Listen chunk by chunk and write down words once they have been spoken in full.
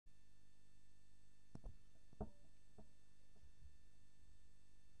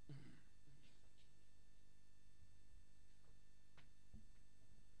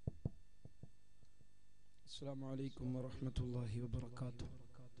السلام عليكم ورحمة الله وبركاته.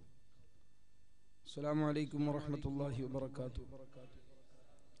 السلام عليكم ورحمة الله وبركاته.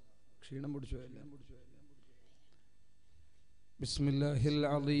 بسم الله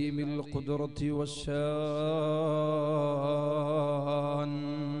العظيم القدرة والشان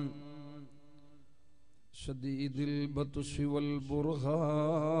شديد البطش والبرهان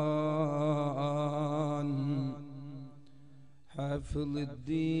حافظ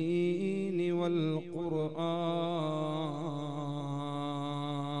الدين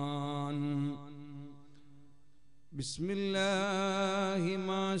والقرآن بسم الله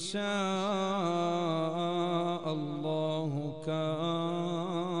ما شاء الله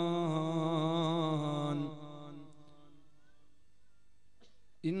كان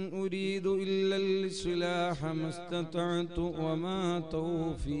إن أريد إلا الإصلاح ما استطعت وما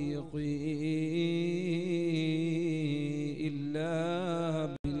توفيقي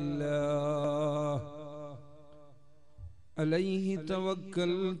إلا بالله عليه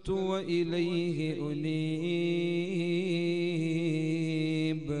توكلت وإليه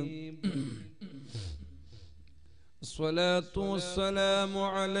أنيب الصلاة والسلام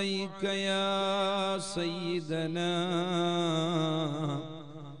عليك يا سيدنا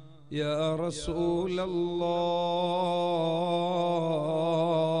يا رسول الله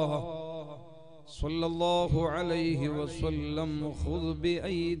صلى الله عليه وسلم خذ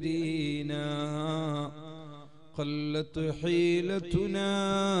بأيدينا قلت حيلتنا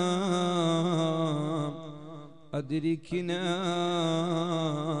أدركنا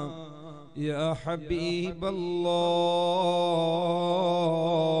يا حبيب الله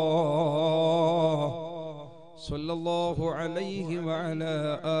صلى الله عليه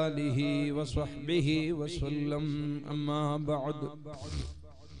وعلى آله وصحبه وسلم أما بعد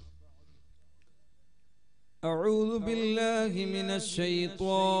أعوذ بالله من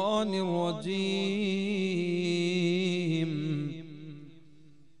الشيطان الرجيم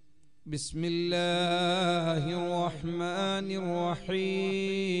بسم الله الرحمن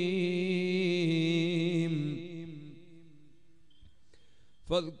الرحيم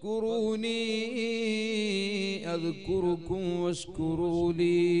فاذكروني أذكركم واشكروا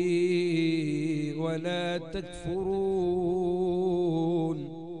لي ولا تكفرون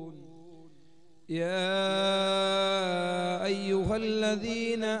يا أيها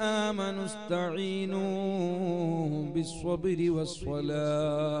الذين آمنوا استعينوا بالصبر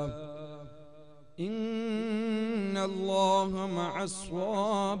والصلاة إن الله مع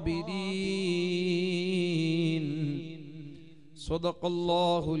الصابرين صدق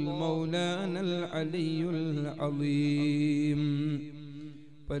الله المولانا العلي العظيم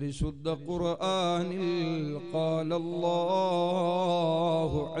പരിശുദ്ധ ഖുർആനിൽ قال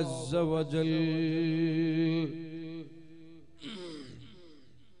الله عز وجل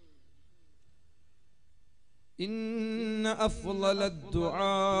إن أفضل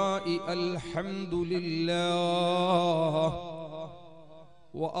الدعاء الحمد لله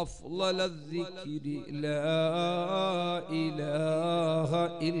وأفضل الذكر لا إله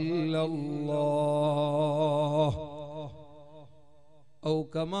إلا الله أو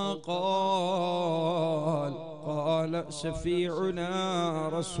كما قال شفيعنا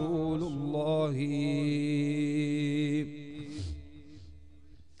رسول الله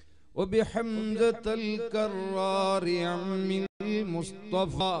وبحمزة الكرار عم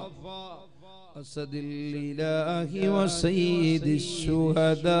المصطفى أسد الإله وسيد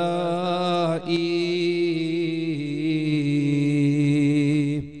الشهداء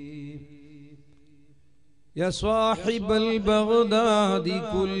يا صاحب البغداد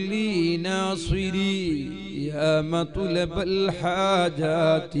كل ناصري يا مطلب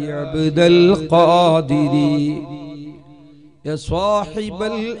الحاجات عبد القادر يا صاحب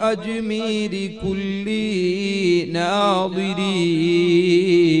الأجمير كل ناظري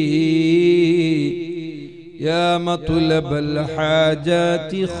يا مطلب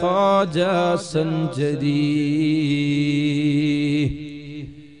الحاجات خواجة سنجري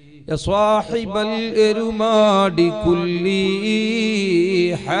يا صاحب الإرماد كل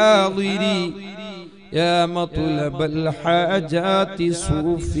حاضري يا مطلب الحاجات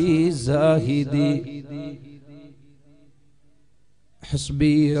صوفي زاهدي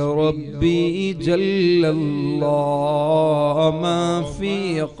حسبي ربي جل الله ما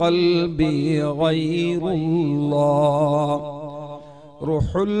في قلبي غير الله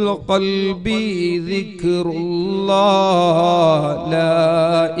روح القلب ذكر الله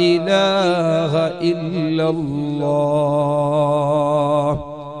لا إله إلا الله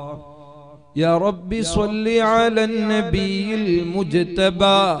يا رب صل على النبي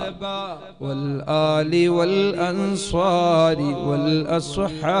المجتبى والآل والأنصار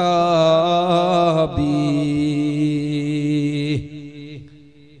والأصحاب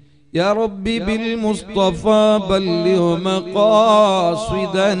يا رب بالمصطفى بلغ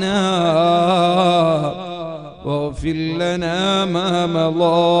مقاصدنا واغفر لنا ما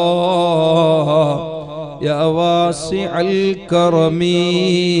مضى يا واسع الكرم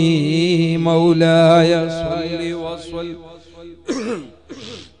مولاي صل وسلم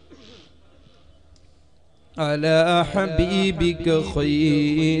على حبيبك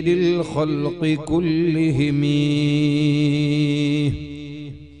خير الخلق كلهم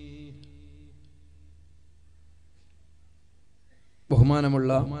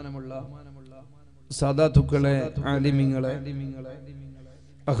ബഹുമാനമുള്ള സാദാത്തുക്കളെ, ആലിമീങ്ങളെ,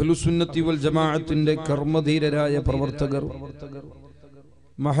 അഹ്ലുസുന്നത്തി വൽ ജമാഅത്തിന്റെ കർമ്മധീരരായ പ്രവർത്തകർ,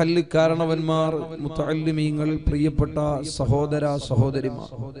 മഹല്ല് കാരണവന്മാർ, മുതഅല്ലിമീങ്ങൾ, പ്രിയപ്പെട്ട സഹോദര സഹോദരിമാർ,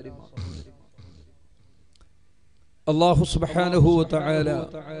 അല്ലാഹു സുബ്ഹാനഹു വ തആല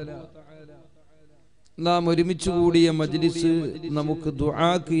നാം ഒരുമിച്ച് കൂടിയ മജ്ലിസ് നമുക്ക്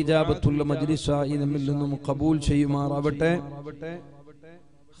ദുആക്ക് ഇജാബത്തുള്ള മജ്ലിസായി നമ്മിൽ നിന്നും ഖബൂൽ ചെയ്യുമാറാവട്ടെ.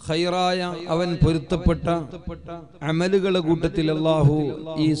 ഖൈറായ അവൻ പൊരുത്തപ്പെട്ട അമലുകളുടെ കൂട്ടത്തിൽ അല്ലാഹു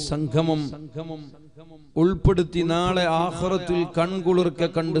ഈ സംഗമം ഉൾപ്പെടുത്തി നാളെ ആഖിറത്തിൽ കൺകുളിർക്കെ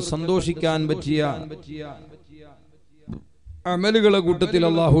കണ്ട് സന്തോഷിക്കാൻ പറ്റിയ അമലുകളുടെ കൂട്ടത്തിൽ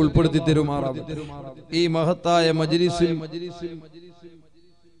അല്ലാഹു ഉൾപ്പെടുത്തി തരുമാറാവട്ടെ. ഈ മഹത്തായ മജ്ലിസിൽ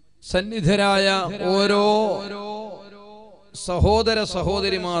സന്നിധരായ ഓരോ സഹോദര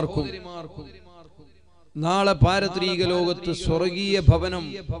സഹോദരിമാർക്കും നാളെ പാരത്രീക ലോകത്ത് സ്വർഗീയ ഭവനം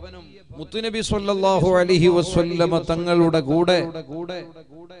മുത്തുനബി സ്വല്ലല്ലാഹു അലൈഹി വസല്ലമ തങ്ങളുടെ കൂടെ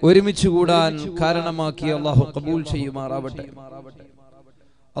ഒരുമിച്ച് കൂടാൻ കാരണമാക്കി അല്ലാഹു ഖബൂൽ ചെയ്യുമാറാവട്ടെ.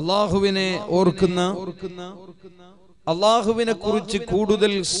 അല്ലാഹുവിനെ ഓർക്കുന്ന, അല്ലാഹുവിനെ കുറിച്ച്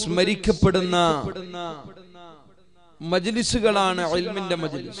കൂടുതൽ സ്മരിക്കപ്പെടുന്ന മജ്ലിസുകളാണ് ഇൽമിന്റെ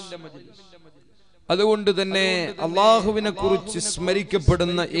മജ്ലിസ്. അതുകൊണ്ട് തന്നെ അല്ലാഹുവിനെ കുറിച്ച്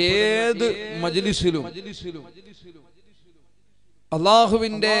സ്മരിക്കപ്പെടുന്ന ഏത് മജ്ലിസിലും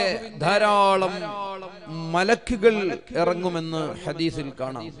അല്ലാഹുവിന്റെ ധാരാളം മലക്കുകൾ ഇറങ്ങുമെന്ന് ഹദീസിൽ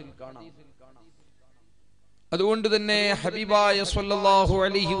കാണാം. അതുകൊണ്ട് തന്നെ ഹബീബായ സ്വല്ലല്ലാഹു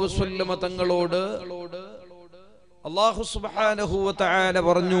അലൈഹി വസല്ലമ തങ്ങളോട് അല്ലാഹു സുബ്ഹാനഹു വ തആല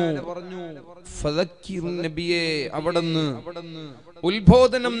പറഞ്ഞു, ഫദക്കിർ നബിയെ, അവിടുന്ന്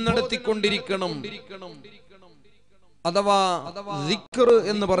ഉത്ബോധനം നടത്തിക്കൊണ്ടിരിക്കണം. അഥവാ ദിക്ർ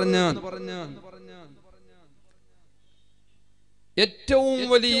എന്ന് പറഞ്ഞാൽ ഏറ്റവും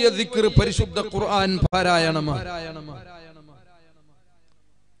വലിയ ദിക്ർ പരിശുദ്ധ ഖുർആൻ പാരായണമാണ്.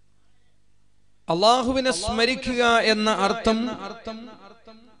 അല്ലാഹുവിനെ സ്മരിക്കുക എന്ന അർത്ഥം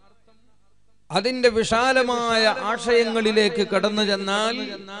അതിന്റെ വിശാലമായ ആശയങ്ങളിലേക്ക് കടന്നു ചെന്നാൽ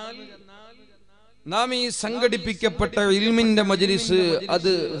നാം ഈ സംഘടിപ്പിക്കപ്പെട്ട ഇൽമിന്റെ മജ്ലിസ്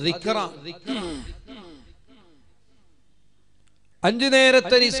അത് ദിക്റാണ്. 5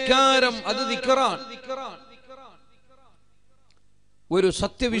 നേരത്തെ നിസ്കാരം അത് ദിക്റാണ്. ഒരു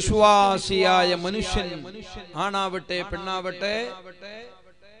സത്യവിശ്വാസിയായ മനുഷ്യൻ, ആണാവട്ടെ പെണ്ണാവട്ടെ,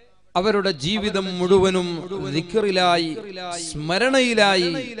 അവരുടെ ജീവിതം മുഴുവനും ദിക്റിലായി,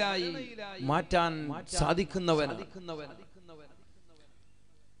 സ്മരണയിലായി മാറ്റാൻ സാധിക്കുന്നവനാണ്.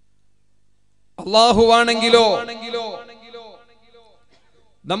 അല്ലാഹുവാണെങ്കിലോ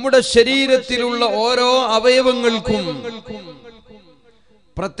നമ്മുടെ ശരീരത്തിലുള്ള ഓരോ അവയവങ്ങൾക്കും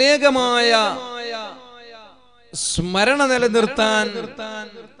പ്രത്യേകമായ സ്മരണ നിലനിർത്താൻ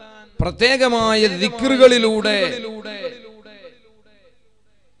പ്രത്യേകമായ ദിക്റുകളിലൂടെ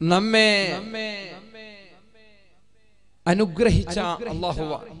നമ്മെ അനുഗ്രഹിച്ച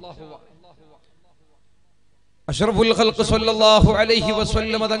അല്ലാഹുവാണ്. അഷ്റഫുൽ ഖൽഖ് സ്വല്ലല്ലാഹു അലൈഹി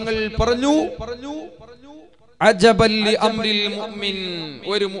വസല്ലം തങ്ങൾ പറഞ്ഞു, അജബൽ ലി അംരിൽ മുഅ്മിൻ,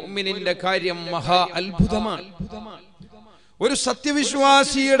 ഒരു മുഅ്മിനിന്റെ കാര്യം മഹാ അത്ഭുതമാണ്. ഒരു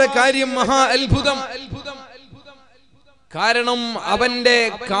സത്യവിശ്വാസിയുടെ കാര്യം മഹാ അത്ഭുതം. കാരണം അവന്റെ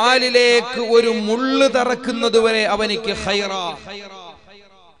കാലിലേക്ക് ഒരു മുള്ള് തറക്കുന്നത് വരെ അവനിക്ക് ഖൈറാ.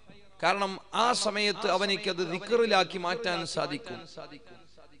 കാരണം ആ സമയത്ത് അവനിക്ക് അത് ദിക്റിലാക്കി മാറ്റാൻ സാധിക്കും.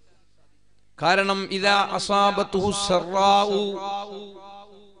 കാരണം ഇദാ അസാബതുഹു സറാഉ,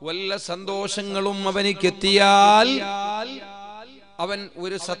 വല്ല സന്തോഷങ്ങളും അവനിക്ക് എത്തിയാൽ, അവൻ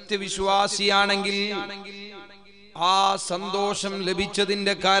ഒരു സത്യവിശ്വാസിയാണെങ്കിൽ ആ സന്തോഷം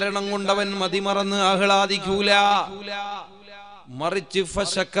ലഭിച്ചതിന്റെ കാരണം കൊണ്ട് അവൻ മതിമറന്ന് ആഹ്ലാദിക്കൂല, മറിച്ച്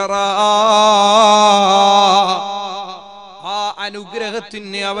ഫശക്കറ, ആ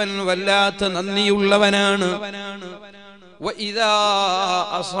അനുഗ്രഹത്തിന് അവൻ വല്ലാത്ത നന്ദിയുള്ളവനാണ്. وإذا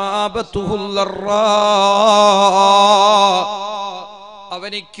أصابته الضراء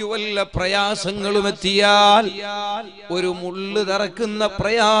അവനിക്ക് വല്ല പ്രയാസങ്ങളും എത്തിയാൽ, ഒരു മുള്ളു തറക്കുന്ന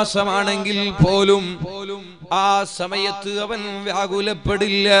പ്രയാസമാണെങ്കിൽ പോലും ആ സമയത്ത് അവൻ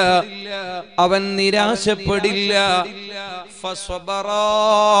വ്യാകുലപ്പെടില്ല, അവൻ നിരാശപ്പെടില്ല. ഫസ്വബറാ,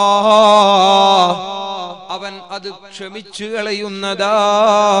 അവൻ അത് ക്ഷമിച്ചു കളയുന്നതാണ്.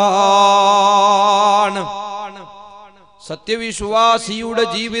 സത്യവിശ്വാസിയുടെ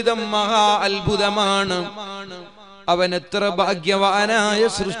ജീവിതം മഹാ അത്ഭുതമാണ്. അവൻ എത്ര ഭാഗ്യവാനായ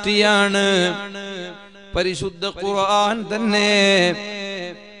സൃഷ്ടിയാണ്. പരിശുദ്ധ ഖുർആൻ തന്നെ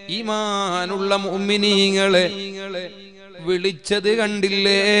ഈമാനുള്ള മുഅ്മിനീങ്ങളെ വിളിച്ചത്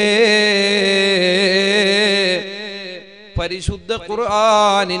കണ്ടില്ലേ? പരിശുദ്ധ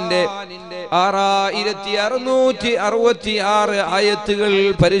ഖുർആനിന്റെ 6666 ആയത്തുകൾ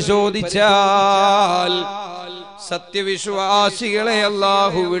പരിശോധിച്ചാൽ സത്യവിശ്വാസികളെ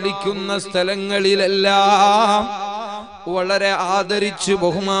അല്ലാഹു വിളിക്കുന്ന സ്ഥലങ്ങളിലെല്ലാം വളരെ ആദരിച്ച്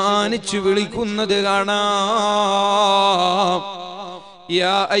ബഹുമാനിച്ച് വിളിക്കുന്നത് കാണാം.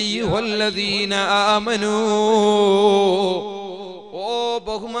 യാ അയ്യുഹല്ലദീന ആമനൂ, ഓ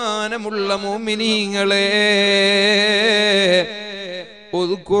ബഹുമാനമുള്ള മുഅ്മിനീങ്ങളെ,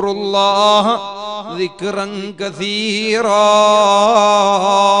 ഉദ്കുറുല്ലാഹ ദിക്റൻ കസീറാ,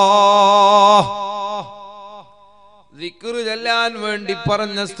 ദിക്ർ ചൊല്ലാൻ വേണ്ടി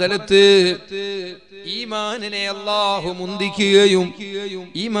പറഞ്ഞ സ്ഥലത്ത് ഈമാനിനെ അല്ലാഹു മുന്തിക്കുകയും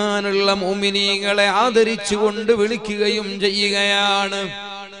ഈമാനുള്ള മുഅ്മിനീങ്ങളെ ആദരിച്ചുകൊണ്ട് വിളിക്കുകയും ചെയ്യുകയാണ്.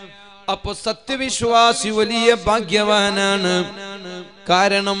 അപ്പൊ സത്യവിശ്വാസി വലിയ ഭാഗ്യവാനാണ്.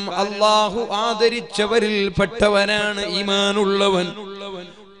 കാരണം അല്ലാഹു ആദരിച്ചവരിൽ പെട്ടവനാണ് ഈമാനുള്ളവൻ.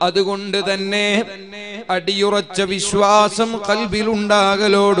 അതുകൊണ്ട് തന്നെ അടിയുറച്ച വിശ്വാസം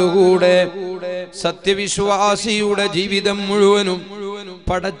ഖൽബിലുണ്ടാകലോടുകൂടെ സത്യവിശ്വാസിയുടെ ജീവിതം മുഴുവനും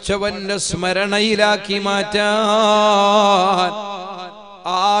പടച്ചവന്റെ സ്മരണയിലാക്കി മാറ്റാൻ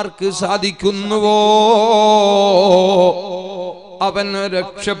ആർക്ക് സാധിക്കുന്നുവോ അവൻ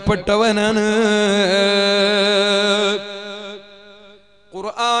രക്ഷപ്പെട്ടവനാണ്.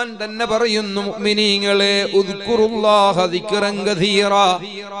 ഖുർആൻ തന്നെ പറയുന്നു, മുഅ്മിനീങ്ങളെ, ഉദ്കുറുല്ലാഹ ദിക്റൻ കസീറാ,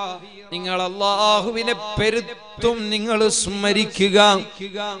 നിങ്ങൾ അല്ലാഹുവിനെ പെരുത്തും നിങ്ങൾ സ്മരിക്കുക.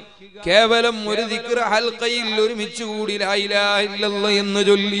 കേവലം ഒരു ദിക്ർ ഹൽഖയിൽ ഒരുമിച്ച് കൂടി ലാ ഇലാഹ ഇല്ലല്ലാഹ് എന്ന്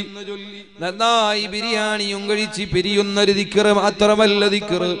ചൊല്ലി നന്നായി ബിരിയാണിയും കഴിച്ച് പിരിയുന്നൊരു ദിക്ർ മാത്രമല്ല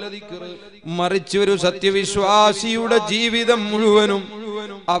ദിക്ർ. മറിച്ച് ഒരു സത്യവിശ്വാസിയുടെ ജീവിതം മുഴുവനും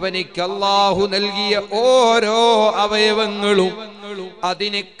അവനിക്ക് അല്ലാഹു നൽകിയ ഓരോ അവയവങ്ങളും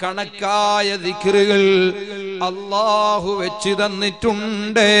അതിന് കണക്കായ ദിക്റുകൾ അല്ലാഹു വെച്ച്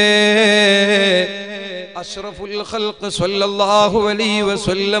തന്നിട്ടുണ്ട്. അഷ്റഫുൽ ഖൽഖ് സ്വല്ലല്ലാഹു അലൈഹി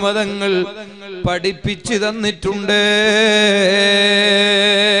വസല്ലം തങ്ങൾ പഠിപ്പിച്ചു തന്നിട്ടുണ്ട്.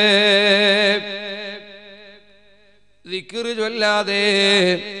 ദിക്ർ ചൊല്ലാതെ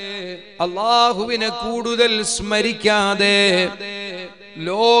അല്ലാഹുവിനെ കൂടുതൽ സ്മരിക്കാതെ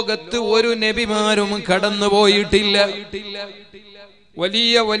ലോകത്ത് ഒരു നബിമാരും കടന്നുപോയിട്ടില്ല.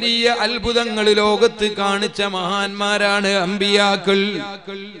 വലിയ വലിയ അത്ഭുതങ്ങൾ ലോകത്ത് കാണിച്ച മഹാന്മാരാണ് അമ്പിയാക്കൾ.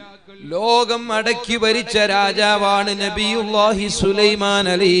 ലോകം അടക്കി ഭരിച്ച രാജാവാണ് നബിയുല്ലാഹി സുലൈമാൻ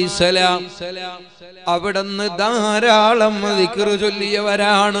അലൈഹിസ്സലാം. അവിടുന്ന് ധാരാളം ദിക്ർ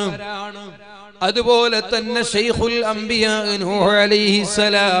ചൊല്ലിയവരാണ്. അതുപോലെ തന്നെ ശൈഖുൽ അംബിയാ നൂഹ്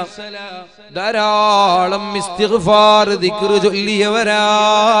അലൈഹിസ്സലാം ധാരാളം ഇസ്തിഗ്ഫാർ ദിക്ർ ചൊല്ലിയവരാണ്.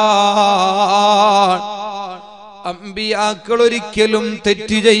 അമ്പിയാക്കൾ ഒരിക്കലും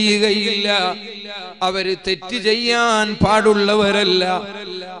തെറ്റ് ചെയ്യുകയില്ല. അവര് തെറ്റ് ചെയ്യാൻ പാടുള്ളവരല്ല.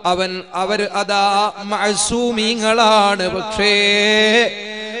 അവർ അതാ മഅസൂമീങ്ങളാണ്. പക്ഷേ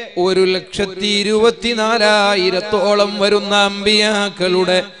 1,24,000 വരുന്ന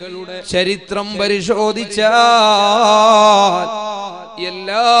അമ്പിയാക്കളുടെ ചരിത്രം പരിശോധിച്ചാൽ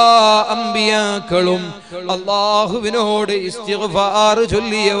എല്ലാ അമ്പിയാക്കളും അല്ലാഹുവിനോട് ഇസ്തിഗ്ഫാർ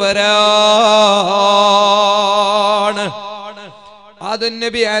ചൊല്ലിയവരാണ്. ആദം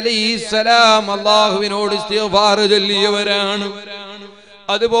നബി അലൈഹിസ്സലാം അല്ലാഹുവിനോട് ഇസ്തിഗ്ഫാർ ചൊല്ലിയവരാണ്.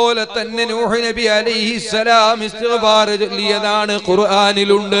 അതുപോലെ തന്നെ നൂഹ് നബി അലൈഹിസ്സലാം ഇസ്തിഗ്ഫാർ ചൊല്ലിയതാണ്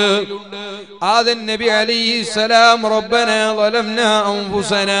ഖുർആനിലുണ്ട്. ആദം നബി അലൈഹിസ്സലാം റബ്ബനാ ളലംനാ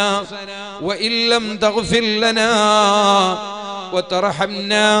അൻഫുസനാ വഇല്ലം തഗ്ഫിർ ലനാ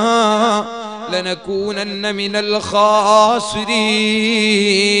വതർഹംനാ ലനകൂനന്ന മിനൽ ഖാസിരീൻ.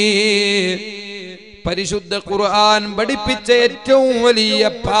 പരിശുദ്ധ ഖുർആൻ പഠിപ്പിച്ച ഏറ്റവും വലിയ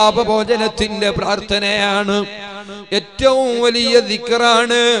പാപമോചനത്തിന്റെ പ്രാർത്ഥനയാണ്, ഏറ്റവും വലിയ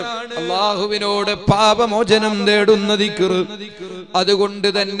ദിക്റാണ് അല്ലാഹുവിനോട് പാപമോചനം തേടുന്ന ദിക്ർ. അതുകൊണ്ട്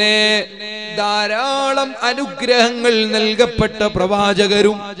തന്നെ ധാരാളം അനുഗ്രഹങ്ങൾ നൽകപ്പെട്ട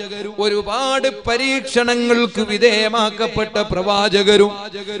പ്രവാചകരും ഒരുപാട് പരീക്ഷണങ്ങൾക്ക് വിധേയമാക്കപ്പെട്ട പ്രവാചകരും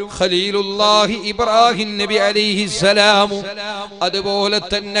ഖലീലുല്ലാഹി ഇബ്രാഹിം നബി അലൈഹിസ്സലാം, അതുപോലെ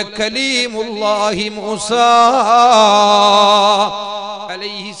തന്നെ കലീമുല്ലാഹി മൂസാ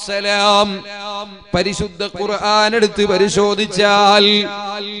അലൈഹിസ്സലാം. പരിശുദ്ധ ഖുർആൻ എടുത്ത് പരിശോധിച്ചാൽ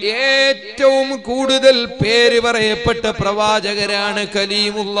ഏറ്റവും കൂടുതൽ പേര് പറയപ്പെട്ട പ്രവാചകരാണ്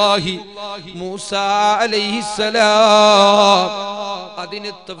കലീമുല്ലാഹി മൂസാ അലൈഹിസ്സലാം.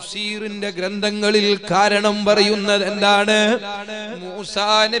 അതിന് തഫ്സീറിന്റെ ഗ്രന്ഥങ്ങളിൽ കാരണം പറയുന്നത് എന്താണ്? മൂസാ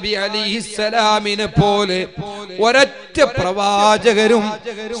നബി അലൈഹിസ്സലാമിനെ പോലെ ഒരൊറ്റ പ്രവാചകരും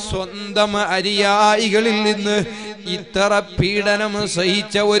സ്വന്തം അനുയായികളിൽ നിന്ന് ഇത്ര പീഡനം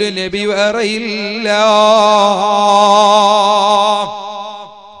സഹിച്ച ഒരു നബി വേറെയില്ല.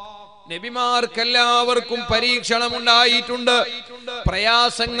 നബിമാർക്കെല്ലാവർക്കും പരീക്ഷണം ഉണ്ടായിട്ടുണ്ട്,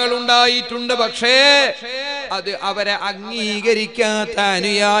 പ്രയാസങ്ങൾ ഉണ്ടായിട്ടുണ്ട്. പക്ഷേ അത് അവരെ അംഗീകരിക്കാത്ത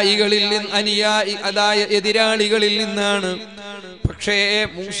അനുയായികളിൽ എതിരാളികളിൽ നിന്നാണ്. പക്ഷേ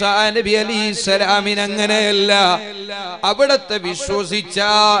മൂസാ നബി അലൈഹിസ്സലാമിന് അങ്ങനെയല്ല. അവിടത്തെ വിശ്വസിച്ച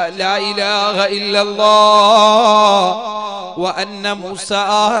ലാ ഇലാഹ ഇല്ലല്ലാഹ് വ അന്ന മൂസാ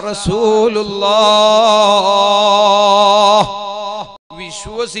റസൂലുള്ളാഹ്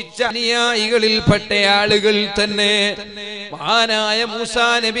വിശ്വസിച്ച അനുയായികളിൽപ്പെട്ട ആളുകൾ തന്നെ മഹാനായ മൂസാ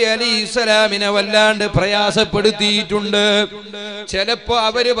നബി അലൈഹിസ്സലാമിനെ വല്ലാണ്ട് പ്രയാസപ്പെടുത്തിയിട്ടുണ്ട്. ചിലപ്പോ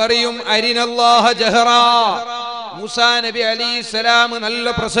അവര് പറയും അരിനല്ലാഹ ജഹറാ. മൂസാ നബി അലൈഹിസ്സലാം നല്ല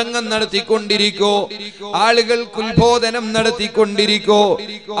പ്രസംഗം നടത്തിക്കൊണ്ടിരിക്കോ, ആളുകൾക്ക് ഉത്ബോധനം നടത്തിക്കൊണ്ടിരിക്കോ.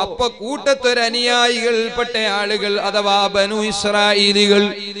 അപ്പൊ കൂട്ടത്തൊരു അനുയായികൾപ്പെട്ട ആളുകൾ അഥവാ ബനു ഇസ്രായേലികൾ,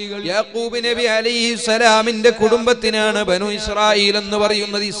 യാക്കൂബ് നബി അലൈഹിസ്സലാമിന്റെ കുടുംബത്തിനാണ് ബനു ഇസ്രായേൽ എന്ന്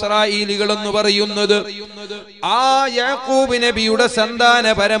പറയുന്നത്, ഇസ്രായേലികൾ എന്ന് പറയുന്നത്. ആ യാക്കൂബ് നബിയുടെ സന്താന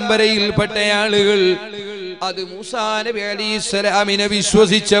പരമ്പരയിൽപ്പെട്ട ആളുകൾ അത് മൂസാ നബി അലൈഹിസ്സലാമിനെ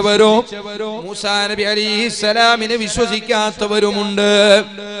വിശ്വസിച്ചവരോ മൂസാ നബി അലൈഹിസ്സലാമിനെ വിശ്വസിക്കാത്തവരുമുണ്ട്.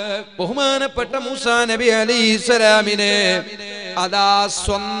 ബഹുമാനപ്പെട്ട മൂസാ നബി അലൈഹിസ്സലാമിനെ അതാ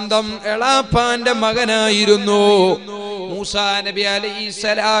സ്വന്തം എളാപ്പാന്റെ മകനായിരുന്നു. മൂസാ നബി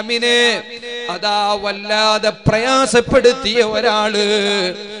അലൈഹിസ്സലാമിനെ അതാ വല്ലാതെ പ്രയാസപ്പെടുത്തിയ ഒരാള്,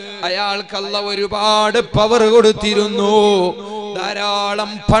 അയാൾക്ക് അല്ലാഹു ഒരുപാട് പവർ കൊടുത്തിരുന്നു,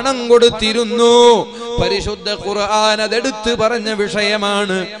 ധാരാളം പണം കൊടുത്തിരുന്നു. പരിശുദ്ധ ഖുർആൻ അതെടുത്ത് പറഞ്ഞ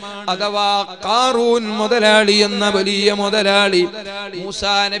വിഷയമാണ്. അഥവാ ഖാറൂൻ മുതലാളി എന്ന വലിയ മുതലാളി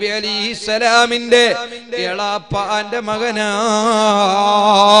മൂസാ നബി അലൈഹിസ്സലാമിന്റെ എളാപ്പാന്റെ മകനാണ്.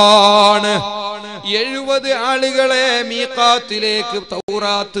 70 ആളുകളെ മീഖാത്തിലേക്ക്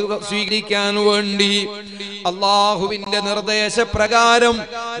തൗറാത്ത് സ്വീകരിക്കാൻ വേണ്ടി അല്ലാഹുവിന്റെ നിർദ്ദേശപ്രകാരം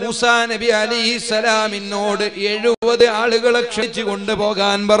മൂസാ നബി അലൈഹിസ്സലാമിനോട് 70 ആളുകളെ ക്ഷണിച്ചു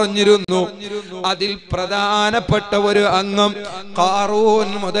കൊണ്ടുപോകാൻ പറഞ്ഞിരുന്നു. അതിൽ പ്രധാനപ്പെട്ട ഒരു അംഗം ഖാറൂൻ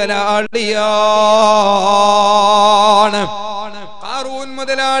മുതലാളിയാണ്. ഖാറൂൻ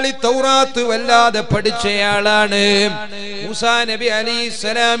മുതലാളി തൗറാത്ത് വല്ലാതെ പഠിച്ചയാളാണ്. മൂസാ നബി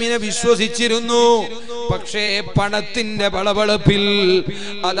അലൈഹിസ്സലാമിനെ വിശ്വസിച്ചിരുന്നു. പക്ഷേ പണത്തിന്റെ വളവളപ്പിൽ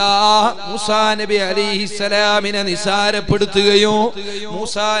അതാ മൂസാ നബി അലൈഹിസ്സലാമിനെ നിസാരപ്പെടുത്തുകയോ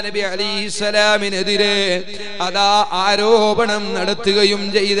മൂസാ നബി അലൈഹിസ്സലാമിനെതിരെ അതാ ആരോപണം നടത്തുകയും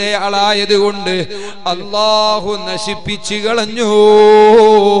ചെയ്ത ആളായതുകൊണ്ട് അല്ലാഹു നശിപ്പിച്ചു കളഞ്ഞു.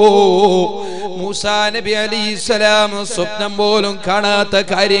 മൂസാ നബി അലൈഹിസ്സലാം സ്വപ്നം പോലും കാണാത്ത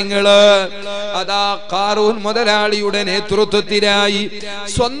കാര്യങ്ങള് അതാ ഖാറൂൻ മുതലാളിയുടെ നേതൃത്വത്തിലായി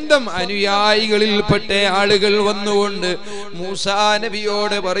സ്വന്തം അനുയായികളിൽപ്പെട്ട ആളുകൾ വന്നുകൊണ്ട് മൂസാ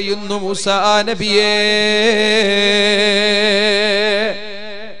നബിയോട് പറയുന്നു, മൂസാ നബിയേ,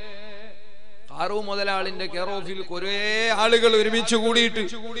 ഖാറൂൻ മുതലാളിന്റെ കെറോഫിൽ കുറെ ആളുകൾ ഒരുമിച്ച് കൂടിയിട്ട്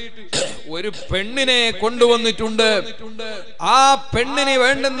ഒരു പെണ്ണിനെ കൊണ്ടുവന്നിട്ടുണ്ട്. ആ പെണ്ണിന്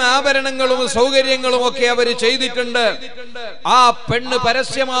വേണ്ടുന്ന ആഭരണങ്ങളും സൗകര്യങ്ങളും ഒക്കെ അവര് ചെയ്തിട്ടുണ്ട്. ആ പെണ്ണ്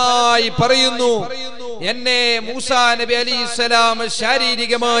പരസ്യമായി പറയുന്നു, എന്നെ മൂസാ നബി അലൈഹിസ്സലാം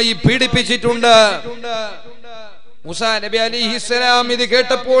ശാരീരികമായി പീഡിപ്പിച്ചിട്ടുണ്ട്. മൂസാ നബി അലൈഹിസ്സലാം ഇത്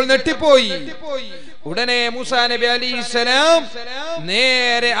കേട്ടപ്പോൾ ഞെട്ടിപ്പോയി. ഉടനെ മൂസാ നബി അലൈഹിസ്സലാം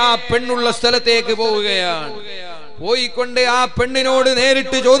നേരെ ആ പെണ്ണുള്ള സ്ഥലത്തേക്ക് പോവുകയാണ്. പോയിക്കൊണ്ട് ആ പെണ്ണിനോട്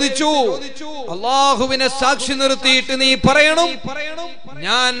നേരിട്ട് ചോദിച്ചു, അല്ലാഹുവിനെ സാക്ഷി നിർത്തിയിട്ട് നീ പറയണം,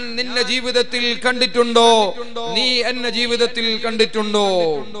 ഞാൻ നിന്നെ ജീവിതത്തിൽ കണ്ടിട്ടുണ്ടോ, നീ എന്നെ ജീവിതത്തിൽ കണ്ടിട്ടുണ്ടോ?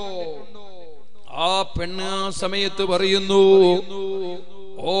 ആ പെണ്ണ് ആ സമയത്ത് പറയുന്നു,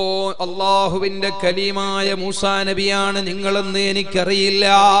 ഓ അല്ലാഹുവിന്റെ കലീമായ മൂസാ നബിയാണ് നിങ്ങളെന്ന് എനിക്കറിയില്ല.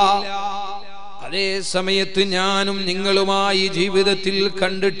 അതേ സമയത്ത് ഞാനും നിങ്ങളുമായി ജീവിതത്തിൽ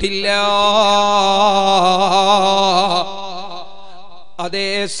കണ്ടിട്ടില്ല. അതേ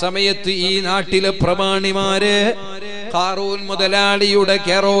സമയത്ത് ഈ നാട്ടിലെ പ്രമാണിമാര് ഖാറൂൻ മുതലാളിയുടെ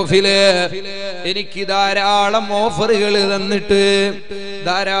കെയറോഫില് എനിക്ക് ധാരാളം ഓഫറുകൾ തന്നിട്ട്,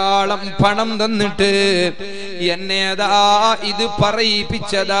 ധാരാളം പണം തന്നിട്ട് എന്നെ അതാ ഇത്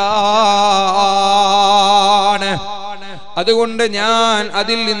പറയിപ്പിച്ചതാണ്. അതുകൊണ്ട് ഞാൻ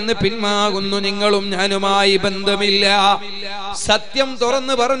അതിൽ നിന്ന് പിന്മാകുന്നു. നിങ്ങളും ഞാനുമായി ബന്ധമില്ല. സത്യം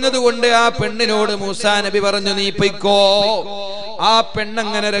തുറന്നു പറഞ്ഞതുകൊണ്ട് ആ പെണ്ണിനോട് മൂസാ നബി പറഞ്ഞു, നീ പൊയ്ക്കോ. ആ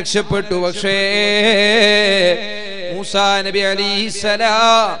പെണ്ണങ്ങനെ രക്ഷപ്പെട്ടു. പക്ഷേ മൂസാ നബി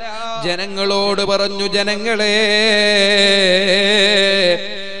അലൈഹിസ്സലാം ജനങ്ങളോട് പറഞ്ഞു, ജനങ്ങളെ,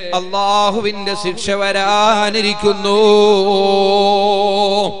 അല്ലാഹുവിന്റെ ശിക്ഷ വരാനിരിക്കുന്നു.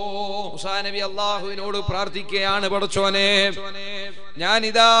 മൂസാ നബി അല്ലാഹുവിനോട് പ്രാർത്ഥിക്കുകയാണ്, പടച്ചോനെ,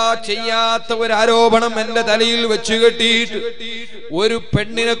 ഞാനിതാ ചെയ്യാത്ത ഒരു ആരോപണം എന്റെ തലയിൽ വെച്ചു കെട്ടിയിട്ട് ഒരു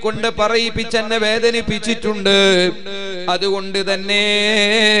പെണ്ണിനെ കൊണ്ട് പറയിപ്പിച്ച് എന്നെ വേദനിപ്പിച്ചിട്ടുണ്ട്. അതുകൊണ്ട് തന്നെ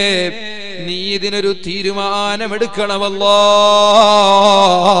നീ ഇതിനൊരു തീരുമാനമെടുക്കണമല്ലോ.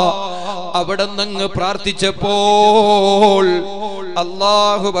 അവിടെ നിന്ന് പ്രാർത്ഥിച്ചപ്പോൾ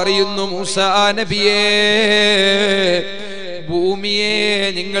അല്ലാഹു പറയുന്നു, മൂസാ നബിയേ, ഭൂമിയെ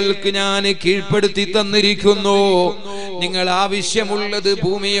നിങ്ങൾക്ക് ഞാൻ കീഴ്പ്പെടുത്തി തന്നിരിക്കുന്നു. നിങ്ങൾ ആവശ്യമുള്ളത്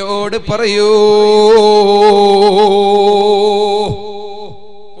ഭൂമിയോട് പറയൂ.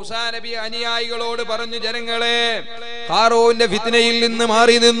 മൂസാ നബി അനുയായികളോട് പറഞ്ഞു, ജനങ്ങളെ, ഖാറൂന്റെ ഫിത്നയിൽ നിന്ന്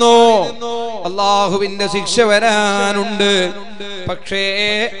മാറി നിന്നോ, അല്ലാഹുവിന്റെ ശിക്ഷ വരാനുണ്ട്. പക്ഷേ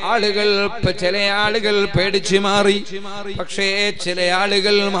ചില ആളുകൾ പേടിച്ച് മാറി, പക്ഷേ ചില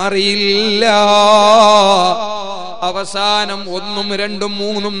ആളുകൾ മാറിയില്ല. അവസാനം 1, 2,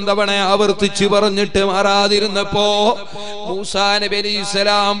 3 തവണ ആവർത്തിച്ച് പറഞ്ഞിട്ട് മാറാതിരുന്നപ്പോ മൂസാ നബി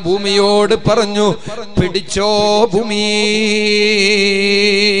അലൈഹിസ്സലാം ഭൂമിയോട് പറഞ്ഞു, പിടിച്ചോ ഭൂമി.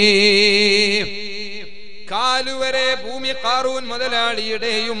 കാലുവരെ ഭൂമി ഖാറൂൻ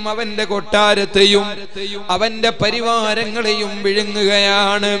മുതലാളിയുടെയും അവന്റെ കൊട്ടാരത്തെയും അവന്റെ പരിവാരങ്ങളെയും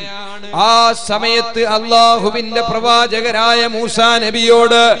വിഴുങ്ങുകയാണ്. ആ സമയത്ത് അല്ലാഹുവിന്റെ പ്രവാചകരായ മൂസാ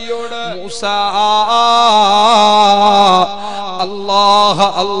നബിയോട്, മൂസാ, അല്ലാഹ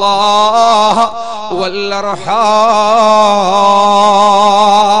അല്ലാഹ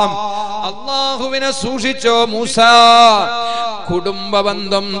വല്ലർഹാം, അല്ലാഹുവിനെ സൂക്ഷിച്ചോ മൂസാ,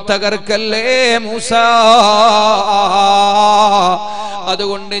 കുടുംബബന്ധം തകർക്കല്ലേ മൂസാ.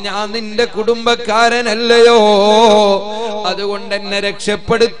 അതുകൊണ്ട് ഞാൻ നിന്റെ കുടുംബക്കാരനല്ലയോ, അതുകൊണ്ട് എന്നെ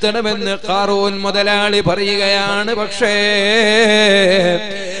രക്ഷപ്പെടുത്തണമെന്ന് ഖാറൂൻ മുതലാളി പറയുകയാണ്. പക്ഷേ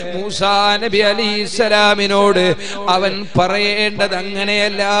മൂസാ നബി അലൈഹിസ്സലാമിനോട് അവൻ പറയേണ്ടത്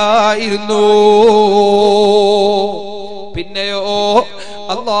അങ്ങനെയല്ലായിരുന്നു. പിന്നെയോ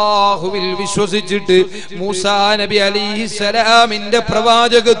അല്ലാഹുവിൽ വിശ്വസിച്ചിട്ട് മൂസാ നബി അലൈഹിസ്സലാമിന്റെ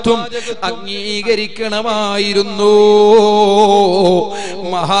പ്രവാചകത്വം അംഗീകരിക്കണമായിരുന്നു.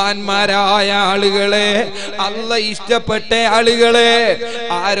 മഹാന്മാരായ ആളുകളെ, അല്ലാഹ് ഇഷ്ടപ്പെട്ട ആളുകളെ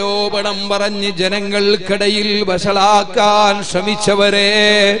ആരോപണം പറഞ്ഞ് ജനങ്ങൾക്കിടയിൽ വഷളാക്കാൻ ശ്രമിച്ചവരെ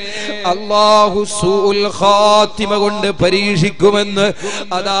അല്ലാഹു സൂഉൽ ഖാത്തിമ കൊണ്ട് പരീക്ഷിക്കുമെന്ന്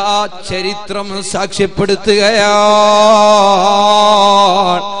അതാ ചരിത്രം സാക്ഷ്യപ്പെടുത്തുകയാണ്.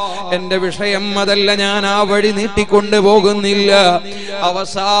 എന്റെ വിഷയം അതല്ല, ഞാൻ ആ വഴി നീട്ടിക്കൊണ്ടു പോകുന്നില്ല.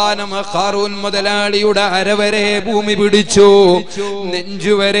 അവസാനം ഖാറൂൻ മുതലാളിയുടെ അരവരെ ഭൂമി പിടിച്ചു,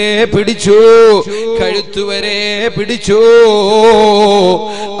 നെഞ്ചുവരെ പിടിച്ചു, കഴുത്തുവരെ പിടിച്ചു.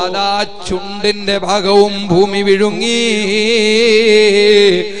 അതാ ചുണ്ടിന്റെ ഭാഗവും ഭൂമി വിഴുങ്ങി.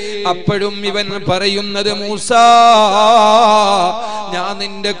 അപ്പോഴും ഇവൻ പറയുന്നത്, മൂസാ, ഞാൻ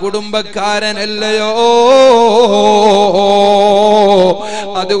നിന്റെ കുടുംബക്കാരനല്ലയോ,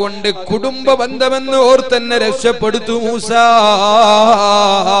 അതുകൊണ്ട് കുടുംബ ബന്ധമെന്ന് ഓർത്തെന്നെ രക്ഷപ്പെടുത്തു മൂസാ.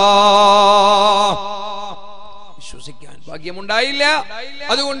 വിശ്വസിക്കാൻ ഭാഗ്യമുണ്ടായില്ല.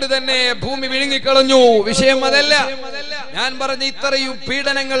 അതുകൊണ്ട് തന്നെ ഭൂമി വിഴുങ്ങിക്കളഞ്ഞു. വിഷയം അതല്ല. ഞാൻ പറഞ്ഞ ഇത്രയും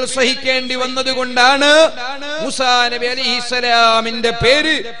പീഡനങ്ങൾ സഹിക്കേണ്ടി വന്നതുകൊണ്ടാണ് മൂസാ നബി അലൈഹിസ്സലാമിന്റെ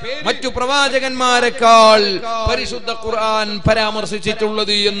പേര് മറ്റു പ്രവാചകന്മാരെക്കാൾ പരിശുദ്ധ ഖുർആൻ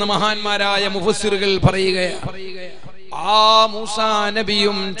പരാമർശിച്ചിട്ടുള്ളത് എന്ന് മഹാന്മാരായ മുഫസ്സിറുകൾ പറയുകയാണ്. ആ മൂസാ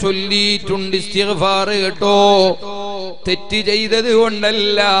നബിയും ചൊല്ലിയിട്ടുണ്ട് ഇസ്തിഗ്ഫാർ കേട്ടോ. തെറ്റ് ചെയ്തത്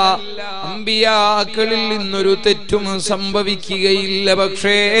കൊണ്ടല്ല, അമ്പിയാക്കളിൽ നിന്നൊരു തെറ്റും സംഭവിക്കുകയില്ല.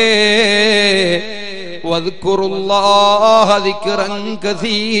 പക്ഷേ വദ്കുറുല്ലാഹ ദിക്റൻ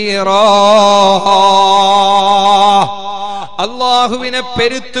കസീറാ, അല്ലാഹുവിനെ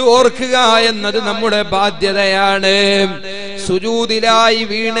പെരുത്ത് ഓർക്കുക എന്നത് നമ്മുടെ ബാധ്യതയാണ്. സുജൂദിലായി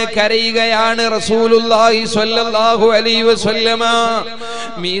വീണ് കരയുകയാണ് റസൂലുള്ളാഹി സ്വല്ലല്ലാഹു അലൈഹി വസല്ലമ.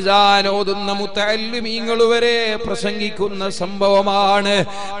 മീസാൻ ഓതുന്ന മുതഅല്ലിമീങ്ങൾ വരെ പ്രസംഗിക്കുന്ന സംഭവമാണ്.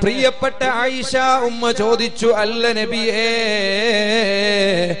 പ്രിയപ്പെട്ട ആയിഷ ഉമ്മ ചോദിച്ചു, അല്ല നബിയേ,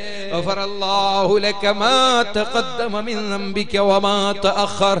 ഗഫറല്ലാഹു ലക മാ തഖദ്ദമ മിൻ ദംബിക വമാ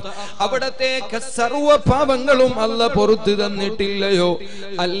തഅഖർ, അവിടത്തേക്ക് സർവ്വ പാപങ്ങളും അല്ലാഹ് പൊറുത്തു തന്നിട്ടില്ലയോ?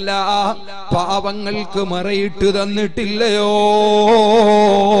 അല്ല, പാപങ്ങൾക്ക് മറയിട്ട് തന്നിട്ടില്ലയോ?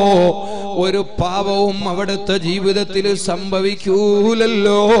 ഒരു പാപവും അവിടുത്തെ ജീവിതത്തിൽ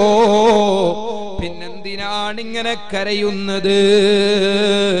സംഭവിക്കൂലല്ലോ. പിന്നെന്തിനാണ് ഇങ്ങനെ കരയുന്നത്?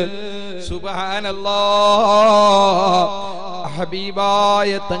 സുബ്ഹാനല്ലാഹ്.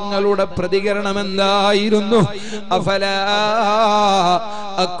 ഹബീബായ തങ്ങളുടെ പ്രതികരണം എന്തായിരുന്നു? അഫലാ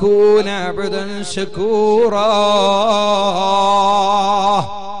അകൂന അബ്ദൻ ശകൂറാ,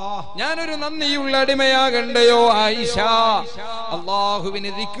 ഞാനൊരു നന്ദിയുള്ള അടിമയാകണ്ടയോ ആയിഷ?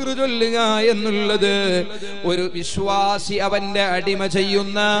 അല്ലാഹുവിനെ ദിക്റ് ചൊല്ലുക എന്നുള്ളത് ഒരു വിശ്വാസി അവന്റെ അടിമ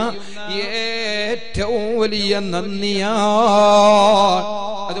ചെയ്യുന്ന ഏറ്റവും വലിയ നന്ദിയാണ്.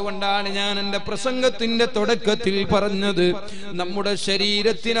 അതുകൊണ്ടാണ് ഞാൻ എന്റെ പ്രസംഗത്തിന്റെ തുടക്കത്തിൽ പറഞ്ഞത്, നമ്മുടെ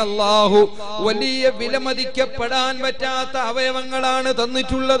ശരീരത്തിന് അല്ലാഹു വലിയ വിലമതിക്കപ്പെടാൻ പറ്റാത്ത അവയവങ്ങളാണ്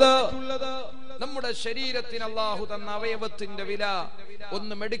തന്നിട്ടുള്ളത്. നമ്മുടെ ശരീരത്തിന് അല്ലാഹു തന്ന അവയവത്തിന്റെ വില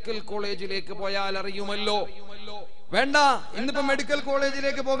ഒന്ന് മെഡിക്കൽ കോളേജിലേക്ക് പോയാൽ അറിയുമല്ലോ. വേണ്ട, ഇന്നിപ്പോ മെഡിക്കൽ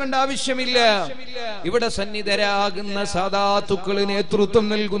കോളേജിലേക്ക് പോകേണ്ട ആവശ്യമില്ല. ഇവിടെ സന്നിധരാകുന്ന സാദാത്തുക്കള് നേതൃത്വം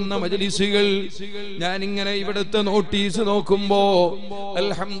നൽകുന്ന മജ്ലിസുകൾ, ഞാൻ ഇങ്ങനെ ഇവിടുത്തെ നോട്ടീസ് നോക്കുമ്പോ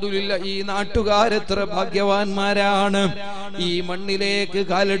അൽഹംദുലില്ലാഹ്, ഈ നാട്ടുകാരെത്ര ഭാഗ്യവാന്മാരാണ്. ഈ മണ്ണിലേക്ക്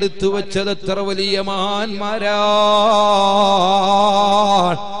കാലെടുത്തു വെച്ചത് എത്ര വലിയ മഹാന്മാരാണ്.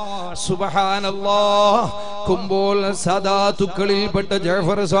 സുബ്ഹാനല്ലാഹ്. കുമ്പോൾ സാദാത്തുക്കളിൽപ്പെട്ട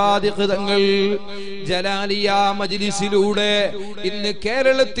ജഅഫർ സാദിഖ് തങ്ങൾ ജലാലിയ മജ്ലിസിലൂടെ ഇന്ന്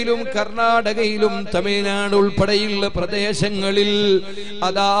കേരളത്തിലും കർണാടകയിലും തമിഴ്നാട് ഉൾപ്പെടെയുള്ള പ്രദേശങ്ങളിൽ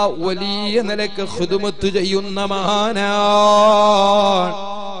അതാ വലിയ നിലക്ക് ഖിദ്മത്ത് ചെയ്യുന്ന മഹാനാണ്.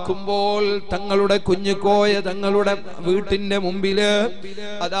 കുമ്പോൾ തങ്ങളുടെ കുഞ്ഞുകോയ തങ്ങളുടെ വീട്ടിന്റെ മുമ്പില്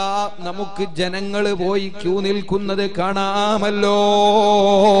അതാ നമുക്ക് ജനങ്ങള് പോയി ക്യൂ നിൽക്കുന്നത് കാണാമല്ലോ.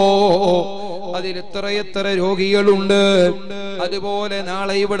 അതിൽ എത്രയെത്ര രോഗികളുണ്ട്. അതുപോലെ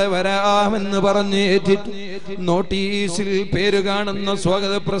നാളെ ഇവിടെ വരാമെന്ന് പറഞ്ഞ് നോട്ടീസിൽ പേര് കാണുന്ന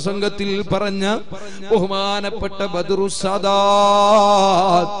സ്വാഗത പ്രസംഗത്തിൽ പറഞ്ഞ ബഹുമാനപ്പെട്ട ബദ്റുസ്സാദാത്ത്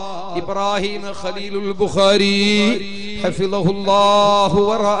ഇബ്രാഹിം ഖലീലുൽ ബുഖാരി ഹഫിളഹുല്ലാഹു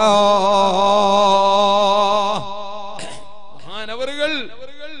വറആഹ് മഹാനവറുകൾ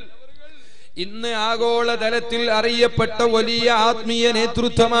ഇന്ന് ആഗോളതലത്തിൽ അറിയപ്പെട്ട വലിയ ആത്മീയ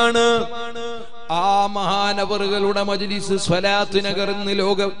നേതൃത്വമാണ്. ആ മഹാനവറുകളുടെ മജ്ലിസ് സ്വലാത്ത് നഗർ എന്ന്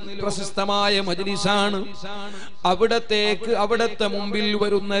ലോക പ്രശസ്തമായ മജ്ലിസാണ്. അവിടത്തെ മുമ്പിൽ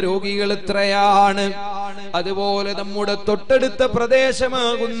വരുന്ന രോഗികൾ എത്രയാണ്. അതുപോലെ നമ്മുടെ തൊട്ടടുത്ത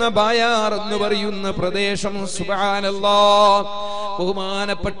പ്രദേശമാകുന്ന ബായാർ എന്ന് പറയുന്ന പ്രദേശം, സുബ്ഹാനല്ലാഹ്,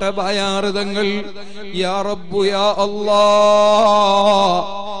 ബഹുമാനപ്പെട്ട ബായാർ തങ്ങൾ യാ റബ്ബു യാ അല്ലാഹ്,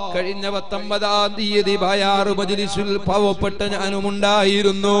 കഴിഞ്ഞ 19-ാം തീയതി ബായാർ മജ്ലിസിൽ പാവപ്പെട്ട ഞാനും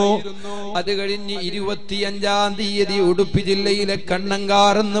ഉണ്ടായിരുന്നു. അത് കഴിഞ്ഞ് 25-ാം തീയതി ഉടുപ്പി ജില്ലയിലെ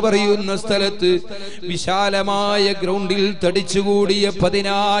കണ്ണങ്കാർ എന്ന് പറയുന്ന സ്ഥലത്ത് വിശാലമായ ഗ്രൗണ്ടിൽ തടിച്ചുകൂടിയ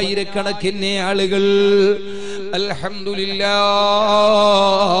 10,000-കണക്കിന് ആളുകൾ. അൽഹംദുലില്ലാഹ്,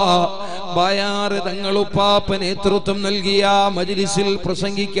 ബായാർ തങ്ങളുപ്പാപ്പ നേതൃത്വം നൽകിയ മജ്ലിസിൽ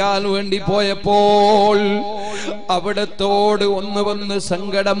പ്രസംഗിക്കാൻ വേണ്ടി പോയപ്പോൾ അവിടത്തോട് ഒന്ന് വന്ന്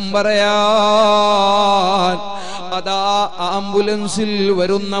സങ്കടം പറയാൻ, അതാ ആംബുലൻസിൽ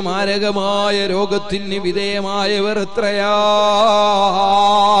വരുന്ന മാരകമായ രോഗത്തിന് വിധേയമായവർ എത്രയാണ്.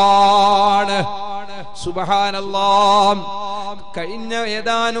 സുബ്ഹാനല്ലാഹ്. കഴിഞ്ഞ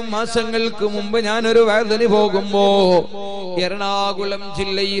ഏതാനും മാസങ്ങൾക്ക് മുമ്പ് ഞാനൊരു വഅദിന് പോകുമ്പോ എറണാകുളം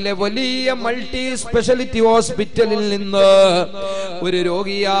ജില്ലയിലെ വലിയ മൾട്ടി സ്പെഷ്യാലിറ്റി ഹോസ്പിറ്റലിൽ നിന്ന് ഒരു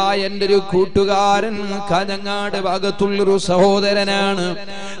രോഗിയായ എൻ്റെ ഒരു കൂട്ടുകാരൻ, കാഞ്ഞങ്ങാട് ഭാഗത്തുള്ളൊരു സഹോദരനാണ്,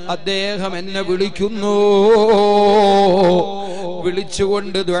 അദ്ദേഹം എന്നെ വിളിക്കുന്നു.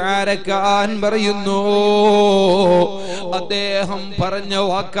 വിളിച്ചുകൊണ്ട് ദുആരക്കാൻ പറയുന്നു. അദ്ദേഹം പറഞ്ഞ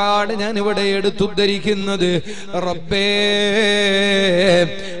വാക്കാണ് ഞാൻ ഇവിടെ എടുത്തുദ്ധരിക്കുന്നത്. റബ്ബേ,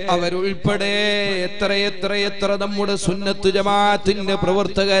 അവരുൾപ്പെടെ എത്ര നമ്മുടെ സുന്നത്ത് ജമാഅത്തിന്റെ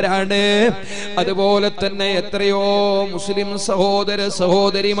പ്രവർത്തകരാണ്. അതുപോലെ തന്നെ എത്രയോ മുസ്ലിം സഹോദര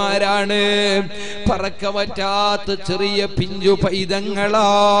സഹോദരിമാരാണ്. പറക്ക പറ്റാത്ത ചെറിയ പിഞ്ചു പൈതങ്ങളാണ്.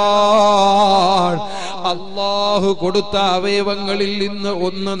 അല്ലാഹു കൊടുത്ത അവയവങ്ങളിൽ നിന്ന്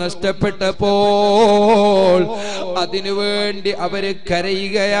ഒന്ന് നഷ്ടപ്പെട്ടപ്പോൾ അതിനുവേണ്ടി അവര്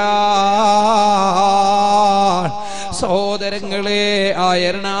കരയുകയാണ്. സഹോദരങ്ങളെ, ആ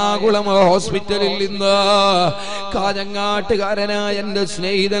എറണാകുളം ഹോസ്പിറ്റലിൽ നിന്ന് കാഞ്ഞങ്ങാട്ടുകാരനായ എന്റെ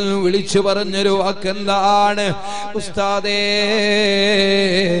സ്നേഹിതൻ വിളിച്ചു പറഞ്ഞൊരു വാക്കെന്താണ്? ഉസ്താദേ,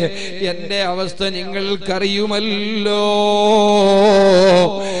 എന്റെ അവസ്ഥ നിങ്ങൾക്കറിയുമല്ലോ.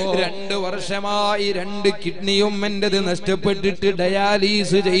 2 വർഷമായി 2 കിഡ്നിയും എന്റേത് നഷ്ടപ്പെട്ടിട്ട്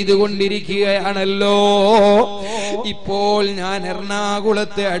ഡയാലിസ് ചെയ്തുകൊണ്ടിരിക്കുകയാണല്ലോ. ഇപ്പോൾ ഞാൻ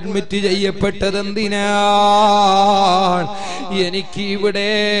എറണാകുളത്ത് അഡ്മിറ്റ് ചെയ്യപ്പെട്ടതെന്തിനാണ്? എനിക്ക്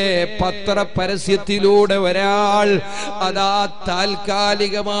ഇവിടെ പത്രപരസ്യത്തിലൂടെ ഒരാൾ അതാ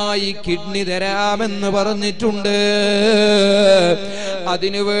താൽക്കാലികമായി കിഡ്നി തരാമെന്ന് പറഞ്ഞിട്ടുണ്ട്.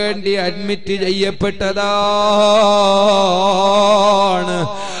 അതിനുവേണ്ടി അഡ്മിറ്റ് ചെയ്യപ്പെട്ടതാണ്.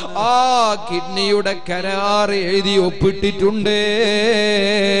 ആ കിഡ്നിയുടെ കരാർ എഴുതി ഒപ്പിട്ടിട്ടുണ്ട്.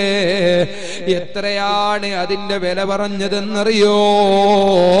 എത്രയാണ് അതിന്റെ വില പറഞ്ഞതെന്നറിയോ?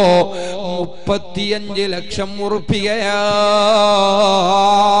 35 ലക്ഷം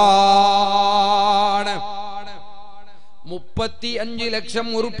ഉറുപ്പികയാണ്. 35 ലക്ഷം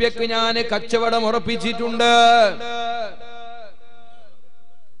ഉറുപ്പ്യക്ക് ഞാൻ കച്ചവടം ഉറപ്പിച്ചിട്ടുണ്ട്.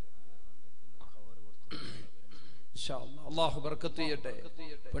 അല്ലാഹു ബർക്കത്ത് ചെയ്യട്ടെ.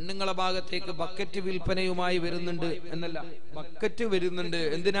 പെണ്ണുങ്ങളെ ഭാഗത്തേക്ക് ബക്കറ്റ് വിൽപ്പനയുമായി വരുന്നുണ്ട് എന്നല്ല, ബക്കറ്റ് വരുന്നുണ്ട്.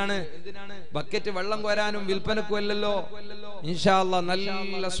 എന്തിനാണ്? ബക്കറ്റ് വെള്ളം കോരാനും വിൽപ്പനക്കും അല്ലല്ലോ. ഇൻഷാ അല്ലാഹ്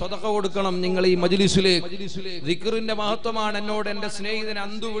നല്ല സ്വതക്ക കൊടുക്കണം നിങ്ങൾ ഈ മജ്ലിസിലേക്ക്. ദിക്റിന്റെ മഹത്വമാണ് എന്നോട് എന്റെ സ്നേഹിതൻ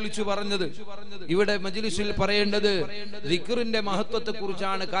അന്തു വിളിച്ചു പറഞ്ഞത്. ഇവിടെ മജ്ലിസിൽ പറയേണ്ടത് ദിക്റിന്റെ മഹത്വത്തെ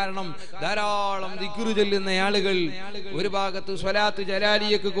കുറിച്ചാണ്. കാരണം ധാരാളം ദിക്റ് ചൊല്ലുന്ന ആളുകൾ, ഒരു ഭാഗത്ത് സ്വലാത്ത്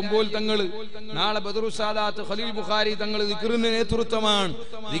ജലാലിയക്ക് കുമ്പോൾ തങ്ങൾ, നാളെ ബദറു സാദാത്ത് ഖലീൽ ബുഖാരി തങ്ങൾ ദിക്റിന്റെ നേതൃത്വമാണ്.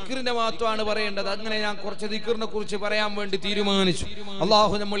 ദിക്റിന്റെ മഹത്വമാണ് പറയേണ്ടത്. അങ്ങനെ ഞാൻ കുറച്ച് ദിക്റിനെ കുറിച്ച് പറയാൻ വേണ്ടി തീരുമാനിച്ചു.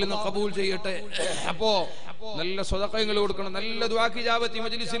 അള്ളാഹു നമ്മളിൽ നിന്ന് ഖബൂൽ ചെയ്യട്ടെ. അപ്പോ നല്ല സ്വതക്കങ്ങൾ കൊടുക്കണം, നല്ല ദുആ ഇജാബത്ത്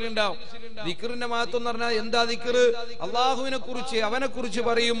മജ്ലിസിൽ ഉണ്ടാവും. ദിക്റിന്റെ മഹത്വം എന്ന് പറഞ്ഞാൽ എന്താ? ദിക്റ് അള്ളാഹുവിനെ കുറിച്ച്, അവനെ കുറിച്ച്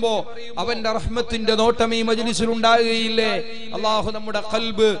പറയുമ്പോ അവന്റെ റഹ്മത്തിന്റെ നോട്ടം ഈ മജ്ലിസിൽ ഉണ്ടാകുകയില്ലേ? അള്ളാഹു നമ്മുടെ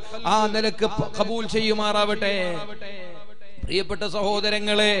ഖൽബ് ആ നിലക്ക് ഖബൂൽ ചെയ്യുമാറാവട്ടെ. പ്രിയപ്പെട്ട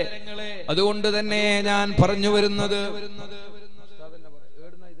സഹോദരങ്ങളെ, അതുകൊണ്ട് തന്നെ ഞാൻ പറഞ്ഞു വരുന്നത്,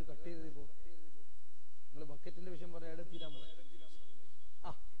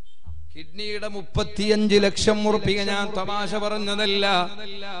 കിഡ്നിയുടെ 35 ലക്ഷം ഉറുപ്പിക ഞാൻ തമാശ പറഞ്ഞതല്ല.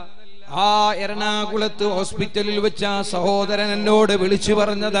 ആ എറണാകുളത്ത് ഹോസ്പിറ്റലിൽ വെച്ച സഹോദരൻ എന്നോട് വിളിച്ചു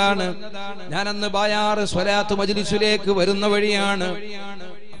പറഞ്ഞതാണ്. ഞാനന്ന് ബായാറ് സ്വലാത്ത് മജ്ലിസിലേക്ക് വരുന്ന വഴിയാണ്.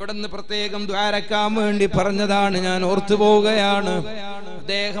 അവിടുന്ന് പ്രത്യേകം ദ്വാരക്കാൻ വേണ്ടി പറഞ്ഞതാണ്. ഞാൻ ഓർത്തു പോവുകയാണ്.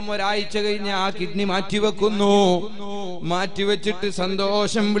 അദ്ദേഹം ഒരാഴ്ച കഴിഞ്ഞ് ആ കിഡ്നി മാറ്റിവെക്കുന്നു. മാറ്റിവെച്ചിട്ട്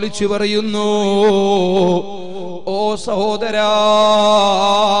സന്തോഷം വിളിച്ചു പറയുന്നു, ഓ സഹോദരാ,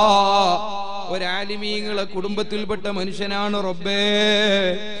 ഒരാലിമീങ്ങളെ കുടുംബത്തിൽപ്പെട്ട മനുഷ്യനാണ് റബ്ബേ.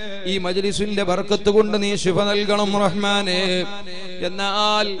 ഈ മജ്ലിസിന്റെ ബർക്കത്ത് കൊണ്ട് നീ ശിഫ നൽകണം റഹ്മാനെ.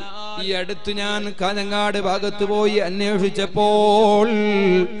 എന്നാൽ ഈ അടുത്ത് ഞാൻ കാഞ്ഞങ്ങാട് ഭാഗത്ത് പോയി അന്വേഷിച്ചപ്പോൾ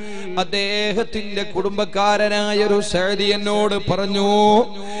അദ്ദേഹത്തിന്റെ കുടുംബക്കാരനായ ഒരു സഅദി എന്നോട് പറഞ്ഞു,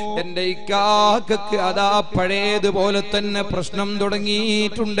 എന്റെ ഇക്കാക്കക്ക് അതാ പഴയതുപോലെ തന്നെ പ്രശ്നം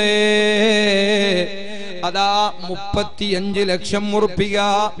തുടങ്ങിയിട്ടുണ്ട്. അതാ 35 ലക്ഷം ഉറുപ്പിക.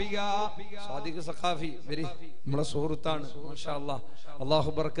 സാദിഖ് സഖാഫി വരി, നമ്മളെ സുഹൃത്താണ്. മാഷാ അല്ലാഹ്, അല്ലാഹു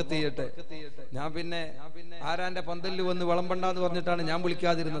ബർക്കത്ത് ചെയ്യട്ടെ. ഞാൻ പിന്നെ ആരാന്റെ പന്തലിൽ വന്ന് വിളമ്പണ്ടെന്ന് പറഞ്ഞിട്ടാണ് ഞാൻ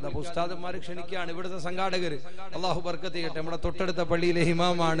വിളിക്കാതിരുന്നത്. അപ്പൊ ഉസ്താദന്മാര് ക്ഷണിക്കുകയാണ്, ഇവിടുത്തെ സംഘാടകര്. അല്ലാഹു ബർക്കത്ത് ചെയ്യട്ടെ. നമ്മുടെ തൊട്ടടുത്ത പള്ളിയിലെ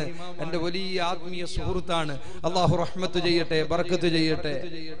ഇമാമാണ്, എന്റെ വലിയ ആത്മീയ സുഹൃത്താണ്. അല്ലാഹു റഹ്മത്ത് ചെയ്യട്ടെ, ബർക്കത്ത് ചെയ്യട്ടെ.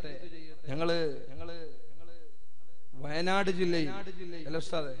 ഞങ്ങള് വയനാട് ജില്ലയിൽ അല്ല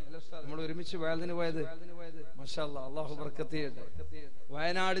ഉസ്താദേ, നമ്മൾ ഒരുമിച്ച് വയലിന് പോയത്. മാഷാ അല്ലാഹ്, അല്ലാഹു ബർക്കത്ത് ചെയ്യട്ടെ.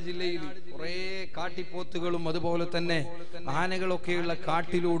 വയനാട് ജില്ലയിൽ കുറെ കാട്ടിപ്പോത്തുകളും അതുപോലെ തന്നെ ആനകളൊക്കെയുള്ള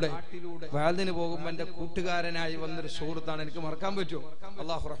കാട്ടിലൂടെ വയലിന് പോകുമ്പോ എന്റെ കൂട്ടുകാരനായി വന്നൊരു സുഹൃത്താണ്. എനിക്ക് മറക്കാൻ പറ്റുമോ?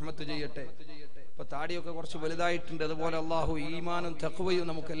 അല്ലാഹു റഹ്മത്ത് ചെയ്യട്ടെ. ഇപ്പൊ താടിയൊക്കെ കുറച്ച് വലുതായിട്ടുണ്ട്. അതുപോലെ അല്ലാഹു ഈമാനും തഖ്വയും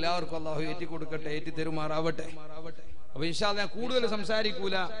നമുക്ക് എല്ലാവർക്കും അല്ലാഹു ഏറ്റിക്കൊടുക്കട്ടെ, ഏറ്റിത്തരുമാറാവട്ടെ. അപ്പൊ ഇൻഷാ അല്ലാഹ് ഞാൻ കൂടുതൽ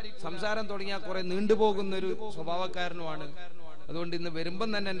സംസാരിക്കൂല. സംസാരം തുടങ്ങിയാൽ കുറെ നീണ്ടുപോകുന്ന ഒരു സ്വഭാവക്കാരനുമാണ്. അതുകൊണ്ട് ഇന്ന് വരുമ്പം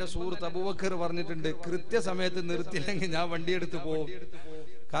തന്നെ എന്റെ സുഹൃത്ത് അബൂബക്കർ പറഞ്ഞിട്ടുണ്ട്, കൃത്യസമയത്ത് നിർത്തിയില്ലെങ്കിൽ ഞാൻ വണ്ടിയെടുത്ത് പോകും.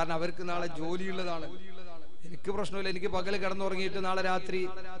 കാരണം അവർക്ക് നാളെ ജോലിയുള്ളതാണ്. എനിക്ക് പ്രശ്നമില്ല, എനിക്ക് പകല് കിടന്നുറങ്ങിയിട്ട് നാളെ രാത്രി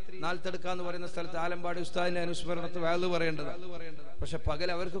നാൽത്തെടുക്കാന്ന് പറയുന്ന സ്ഥലത്ത് ആലമ്പാടി ഉസ്താദിന്റെ അനുസ്മരണത്ത് വാല് പറയേണ്ടതാണ്. പക്ഷെ പകൽ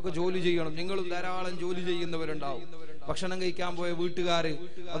അവർക്കൊക്കെ ജോലി ചെയ്യണം. നിങ്ങളും ധാരാളം ജോലി ചെയ്യുന്നവരുണ്ടാവും. ഭക്ഷണം കഴിക്കാൻ പോയ വീട്ടുകാര്,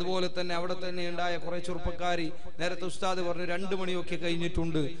 അതുപോലെ തന്നെ അവിടെ തന്നെ ഉണ്ടായ കുറെ ചെറുപ്പക്കാര്. നേരത്തെ ഉസ്താദ് പറഞ്ഞു 2 മണിയൊക്കെ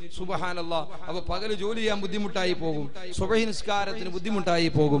കഴിഞ്ഞിട്ടുണ്ട്. സുബ്ഹാനല്ലാഹ്. അപ്പൊ പകല് ജോലി ചെയ്യാൻ ബുദ്ധിമുട്ടായി പോകും, സുബഹി നിസ്കാരത്തിന് ബുദ്ധിമുട്ടായി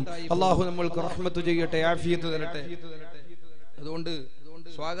പോകും. അള്ളാഹു നമ്മൾക്ക് റഹ്മത്ത് ചെയ്യട്ടെ, ആഫിയത്ത് തരട്ടെ. അതുകൊണ്ട്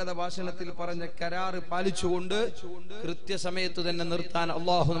സ്വാഗത ഭാഷണത്തിൽ പറഞ്ഞ കരാറ് പാലിച്ചുകൊണ്ട് കൃത്യസമയത്ത് തന്നെ നിർത്താൻ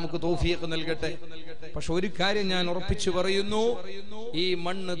അള്ളാഹു നമുക്ക് തൗഫീഖ് നൽകട്ടെ. പക്ഷെ ഒരു കാര്യം ഞാൻ ഉറപ്പിച്ചു പറയുന്നു, ഈ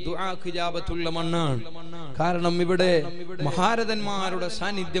മണ്ണ് ദുആക്ക് ഇജാബത്തുള്ള മണ്ണാണ്. കാരണം ഇവിടെ മഹാരഥന്മാരുടെ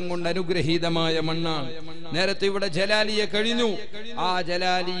സാന്നിധ്യം കൊണ്ട് അനുഗ്രഹീതമായ മണ്ണാണ്. നേരത്തെ ഇവിടെ ജലാലിയ കഴിഞ്ഞു. ആ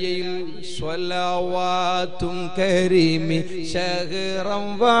ജലാലിയയിൽ സ്വലവാത്തും കരീമി ശഹറം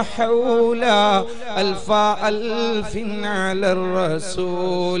വഹൗല അൽഫ അൽഫിൻ അലർ റസൂലിൽ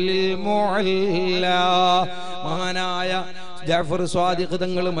മുഅല്ല. മഹാനായ ജാഫർ സ്വാദിഖ്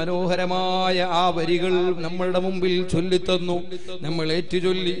തങ്ങൾ മനോഹരമായ ആ വരികൾ നമ്മളുടെ മുമ്പിൽ ചൊല്ലിത്തന്നു. നമ്മൾ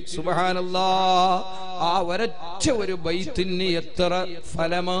ഏറ്റുചൊല്ലി. സുബ്ഹാനല്ലാഹ്. ആ ഒരൊറ്റ ഒരു ബൈത്തിന് എത്ര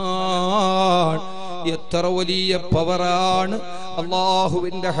ഫലമാണ്, എത്ര വലിയ പവറാണ്.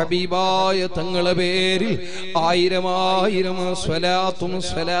 അല്ലാഹുവിന്റെ ഹബീബായ തങ്ങളെ പേരിൽ 1000 സ്വലാത്തും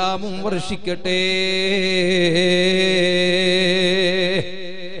സലാമും വർഷിക്കട്ടെ.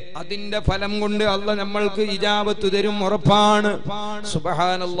 അതിന്റെ ഫലം കൊണ്ട് അല്ലാഹ് നമ്മൾക്ക് ഇജാബത്ത് തരും, ഉറപ്പാണ്.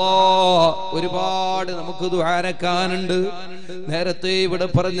 സുബ്ഹാനല്ലാഹ്. ഒരുപാട് നമുക്ക് ദുആരക്കാനുണ്ട്. നേരത്തെ ഇവിടെ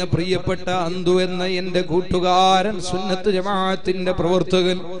പറഞ്ഞ പ്രിയപ്പെട്ട അന്തു എന്ന എന്റെ കൂട്ടുകാരൻ, സുന്നത്ത് ജമാഅത്തിന്റെ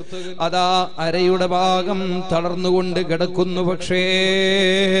പ്രവർത്തകൻ, അതാ അരയുടെ ഭാഗം തളർന്നുകൊണ്ട് കിടക്കുന്നു. പക്ഷേ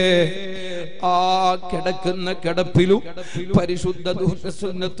ആ കിടക്കുന്ന കിടപ്പിലും പരിശുദ്ധ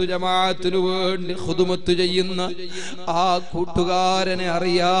സുന്നത്ത് ജമാഅത്തിനു വേണ്ടി ഖുദ്മത്ത് ചെയ്യുന്ന ആ കൂട്ടുകാരനെ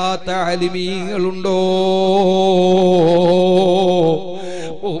അറിയാത്ത ആലിമീങ്ങളുണ്ടോ?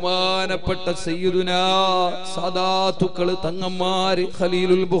 ബഹുമാനപ്പെട്ട സയ്യിദുനാ സാദാത്തുക്കള് തങ്ങന്മാര്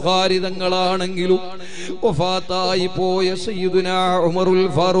ഖലീലുൽ ബുഖാരി തങ്ങളാണെങ്കിലും വഫാത്തായി പോയ സയ്യിദുനാ ഉമറുൽ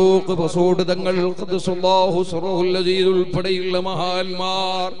ഫാറൂഖ് ബസോഡ് തങ്ങൾ ഖദ്ദസല്ലാഹു സിറഹുൽ അസീസ് ഉൾപ്പെടെയുള്ള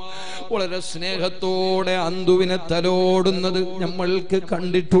മഹാന്മാർ വളരെ സ്നേഹത്തോടെ അന്തുവിനെ തലോടുന്നത് നമ്മൾക്ക്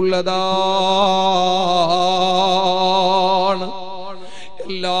കണ്ടിട്ടുള്ളതാണ്.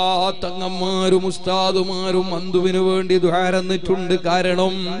 എല്ലാ തങ്ങന്മാരും ഉസ്താദുമാരും അന്തുവിന് വേണ്ടി ദുആരന്നിട്ടുണ്ട്.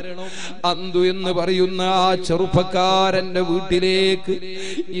 കാരണം അന്തു എന്ന് പറയുന്ന ആ ചെറുപ്പക്കാരന്റെ വീട്ടിലേക്ക്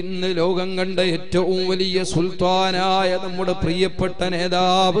ഇന്ന് ലോകം കണ്ട ഏറ്റവും വലിയ സുൽത്താനായ നമ്മുടെ പ്രിയപ്പെട്ട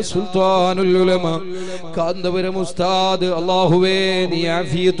നേതാവ് സുൽത്താനുൽ ഉലമ കാന്തപുരം ഉസ്താദ്, അല്ലാഹുവേ നീ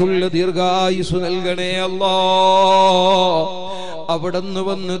ആഫിയത്തുള്ള ദീർഘായുസ് നൽകണേ അല്ലാഹ്. അവിടുന്ന്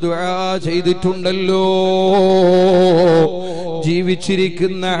വന്ന് ദുആ ചെയ്തിട്ടുണ്ടല്ലോ.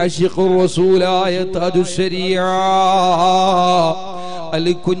 ജീവിച്ചിരിക്കുന്ന അശിഖുർ റസൂലായ താജുശ്ശരീഅ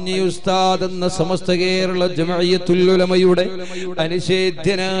അലിക്കുഞ്ഞി ഉസ്താദ് എന്ന സമസ്ത കേരള ജമഅത്തുൽ ഉലമയുടെ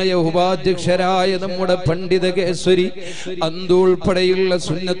അനിഷേധ്യനായ ഉപാധ്യക്ഷരായ നമ്മുടെ പണ്ഡിത കേസരി അന്തു ഉൾപ്പെടെയുള്ള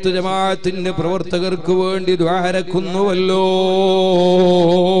സുന്നത്ത് ജമാഅത്തിന്റെ പ്രവർത്തകർക്ക് വേണ്ടി ദുആരക്കുന്നുവല്ലോ.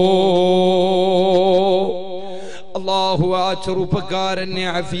 അല്ലാഹു ആ ചെറുപ്പക്കാരനെ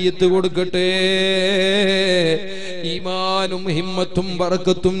ആഫിയത്ത് കൊടുക്കട്ടെ, ഈമാനും ഹിമ്മത്തും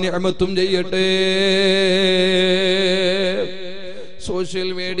ബറക്കത്തും നിഅമത്തും ചെയ്യട്ടെ. സോഷ്യൽ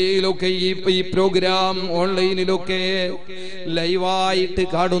മീഡിയയിലൊക്കെ ഈ പ്രോഗ്രാം ഓൺലൈനിലൊക്കെ ലൈവായിട്ട്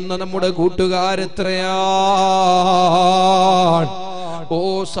കാണുന്ന നമ്മുടെ കൂട്ടുകാരെത്രയാണ്. ഓ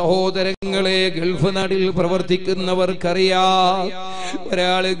സഹോദരങ്ങളെ, ഗൾഫ് നാട്ടിൽ പ്രവർത്തിക്കുന്നവർക്കറിയാം,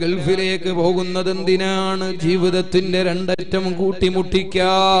 ഒരാള് ഗൾഫിലേക്ക് പോകുന്നത് എന്തിനാണ്? ജീവിതത്തിന്റെ രണ്ടറ്റം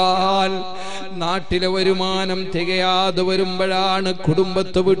കൂട്ടിമുട്ടിക്കാൻ. നാട്ടിലെ വരുമാനം തികയാതെ വരുമ്പോഴാണ്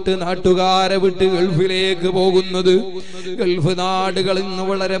കുടുംബത്തെ വിട്ട് നാട്ടുകാരെ വിട്ട് ഗൾഫിലേക്ക് പോകുന്നത്. ഗൾഫ് നാടുകൾ ഇന്ന്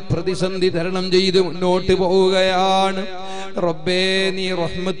വളരെ പ്രതിസന്ധി തരണം ചെയ്ത് മുന്നോട്ട് പോവുകയാണ്. റബ്ബേ നീ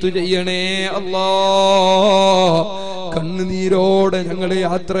റഹ്മത്ത് ചെയ്യണേ അല്ലാഹ്. കണ്ണുനീരോടെ ഞങ്ങളെ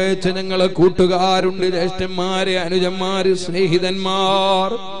യാത്രയച്ച ഞങ്ങളെ കൂട്ടുകാരുണ്ട്, ജ്യേഷ്ഠന്മാര്, അനുജന്മാര്, സ്നേഹിതന്മാർ,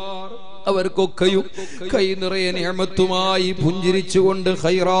 അവർക്കൊക്കെയും കൈ നിറയെ നിഅമത്തുമായി പുഞ്ചിരിച്ചുകൊണ്ട്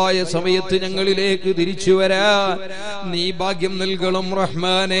ഖൈറായ സമയത്ത് ഞങ്ങളിലേക്ക് തിരിച്ചു വരാൻ നീ ഭാഗ്യം നൽകണം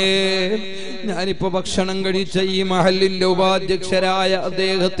റഹ്മാനേ. ഞാനിപ്പോ ഭക്ഷണം കഴിച്ച ഈ മഹലിന്റെ ഉപാധ്യക്ഷരായ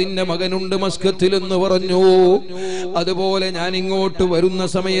അദ്ദേഹത്തിന്റെ മകനുണ്ട് മസ്കത്തിൽ എന്ന് പറഞ്ഞു. അതുപോലെ ഞാൻ ഇങ്ങോട്ട് വരുന്ന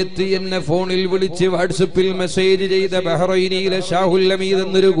സമയത്ത് എന്നെ ഫോണിൽ വിളിച്ച് വാട്സപ്പിൽ മെസ്സേജ് ചെയ്ത ബഹ്റൈനിയിലെ ഷാഹുൽ ഹമീദ്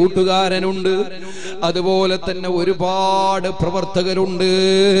എന്നൊരു കൂട്ടുകാരനുണ്ട്. അതുപോലെ തന്നെ ഒരുപാട് പ്രവർത്തകരുണ്ട്.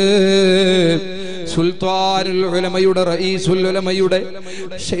 സുൽത്താനുൽ ഉലമയുടെ റഈസുൽ ഉലമയുടെ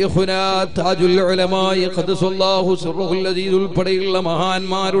ശൈഖുനാ താജുൽ ഉലമായി ഖദ്ദസല്ലാഹു സിർറുൽ അസീസ് ഉൾപ്പെടെയുള്ള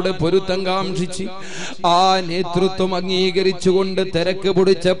മഹാന്മാരുടെ പൊരുത്തം കാംക്ഷിച്ച് ആ നേതൃത്വം അംഗീകരിച്ചുകൊണ്ട് തിരക്ക്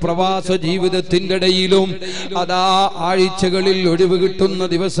പിടിച്ച പ്രവാസ ജീവിതത്തിന്റെ ഇടയിലും അതാ ആഴ്ചകളിൽ ഒഴിവ് കിട്ടുന്ന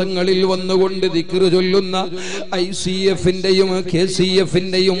ദിവസങ്ങളിൽ വന്നുകൊണ്ട് ദിക്ർ ചൊല്ലുന്ന ICF-ന്റെയും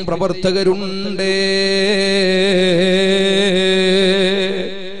KCF-ന്റെയും പ്രവർത്തകരുണ്ട്.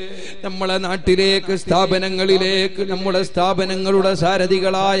 നമ്മളെ നാട്ടിലേക്ക് സ്ഥാപനങ്ങളിലേക്ക് നമ്മുടെ സ്ഥാപനങ്ങളുടെ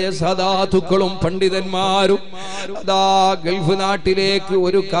സാരഥികളായ സദാതുക്കളും പണ്ഡിതന്മാരും അതാ ഗൾഫ് നാട്ടിലേക്ക്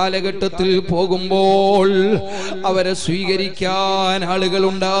ഒരു കാലഘട്ടത്തിൽ പോകുമ്പോൾ അവരെ സ്വീകരിക്കാൻ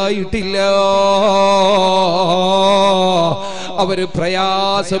ആളുകളുണ്ടായിട്ടില്ല. അവര്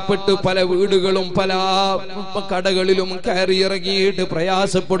പ്രയാസപ്പെട്ട് പല വീടുകളും പല കടകളിലും കയറിയിറങ്ങിയിട്ട്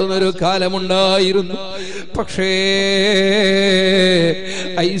പ്രയാസപ്പെടുന്ന ഒരു കാലമുണ്ടായിരുന്നു. പക്ഷേ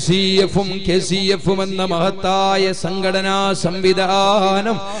ICF-ഉം KCF-ഉം എന്ന മഹത്തായ സംഘടനാ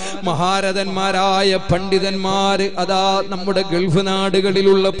സംവിധാനം മഹാരഥന്മാരായ പണ്ഡിതന്മാര് അതാ നമ്മുടെ ഗൾഫ്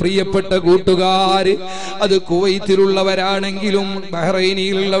നാടുകളിലുള്ള പ്രിയപ്പെട്ട കൂട്ടുകാര്, അത് കുവൈത്തിലുള്ളവരാണെങ്കിലും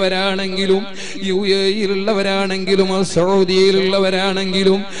ബഹ്റൈനിലുള്ളവരാണെങ്കിലും UAE-യിലുള്ളവരാണെങ്കിലും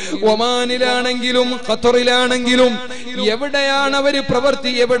സൗദിയിലുള്ളവരാണെങ്കിലും ഒമാനിലാണെങ്കിലും ഖത്തറിലാണെങ്കിലും എവിടെയാണ് അവര്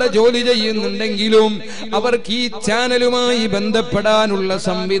എവിടെ ജോലി ചെയ്യുന്നുണ്ടെങ്കിലും അവർക്ക് ഈ ചാനലുമായി ബന്ധപ്പെടാനുള്ള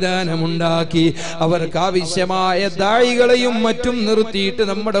സംവിധാനമുണ്ടാക്കി അവർക്ക് ആവശ്യമായ ദായികളെയും മറ്റും നിർത്തിയിട്ട്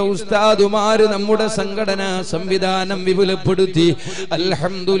നമ്മുടെ ഉസ്താദുമാര് നമ്മുടെ സംഘടനാ സംവിധാനം വിപുലപ്പെടുത്തി.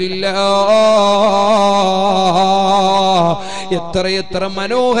 അൽഹംദുലില്ലാഹ്, എത്രയെത്ര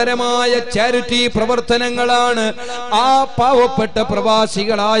മനോഹരമായ ചാരിറ്റി പ്രവർത്തനങ്ങളാണ് ആ പാവപ്പെട്ട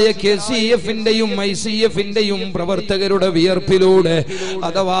പ്രവാസികളായ KCF-ന്റെയും ICF-ന്റെയും പ്രവർത്തകരുടെ വിയർപ്പിലൂടെ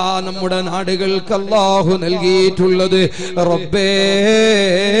അഥവാ നമ്മുടെ നാടുകൾക്ക് അല്ലാഹു നൽകിയിട്ടുള്ളത്. റബ്ബേ,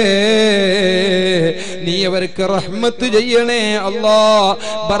 നീ അവർക്ക് റഹ്മത്ത് ചെയ്യണേ അല്ലാ,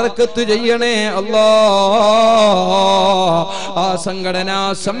 ബറക്കത്ത് ചെയ്യണേ അല്ലാ. ആ സംഘടനാ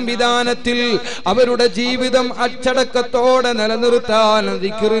സംവിധാനത്തിൽ അവരുടെ ജീവിതം അച്ചടക്കത്തോടെ നിലനിർത്താൻ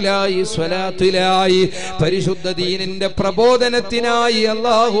ദിക്റിലായി സ്വലാത്തിലായി പരിശുദ്ധ ദീനിന്റെ പ്രബോധനത്തിനായി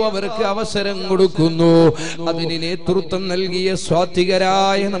അല്ലാഹു അവർക്ക് അവസരം കൊടുക്കുന്നു. അതിന് നേതൃത്വം നൽകിയ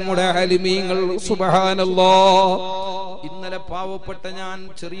സ്വാത്വികരായ നമ്മുടെ ആലിമീങ്ങൾ സുബ്ഹാനല്ലാഹ്. ഇന്നലെ പാവപ്പെട്ട ഞാൻ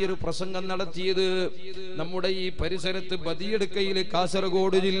ചെറിയൊരു പ്രസംഗം നടത്തിയത് നമ്മുടെ ഈ പരിസരത്ത് ബദിയടുക്കയിലെ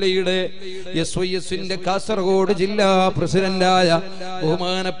കാസർഗോഡ് ജില്ലയുടെ SYS-ന്റെ കാസർഗോഡ് ജില്ലാ പ്രസിഡന്റായ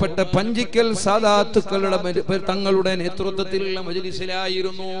ബഹുമാനപ്പെട്ട പഞ്ചിക്കൽ സാദാത്തുക്കളുടെ തങ്ങളുടെ നേതൃത്വത്തിലുള്ള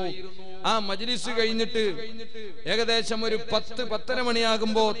മജ്ലിസിലായിരുന്നു. ആ മജ്ലിസ് കഴിഞ്ഞിട്ട് ഏകദേശം ഒരു 10-10:30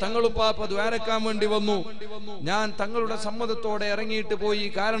 മണിയാകുമ്പോ തങ്ങളുപ്പാപ്പ ദ്വാരക്കാൻ വേണ്ടി വന്നു. ഞാൻ തങ്ങളുടെ സമ്മതത്തോടെ ഇറങ്ങിയിട്ട് പോയി.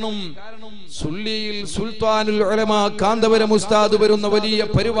 കാരണം സുല്ലിയിൽ സുൽത്താനുൽ ഉലമ കാന്തപുരം ഉസ്താദ് വരുന്ന വലിയ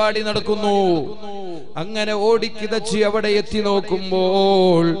പരിപാടി നടക്കുന്നു. അങ്ങനെ ഓടിക്കിതച്ച് അവിടെ എത്തി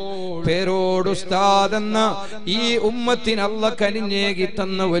നോക്കുമ്പോൾ പേരോട് ഉസ്താദ് എന്ന ഈ ഉമ്മത്തിന് അല്ലാഹ് കനിഞ്ഞേകി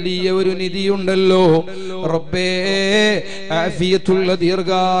തന്ന വലിയ ഒരു നിധിയുണ്ടല്ലോ. റബ്ബേ, ആഫിയത്തുള്ള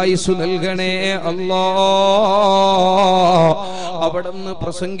ദീർഘായുസ്സു നൽകണേ അല്ലാഹ്. അവിടുന്ന്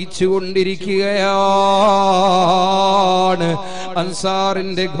പ്രസംഗിച്ചു കൊണ്ടിരിക്കുകയാണ്.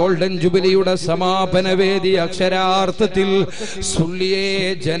 അൻസാറിന്റെ ഗോൾഡൻ ജൂബിലിയുടെ സമാപന വേദി അക്ഷരാർത്ഥത്തിൽ സുല്ലിയെ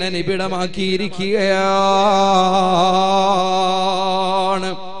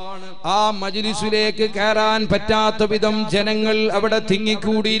ജനനിബിഡമാക്കിയിരിക്കുകയാണ്. ആ മജ്ലിസിലേക്ക് കയറാൻ പറ്റാത്ത വിധം ജനങ്ങൾ അവിടെ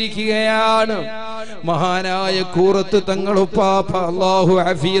തിങ്ങിക്കൂടിയിരിക്കുകയാണ്. മഹാനായ കൂറത്ത് തങ്ങളുപ്പാപ്പ അല്ലാഹു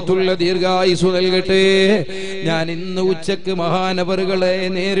ആഫിയത്തുള്ള ദീർഘായുസ്സു നൽകട്ടെ. ഞാൻ ഇന്ന് ഉച്ചക്ക് മഹാനവറുകളെ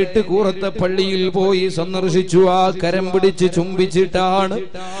നേരിട്ട് കൂറത്തെ പള്ളിയിൽ പോയി സന്ദർശിച്ചു. ആ കരം പിടിച്ച് ചുംബിച്ചിട്ടാണ്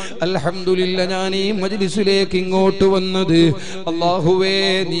അൽഹംദുലില്ലാ ഞാൻ ഈ മജ്ലിസിലേക്ക് ഇങ്ങോട്ട് വന്നത്. അല്ലാഹുവേ,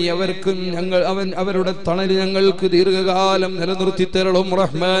 നീ അവർക്കും അവരുടെ തണൽ ഞങ്ങൾക്ക് ദീർഘകാലം നിലനിർത്തി തരണം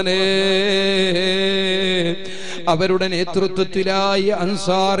റഹ്മാനേ. അവരുടെ നേതൃത്വത്തിലായി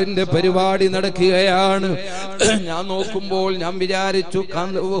അൻസാറിന്റെ പരിപാടി നടക്കുകയാണ്. ഞാൻ നോക്കുമ്പോൾ ഞാൻ വിചാരിച്ചു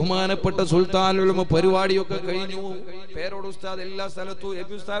ബഹുമാനപ്പെട്ട സുൽത്താനുൽ ഉലമ പരിപാടിയൊക്കെ കഴിഞ്ഞു. പേരോട് ഉസ്താദ് എല്ലാ സ്ഥലത്തും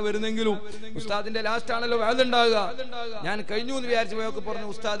ഉസ്താദ് വരുന്നെങ്കിലും ഉസ്താദിന്റെ ലാസ്റ്റ് ആണല്ലോ അതുണ്ടാകുക. ഞാൻ കഴിഞ്ഞു എന്ന് വിചാരിച്ചു പോയൊക്കെ പറഞ്ഞു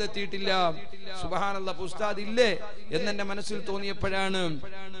ഉസ്താദ് എത്തിയിട്ടില്ല. സുബ്ഹാനല്ലാഹ്, ഉസ്താദ് ഇല്ലേ എന്നെന്റെ മനസ്സിൽ തോന്നിയപ്പോഴാണ്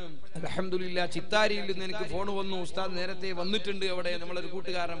അൽഹംദുലില്ലാ ചിത്താരിയിൽ നിന്ന് എനിക്ക് ഫോൺ വന്നു. ഉസ്താദ് നേരത്തെ വന്നിട്ടുണ്ട് അവിടെ, നമ്മളൊരു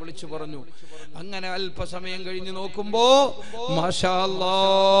കൂട്ടുകാരനെ വിളിച്ചു പറഞ്ഞു. അങ്ങനെ അല്പസമയം കഴിഞ്ഞ് നോക്കുമ്പോ മാഷാ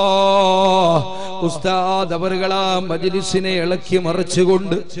അല്ലാഹ് ഉസ്താദ് അവറുകളാ മജ്ലിസിനെ ഇളക്കി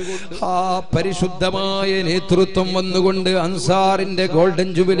മറിച്ചുകൊണ്ട് ആ പരിശുദ്ധമായ നേതൃത്വം വന്നുകൊണ്ട് അൻസാറിന്റെ ഗോൾഡൻ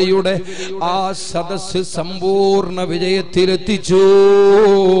ജൂബിലിയുടെ ആ സദസ്സ് സമ്പൂർണ്ണ വിജയത്തിലെത്തിച്ചു.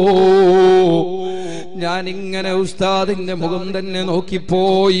 ഞാൻ ഇങ്ങനെ ഉസ്താദിന്റെ മുഖം തന്നെ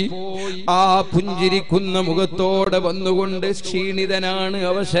നോക്കിപ്പോയി. ആ പുഞ്ചിരിക്കുന്ന മുഖത്തോടെ വന്നുകൊണ്ട് ക്ഷീണിതനാണ്,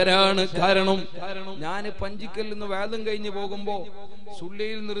 അവശരാണ്. കാരണം ഞാൻ പഞ്ചിക്കലിൽ നിന്ന് വേദം കഴിഞ്ഞ് പോകുമ്പോ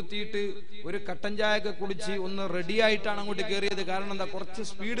സുള്ളിയിൽ നിർത്തിയിട്ട് ഒരു കട്ടൻ ചായയൊക്കെ കുടിച്ച് ഒന്ന് റെഡി ആയിട്ടാണ് അങ്ങോട്ട് കയറിയത്. കാരണം എന്താ, കുറച്ച്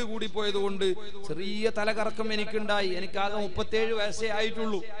സ്പീഡ് കൂടി പോയത് കൊണ്ട് ചെറിയ തലകറക്കം എനിക്കുണ്ടായി. എനിക്കാകെ 37 വയസ്സേ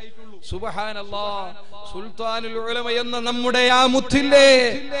ആയിട്ടുള്ളൂ. സുബ്ഹാനല്ലാഹ്, സുൽത്താനുൽ ഉലമ എന്ന നമ്മുടെ ആ മുത്തില്ലേ,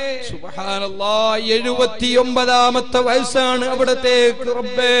 സുബ്ഹാനല്ലാഹ്, 79ാമത്തെ വയസ്സാണ് അവിടത്തേക്ക്.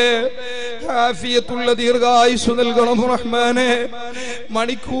 റബ്ബേ, ആഫിയത്തുള്ള ദീർഘായുസ് നൽകണം റഹ്മാനെ.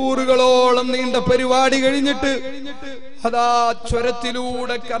 മണിക്കൂറുകളോളം നീണ്ട പരിപാടി കഴിഞ്ഞിട്ട് അതാ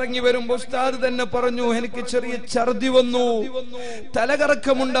ചുരത്തിലൂടെ കറങ്ങി വരുമ്പോ ഉസ്താദ് തന്നെ പറഞ്ഞു, എനിക്ക് ചെറിയ ഛർദി വന്നു,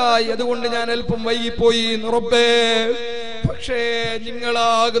 തലകറക്കമുണ്ടായി, അതുകൊണ്ട് ഞാൻ അല്പം വൈകിപ്പോയി. റബ്ബേ, പക്ഷേ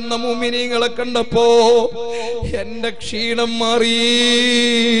നിങ്ങളാകുന്ന മുഅ്മിനീങ്ങളെ കണ്ടപ്പോ എന്റെ ക്ഷീണം മാറി.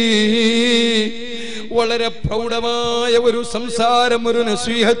 വളരെ പ്രൗഢമായ ഒരു സംസാരം, ഒരു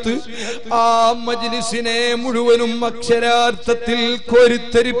നസീഹത്ത് ആ മജ്ലിസിനെ മുഴുവനും അക്ഷരാർത്ഥത്തിൽ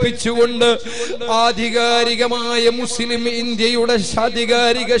കോരിത്തെരിപ്പിച്ചുകൊണ്ട് ആധികാരികമായ മുസ്ലിം ഇന്ത്യയുടെ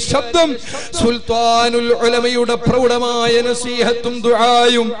ആധികാരിക ശബ്ദം സുൽത്താനുൽ ഉലമയുടെ പ്രൗഢമായ നസീഹത്തും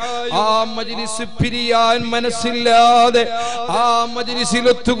ദുആയും ആ മജ്ലിസ് പിരിയാൻ മനസ്സില്ലാതെ ആ മജ്ലിസിൽ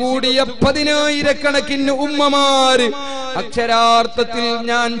ഒത്തുകൂടിയ 10,000 ഉമ്മമാര് അക്ഷരാർത്ഥത്തിൽ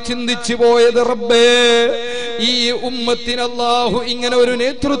ഞാൻ ചിന്തിച്ചു പോയത്, റബ്ബേ, ഈ ഉമ്മത്തിന് അല്ലാഹു ഇങ്ങനെ ഒരു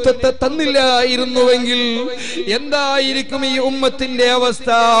നേതൃത്വത്തെ തന്നില്ലായിരുന്നുവെങ്കിൽ എന്തായിരിക്കും ഈ ഉമ്മത്തിന്റെ അവസ്ഥ?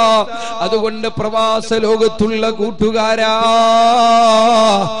 അതുകൊണ്ട് പ്രവാസ ലോകത്തുള്ള കൂട്ടുകാരാ,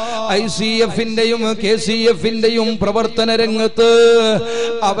 ICF-ന്റെയും KCF-ന്റെയും പ്രവർത്തന രംഗത്ത്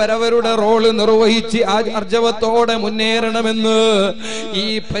അവരവരുടെ റോള് നിർവഹിച്ച് ആർജവത്തോടെ മുന്നേറണമെന്ന് ഈ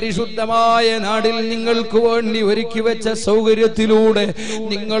പരിശുദ്ധമായ നാടിൽ നിങ്ങൾക്ക് വേണ്ടി ഒരുക്കി വെച്ച സൗകര്യത്തിലൂടെ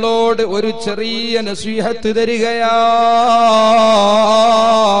നിങ്ങളോട് ഒരു ചെറിയ നസീഹത്ത് തരികയാണ്.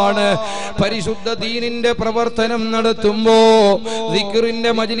 പരിശുദ്ധ ദീനിന്റെ പ്രവർത്തനം നടത്തുമ്പോ,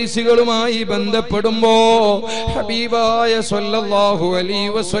 ദിക്റിന്റെ മജ്ലിസുകളുമായി ബന്ധപ്പെടുമ്പോ, ഹബീബായ സ്വല്ലല്ലാഹു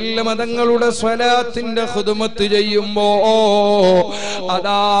അലൈഹി വസല്ലം തങ്ങളുടെ സ്വലാത്തിന്റെ ഖുദ്മത്ത് ചെയ്യുമ്പോ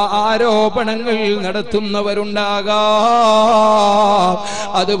അതാ ആരോപണങ്ങൾ നടത്തുന്നവരുണ്ടാകാം,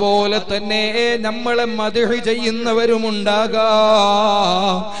 അതുപോലെ തന്നെ നമ്മളെ മദ്ഹ് ചെയ്യുന്നവരുമുണ്ടാകാം.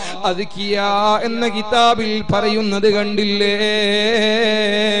 അദ്കിയ എന്ന കിതാബിൽ പറയുന്നത് കണ്ടില്ലേ,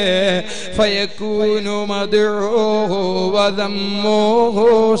 ഫയകൂനു മദ്ഉഹു വദമ്മുഹു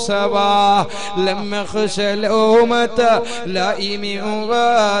സവാ ലം യഖ്ശ ലൗമത ലൈമി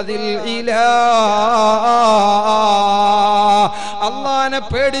വാദിൽ ഇലാ. അല്ലാഹനെ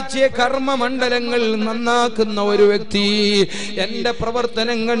പേടിച്ച് കർമ്മമണ്ഡലങ്ങൾ നന്നാക്കുന്ന ഒരു വ്യക്തി എന്റെ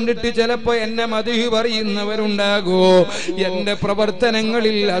പ്രവർത്തനം കണ്ടിട്ട് ചിലപ്പോ എന്നെ മദ്ഹ് പറയുന്നവരുണ്ടാകോ. എന്റെ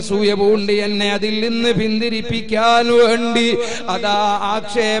പ്രവർത്തനങ്ങളിൽ അസൂയ പൂണ്ട് എന്നെ അതിൽ നിന്ന് പിന്തിരിപ്പിക്കാൻ വേണ്ടി അതാ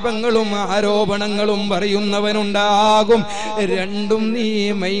ആക്ഷേപങ്ങളും ആരോപണങ്ങളും പറയുന്നവനുണ്ടാകും. രണ്ടും നീ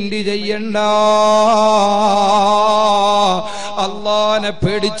മൈൻഡ് ചെയ്യണ്ട. അല്ലാഹനെ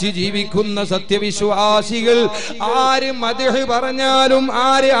പേടിച്ച് ജീവിക്കുന്ന സത്യവിശ്വാസികൾ ആര് മദ്ഹ് പറഞ്ഞാലും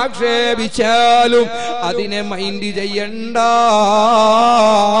ആര് ആക്ഷേപിച്ചാലും അതിനെ മൈൻഡ് ചെയ്യണ്ട.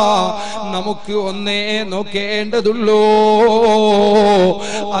 നമുക്ക് ഒന്നേ നോക്കേണ്ടതുള്ളൂ.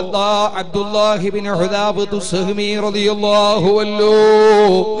 അബ്ദുല്ലാഹിബ്നു ഹുദാഫത്ത് സഹ്മി റളിയല്ലാഹു അൻഹു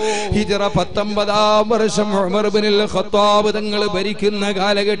ഹിജ്റ 19-ാം വർഷം ഉമർ ഇബ്നുൽ ഖത്താബ് തങ്ങൾ ഭരിക്കുന്ന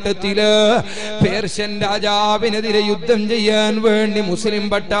കാലഘട്ടത്തില് പേർഷ്യൻ രാജാവിനെതിരെ യുദ്ധം ചെയ്യാൻ വേണ്ടി മുസ്ലിം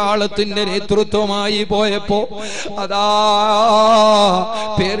പട്ടാളത്തിന്റെ നേതൃത്വമായി പോയപ്പോ അതാ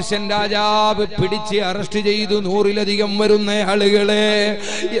പേർഷ്യൻ രാജാവ് പിടിച്ച് അറസ്റ്റ് ചെയ്തു 100-ലധികം വരുന്ന ആളുകളെ.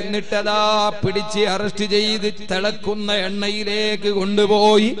 എന്നിട്ടതാ പിടിച്ച് അറസ്റ്റ് ചെയ്ത് തിളക്കുന്ന എണ്ണയിലേക്ക്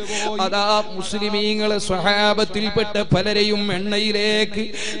കൊണ്ടുപോയി അതാ മുസ്ലിമീങ്ങളെ സ്വഹാബത്തിൽപ്പെട്ട പലരെയും എണ്ണയിലേക്ക്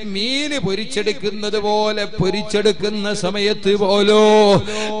മീന് പൊരിച്ചെടുക്കുന്നത് പോലെ പൊരിച്ചെടുക്കുന്ന സമയത്ത് പോലോ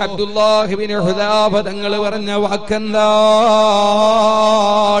അബ്ദുല്ലാഹിബ്നു ഹുദാഫ തങ്ങൾ പറഞ്ഞ വാക്കെന്താണ്?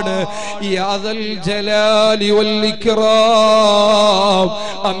 യാദൽ ജലാലി വൽ ഇക്റാം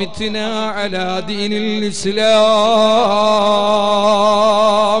അമിത്നാ അലാ ദീനിൽ ഇസ്ലാം.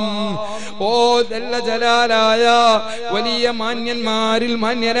 ഓ ജല്ല ജലാലായ വലിയ മാന്യന്മാരിൽ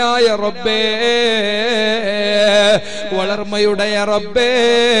മാന്യനായ റബ്ബേ, വളർമയുടെ റബ്ബേ,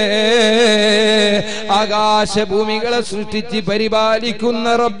 ആകാശഭൂമികളെ സൃഷ്ടിച്ച് പരിപാലിക്കുന്ന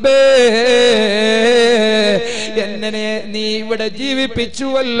റബ്ബേ, എന്നെ നീ ഇവിടെ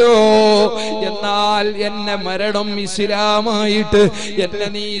ജീവിപ്പിച്ചുവല്ലോ, എന്നാൽ എന്നെ മരണം ഇസ്ലാമായിട്ട് എന്നെ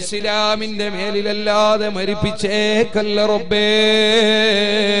നീ ഇസ്ലാമിന്റെ മേലിലല്ലാതെ മരിപ്പിച്ചേക്കല്ല റബ്ബേ.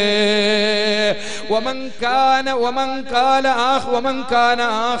 ومن كان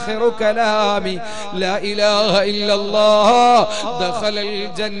آخر كلامي لا إله إلا الله ദഖലൽ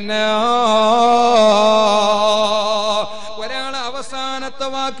ജന്ന. ഒരാൾ അവസാനത്തെ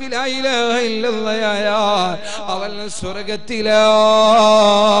വാക്ക് ലാ ഇലാഹ ഇല്ലല്ലാഹ് അവൻ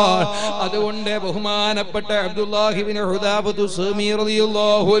സ്വർഗ്ഗത്തിലാണ്. അതുകൊണ്ട് ബഹുമാനപ്പെട്ട അബ്ദുല്ലാഹി ഇബ്നു ഹുദാഫത്തു സൂമി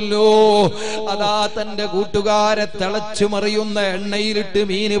റളിയല്ലാഹു അൻഹു അതാ തന്റെ കൂട്ടുകാരെ തിളച്ചു മറിയുന്ന എണ്ണയിലിട്ട്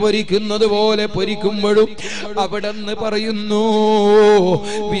മീൻ പൊരിക്കുന്നത് പോലെ പൊരിക്കുമ്പോഴും അവിടെന്ന് പറയുന്നു,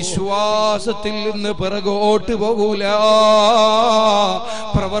 വിശ്വാസത്തിൽ നിന്ന് പിറകോട്ട് പോകൂല,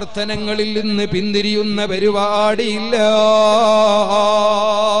 പ്രവർത്തനങ്ങളിൽ നിന്ന് പിന്തിരിയുന്ന പരിപാടിയില്ല.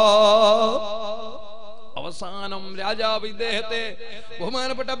 അവസാനം രാജാവ് ഇദ്ദേഹത്തെ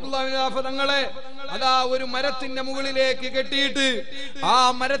ബഹുമാനപ്പെട്ട അബ്ദുല്ലാഹ് തങ്ങളെ അതാ ഒരു മരത്തിന്റെ മുകളിലേക്ക് കെട്ടിയിട്ട് ആ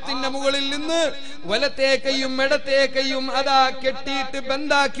മരത്തിന്റെ മുകളിൽ നിന്ന് വലത്തേക്കയും ഇടത്തേക്കയും അതാ കെട്ടിയിട്ട്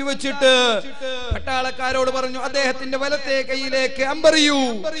ബന്ധാക്കി വെച്ചിട്ട് പട്ടാളക്കാരോട് പറഞ്ഞു, അദ്ദേഹത്തിന്റെ വലത്തേ കൈയിലേക്ക് അമ്പെറിയൂ.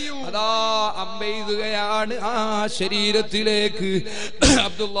 അതാ അമ്പെയ്തുകയാണ് ആ ശരീരത്തിലേക്ക്.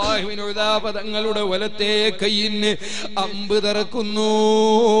 അബ്ദുല്ലാഹി ഇബ്നു ഹുദാഫ തങ്ങളുടെ വലത്തേ കൈയിന് അമ്പ് തറക്കുന്നു.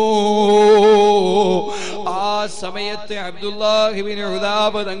 ആ സമയത്ത് അബ്ദുല്ലാഹി ഇബ്നു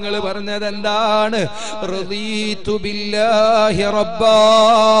ഹുദാഫ തങ്ങൾ പറഞ്ഞത് എന്താണ്? റളീതു ബില്ലാഹി റബ്ബാ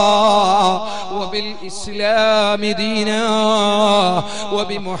വബിൽ ഇസ്ലാമി ദീനാ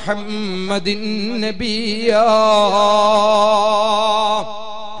വബി മുഹമ്മദിൻ നബിയാ.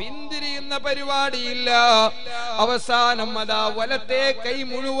 പിന്തിരിയുന്ന പരിപാടിയില്ല. അവസാനം അതാ വലത്തെ കൈ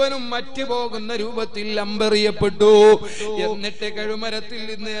മുഴുവനും മറ്റു പോകുന്ന രൂപത്തിൽ അമ്പെറിയപ്പെട്ടു. എന്നിട്ട് കഴുമരത്തിൽ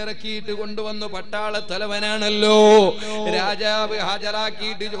നിന്ന് ഇറക്കിയിട്ട് കൊണ്ടുവന്നു. പട്ടാള തലവനാണല്ലോ. രാജാവ്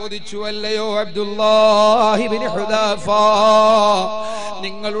ഹാജരാക്കിയിട്ട് ചോദിച്ചു, അല്ലയോ അബ്ദുല്ലാഹി ഇബ്നു ഹുദാഫ,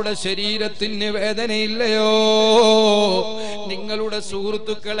 നിങ്ങളുടെ ശരീരത്തിന് വേദനയില്ലയോ? നിങ്ങളുടെ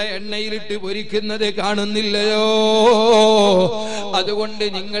സുഹൃത്തുക്കളെ എണ്ണയിലിട്ട് പൊരിക്കുന്നത് കാണുന്നില്ലയോ? അതുകൊണ്ട്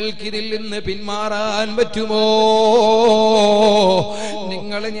നിങ്ങൾക്കിതിൽ നിന്ന് പിന്മാറാൻ പറ്റുമോ?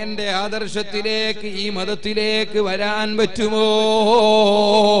 നിങ്ങൾ എന്റെ ആദർശത്തിലേക്ക്, ഈ മതത്തിലേക്ക് വരാൻ പറ്റുമോ?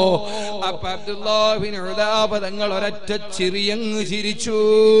 അപ്പൊ അബ്ദുല്ലാഹി ഇബ്നു ഹുദാഫ തങ്ങൾ ഒരൊറ്റ ചിരിയങ്ങ് ചിരിച്ചു,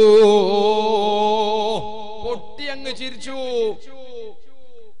 പൊട്ടിയങ്ങ് ചിരിച്ചു.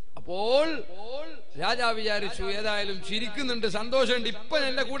 അപ്പോൾ രാജാവ് വിചാരിച്ചു, ഏതായാലും ചിരിക്കുന്നുണ്ട്, സന്തോഷമുണ്ട്, ഇപ്പൊ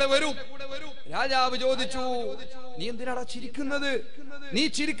എന്റെ കൂടെ വരും. രാജാവ് ചോദിച്ചു, നീ എന്തിനാടാ ചിരിക്കുന്നത്? നീ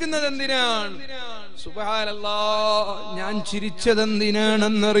ചിരിക്കുന്നത് എന്തിനാണ്? സുബ്ഹാനല്ലാഹ്, ഞാൻ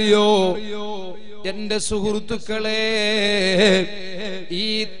ചിരിച്ചതെന്തിനാണെന്നറിയോ? എന്റെ സുഹൃത്തുക്കളെ ഈ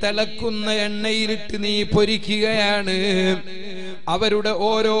തിളക്കുന്ന എണ്ണയിലിട്ട് നീ പൊരിക്കുകയാണ്. അവരുടെ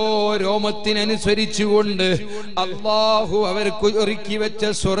ഓരോ രോമത്തിനനുസരിച്ചുകൊണ്ട് അല്ലാഹു അവർക്ക് ഒരുക്കി വെച്ച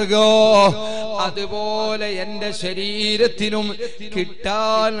സ്വർഗ്ഗം അതുപോലെ എന്റെ ശരീരത്തിനും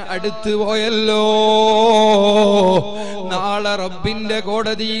കിട്ടാൻ അടുത്തു പോയല്ലോ. നാളെ റബ്ബിന്റെ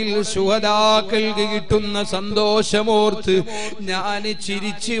കോടതിയിൽ ശുഹദാക്കൾക്ക് കിട്ടുന്ന സന്തോഷമോർത്ത് ഞാൻ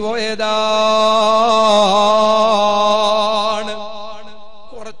ചിരിച്ചു പോയതാണ്.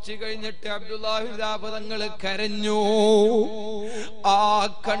 കുറച്ചു കഴിഞ്ഞിട്ട് അബ്ദുല്ലാഹി തങ്ങൾ കരഞ്ഞു. ആ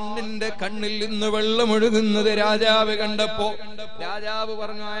കണ്ണിൽ നിന്ന് വെള്ളമൊഴുകുന്നത് രാജാവ് കണ്ടപ്പോ രാജാവ്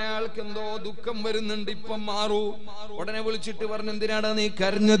പറഞ്ഞു, അയാൾക്ക് എന്തോ ദുഃഖം വരുന്നുണ്ട്, ഇപ്പം മാറൂ. ഉടനെ വിളിച്ചിട്ട് പറഞ്ഞു, എന്തിനാണ് നീ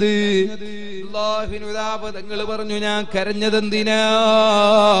കരഞ്ഞത്? അബ്ദുല്ലാഹി തങ്ങൾ പറഞ്ഞു, ഞാൻ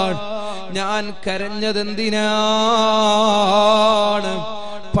കരഞ്ഞതെന്തിനാണ്?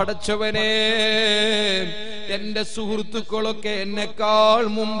 പടച്ചവനെ, എന്റെ സുഹൃത്തുക്കളൊക്കെ എന്നെക്കാൾ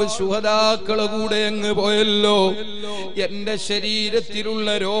മുമ്പ് ശുഹദാക്കളെ കൂടെ അങ്ങ് പോയല്ലോ. എന്റെ ശരീരത്തിലുള്ള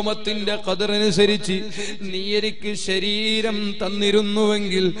രോമത്തിന്റെ ഖദറനുസരിച്ച് നീ എനിക്ക് ശരീരം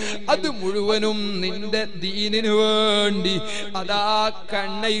തന്നിരുന്നുവെങ്കിൽ അത് മുഴുവനും നിന്റെ ദീനിനു വേണ്ടി അതാ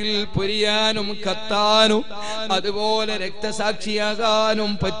കണ്ണയിൽ പൊരിയാനും കത്താനും അതുപോലെ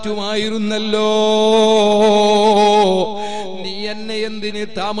രക്തസാക്ഷിയാകാനും പറ്റുമായിരുന്നല്ലോ. നീ എന്നെ എന്തിന്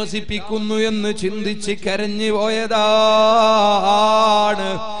താമസിപ്പിക്കുന്നു എന്ന് ചിന്തിച്ച് കരഞ്ഞു പോയതാണ്,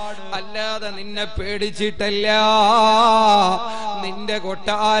 അല്ലാതെ നിന്നെ പേടിച്ചിട്ടല്ല, നിന്റെ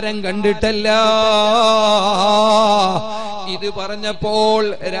കൊട്ടാരം കണ്ടിട്ടല്ല. ഇത് പറഞ്ഞപ്പോൾ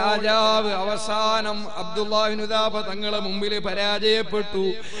രാജാവ് അവസാനം അബ്ദുല്ലാഹി ഹുദാഫ തങ്ങളെ മുമ്പിൽ പരാജയപ്പെട്ടു.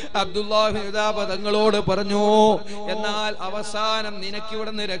 അബ്ദുല്ലാഹി ഹുദാഫ തങ്ങളോട് പറഞ്ഞു, എന്നാൽ അവസാനം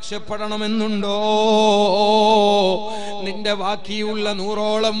നിനക്കിവിടെ നിന്ന് രക്ഷപ്പെടണമെന്നുണ്ടോ? നിന്റെ ബാക്കിയുള്ള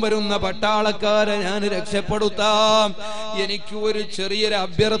 100ഓളം വരുന്ന പട്ടാളക്കാരെ ഞാൻ രക്ഷപ്പെടുത്താം. എനിക്ക് ഒരു ചെറിയൊരു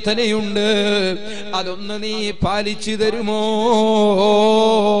അഭ്യർത്ഥനയുണ്ട്, അതൊന്ന് നീ പാലിച്ചു തരുമോ?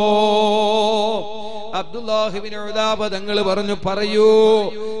 അബ്ദുല്ലാഹി ഇബ്നു ഹുദാഫ തങ്ങൾ പറഞ്ഞു, പറയൂ,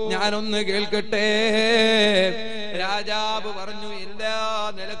 ഞാനൊന്ന് കേൾക്കട്ടെ. രാജാവ് പറഞ്ഞു, എല്ലാ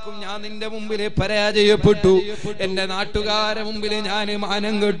നിലക്കും ഞാൻ നിന്റെ മുമ്പിൽ പരാജയപ്പെട്ടു, എന്റെ നാട്ടുകാരെ മുമ്പിൽ ഞാൻ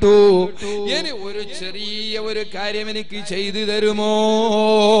മാനം കെട്ടു. ഇനി ഒരു ചെറിയ ഒരു കാര്യം എനിക്ക് ചെയ്തു തരുമോ?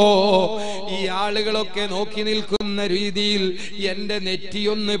 ഈ ആളുകളൊക്കെ നോക്കി നിൽക്കുന്ന രീതിയിൽ എന്റെ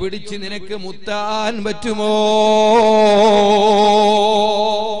നെറ്റിയൊന്ന് പിടിച്ച് നിനക്ക് മുത്താൻ പറ്റുമോ?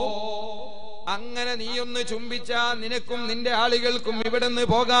 അങ്ങനെ നീയൊന്ന് ചുംബിച്ചാൽ നിനക്കും നിന്റെ ആളുകൾക്കും ഇവിടെ നിന്ന്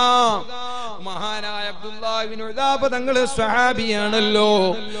പോകാം. മഹാനായ അബ്ദുല്ലാഹിബ്നു ഉദാഫ തങ്ങള് സ്വഹാബിയാണല്ലോ.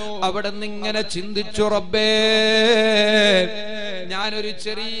 അവിടെ നിന്ന് ഇങ്ങനെ ചിന്തിച്ചു, റബ്ബേ, ഞാനൊരു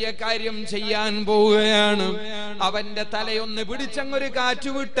ചെറിയ കാര്യം ചെയ്യാൻ പോവുകയാണ്. അവന്റെ തലയൊന്ന് പിടിച്ചങ്ങൊരു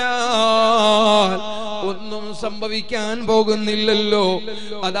കാറ്റുവിട്ടാൽ ഒന്നും സംഭവിക്കാൻ പോകുന്നില്ലല്ലോ.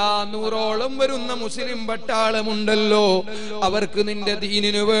 അതാ 100ഓളം വരുന്ന മുസ്ലിം പട്ടാളമുണ്ടല്ലോ, അവർക്ക് നിന്റെ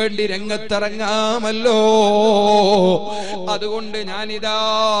ദീനിനു വേണ്ടി രംഗത്തിറങ്ങാമല്ലോ. അതുകൊണ്ട് ഞാനിതാ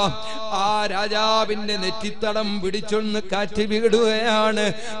ആ രാജാവിന്റെ നെറ്റിത്തടം പിടിച്ചൊന്ന് കാറ്റ് വിടുകയാണ്,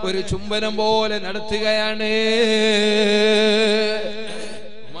 ഒരു ചുംബനം പോലെ നടത്തുകയാണ്.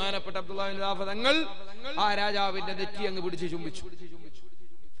 ബഹുമാനപ്പെട്ട അബ്ദുല്ലാഹിബ്നു ഉദാഫ തങ്ങൾ ആ രാജാവിന്റെ നെറ്റി അങ്ങ് പിടിച്ച് ചുംബിച്ചു.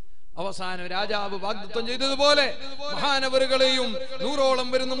 അവസാനം രാജാവ് വാഗ്ദത്തം ചെയ്തതുപോലെ മഹാനവറുകളെയും 100ഓളം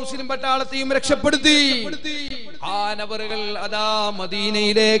വരുന്ന മുസ്ലിം പട്ടാളത്തെയും രക്ഷപ്പെടുത്തി. ആ നവറുകൾ അതാ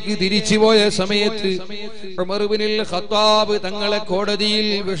മദീനയിലേക്ക് തിരിച്ചുപോയ സമയത്ത് ഉമർ ഇബ്നുൽ ഖത്താബ് തങ്ങളെ കോടതിയിൽ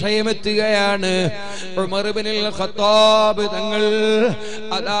വിഷയമെത്തുകയാണ്. ഉമർ ഇബ്നുൽ ഖത്താബ് തങ്ങൾ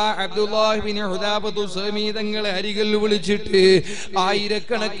അതാ അബ്ദുല്ലാഹിബ്നു ഉദാഫത്തു സമീ തങ്ങളെ അരികിൽ വിളിച്ചിട്ട്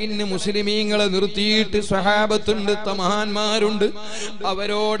ആയിരക്കണക്കിന് മുസ്ലിമീങ്ങളെ നിർത്തിയിട്ട് സ്വഹാബത്തുണ്ട്, മഹാന്മാരുണ്ട്,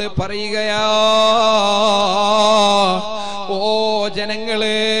 അവരോട് പറയുകയാ, ഓ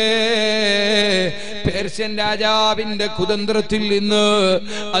ജനങ്ങളെ, പേർഷ്യൻ രാജാവിന്റെ കുതന്ത്രത്തിൽ നിന്ന്,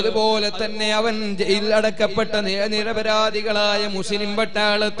 അതുപോലെ തന്നെ അവൻ ജയിലടക്കപ്പെട്ട നിരപരാധികളായ മുസ്ലിം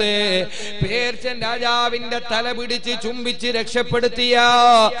പട്ടാളത്തെ പേർഷ്യൻ രാജാവിന്റെ തല പിടിച്ച് ചുംബിച്ച് രക്ഷപ്പെടുത്തിയ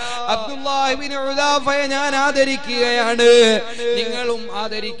അബ്ദുല്ലാഹിബ്നു ഉദാഫയെ ഞാൻ ആദരിക്കുകയാണ്, നിങ്ങളും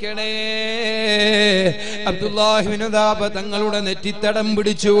ആദരിക്കണേ. അബ്ദുല്ലാഹിബ്നു ഉദാഫ തങ്ങളുടെ നെറ്റിത്തടം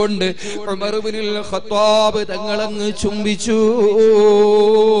പിടിച്ചുകൊണ്ട് ഉമർ ഇബ്നുൽ ഖത്താബ് തങ്ങളങ്ങ് ചുംബിച്ചു.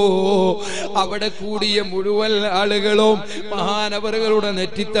 അവിടെ കൂടിയ മുഴുവൻ ആളുകളും മഹാനവറുകളുടെ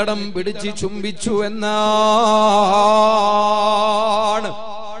നെറ്റിത്തടം പിടിച്ച് ചുംബിച്ചു എന്നാണ്.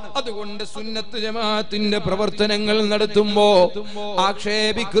 അതുകൊണ്ട് സുന്നത്ത് ജമാഅത്തിന്റെ പ്രവർത്തനങ്ങൾ നടത്തുമ്പോ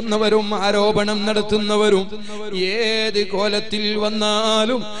ആക്ഷേപിക്കുന്നവരും ആരോപണം നടത്തുന്നവരും ഏത് കോലത്തിൽ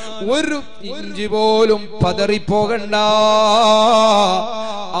വന്നാലും ഒരു ഇഞ്ച് പോലും പതറിപ്പോകണ്ട.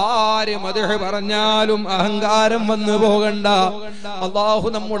 ആര് മദ്ഹ് പറഞ്ഞാലും അഹങ്കാരം വന്നു പോകണ്ട. അല്ലാഹു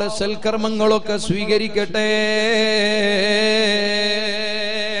നമ്മുടെ സൽക്കർമ്മങ്ങളൊക്കെ സ്വീകരിക്കട്ടെ.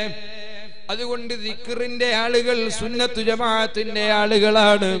 അതുകൊണ്ട് ദിക്റിന്റെ ആളുകൾ സുന്നത്ത് ജമാഅത്തിന്റെ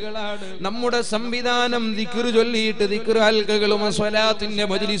ആളുകളാണ്. നമ്മുടെ സംവിധാനം ദിക്ർ ചൊല്ലിയിട്ട് ദിക്ർ ഹൽഖകളും സ്വലാത്തിന്റെ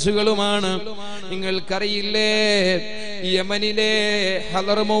മജ്ലിസുകളുമാണ്. നിങ്ങൾക്കറിയില്ലേ, യമനിലെ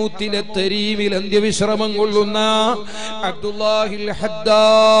ഹദർമൗത്തിലെ തരീമിൽ അന്ത്യവിശ്രമം കൊള്ളുന്ന അബ്ദുല്ലാഹിൽ ഹദ്ദാദ്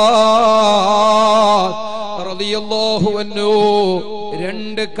റളിയല്ലാഹു അൻഹു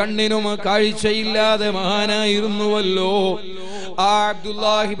 2 കണ്ണിനും കാഴ്ചയില്ലാതെ മഹാനായിരുന്നുവല്ലോ. ആ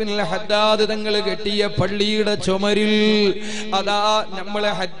അബ്ദുല്ലാഹിബ്നുൽ ഹദ്ദാദ് തങ്ങൾ കെട്ടിയ പള്ളിയുടെ ചുമരിൽ അതാ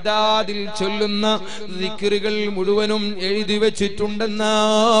നമ്മളെ ഹദ്ദാദിൽ ചൊല്ലുന്ന ദിക്റുകൾ മുഴുവനും എഴുതി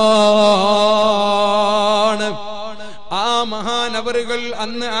വെച്ചിട്ടുണ്ടെന്നാണ്. ആ മഹാനവറുകൾ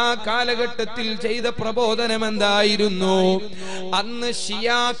അന്ന് ആ കാലഘട്ടത്തിൽ ചെയ്ത പ്രബോധനം എന്തായിരുന്നു? അന്ന്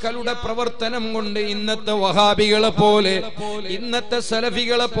ഷിയാക്കളുടെ പ്രവർത്തനം കൊണ്ട് ഇന്നത്തെ വഹാബികളെ പോലെ, ഇന്നത്തെ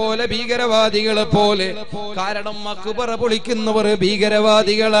സലഫികളെ പോലെ, ഭീകരവാദികളെ പോലെ, കാരണം മഖ്ബറ പൊളിക്കുന്നവർ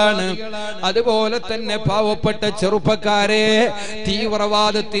ഭീകരവാദികളാണ്. അതുപോലെ തന്നെ പാവപ്പെട്ട ചെറുപ്പക്കാരെ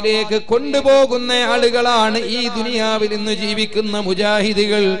തീവ്രവാദത്തിലേക്ക് കൊണ്ടുപോകുന്ന ആളുകളാണ് ഈ ദുനിയാവിൽ ഇന്ന് ജീവിക്കുന്ന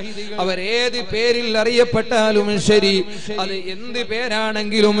മുജാഹിദുകൾ. അവരേത് പേരിൽ അറിയപ്പെട്ടാലും ശരി, അത് എന്ത്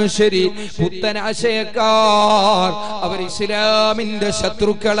പേരാണെങ്കിലും ശരി, പുത്തനാശയക്കാർ, അവർ ഇസ്ലാമിന്റെ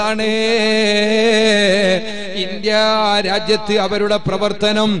ശത്രുക്കളാണ്. ഇന്ത്യ രാജ്യത്ത് അവരുടെ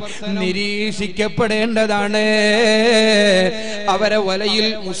പ്രവർത്തനം നിരീക്ഷിക്കപ്പെടേണ്ടതാണ്. അവരെ വലയിൽ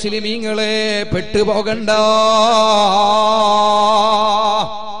മുസ്ലിമീങ്ങളെ പെട്ടുപോകണ്ട.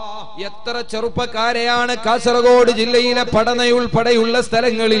 എത്ര ചെറുപ്പക്കാരെയാണ് കാസർഗോഡ് ജില്ലയിലെ പടനയുൾപ്പെടെയുള്ള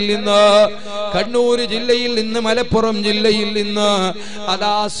സ്ഥലങ്ങളിൽ നിന്ന്, കണ്ണൂർ ജില്ലയിൽ നിന്ന്, മലപ്പുറം ജില്ലയിൽ നിന്ന്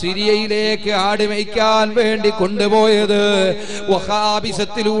അതാ സിറിയയിലേക്ക് ആടുമയ്ക്കാൻ വേണ്ടി കൊണ്ടുപോയത്.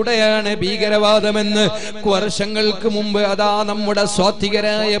 വഹാബിസത്തിലൂടെയാണ് ഭീകരവാദമെന്ന് വർഷങ്ങൾക്ക് മുമ്പ് അതാ നമ്മുടെ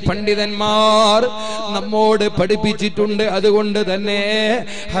സ്വാത്വികരായ പണ്ഡിതന്മാർ നമ്മോട് പഠിപ്പിച്ചിട്ടുണ്ട്. അതുകൊണ്ട് തന്നെ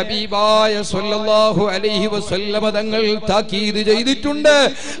ഹബീബായ സ്വല്ലല്ലാഹു അലൈഹി വസല്ലമ തങ്ങൾ താക്കീത് ചെയ്തിട്ടുണ്ട്.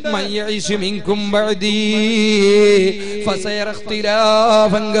 من يعش منكم بعدي فسيرى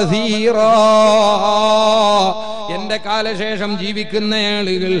اختلافا كثيرا എന്റെ കാലശേഷം ജീവിക്കുന്ന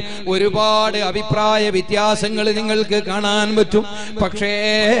ആളുകൾ ഒരുപാട് അഭിപ്രായ വ്യത്യാസങ്ങൾ നിങ്ങൾക്ക് കാണാൻ പറ്റും. പക്ഷേ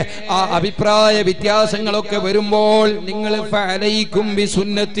ആ അഭിപ്രായ വ്യത്യാസങ്ങളൊക്കെ വരുമ്പോൾ നിങ്ങൾ ഫഅലൈക്കും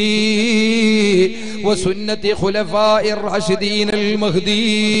ബിസുന്നതി വസുന്നതി ഖുലഫാഇർ റാഷിദീനൽ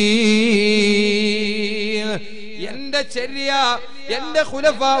മഹ്ദിയീൻ. എന്റെ ചര്യ, എന്റെ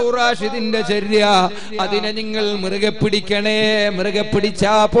ഖുലഫാഉർ റാഷിദിന്റെ ചര്യ, അതിനെ നിങ്ങൾ മുറുകെ പിടിക്കണേ. മുറുകെ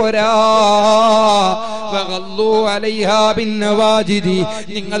പിടിച്ചാ പോരാ. വഗല്ലു അലൈഹാ ബിന്നവാജിദി,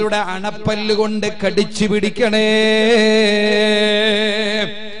 നിങ്ങളുടെ അണപ്പല്ല് കൊണ്ട് കടിച്ചു പിടിക്കണേ.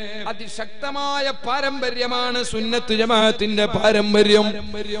 അതിശക്തമായ പാരമ്പര്യമാണ് സുന്നത്ത് ജമാഅത്തിന്റെ പാരമ്പര്യം.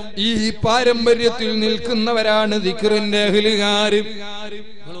 ഈ പാരമ്പര്യത്തിൽ നിൽക്കുന്നവരാണ് ദിക്റിന്റെ അഹ്ലുകാർ.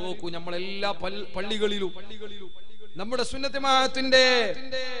 നിങ്ങൾ നോക്കൂ, നമ്മളെല്ലാ പള്ളികളിലും നമ്മുടെ സുന്നത്ത് ജമാഅത്തിന്റെ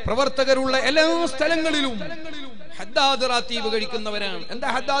പ്രവർത്തകരുള്ള എല്ലാ സ്ഥലങ്ങളിലും ഹദ്ദാദ് റാത്തീബ് കഴിക്കുന്നവരാണ്. എന്താ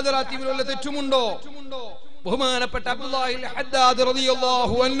ഹദ്ദാദ് റാത്തീബിൽ വല്ല തെറ്റുമുണ്ടോ? ബഹുമാനപ്പെട്ട അബ്ദുല്ലാഹിൽ ഹദ്ദാദ്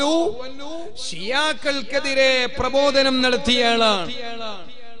റളിയല്ലാഹു അൻഹു ശിയാക്കൾക്കെതിരെ പ്രബോധനം നടത്തിയ ആളാണ്.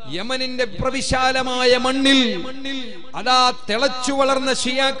 യമനിന്റെ പ്രവിശാലമായ മണ്ണിൽ അതാ തിളച്ചു വളർന്ന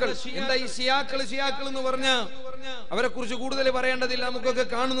ഷിയാക്കൾ. എന്താ ഈ ഷിയാക്കൾ എന്ന് പറഞ്ഞ അവരെ കുറിച്ച് കൂടുതൽ പറയേണ്ടതില്ല, നമുക്കൊക്കെ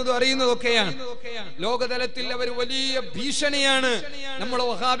കാണുന്നതും അറിയുന്നതൊക്കെയാണ്. ലോകതലത്തിൽ അവർ വലിയ ഭീഷണിയാണ്. നമ്മുടെ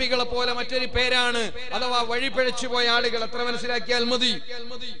വഹാബികളെ പോലെ മറ്റൊരു പേരാണ്, അഥവാ വഴിപിഴച്ചു പോയ ആളുകൾ. അത്ര മനസ്സിലാക്കിയാൽ മതി.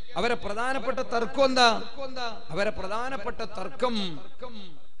 അവരെ പ്രധാനപ്പെട്ട തർക്കം എന്താ? അവരെ പ്രധാനപ്പെട്ട തർക്കം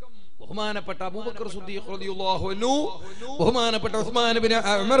ബഹുമാനപ്പെട്ട അബൂബക്കർ സിദ്ദീഖ് റളിയല്ലാഹു അൻഹു, ബഹുമാനപ്പെട്ട ഉസ്മാൻ ഇബ്നു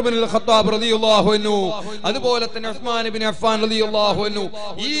ഉമർ ഇബ്നുൽ ഖത്താബ് റളിയല്ലാഹു അൻഹു, അതുപോലെ തന്നെ ഉസ്മാൻ ഇബ്നു അഫ്ഫാൻ റളിയല്ലാഹു അൻഹു,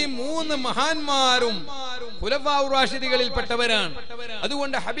 ഈ മൂന്ന് മഹാന്മാരും ഖുലഫാഉർ റാഷിദുകളിൽ പെട്ടവരാണ്.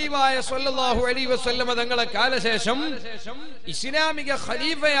 അതുകൊണ്ട് ഹബീബായ സ്വല്ലല്ലാഹു അലൈഹി വസല്ലമ തങ്ങളെ കാലശേഷം ഇസ്ലാമിക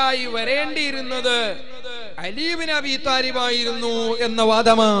ഖലീഫയായി വരേണ്ടിയിരുന്നത് അലി ഇബ്നു അബീ താലിബ് ആയിരുന്നു എന്ന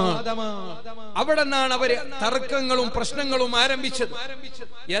വാദമാണ്. അവിടെ നിന്നാണ് അവര് തർക്കങ്ങളും പ്രശ്നങ്ങളും ആരംഭിച്ചത്.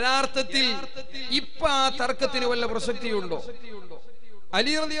 യഥാർത്ഥത്തിൽ ഇപ്പൊ ആ തർക്കത്തിന് വല്ല പ്രസക്തിയുണ്ടോ?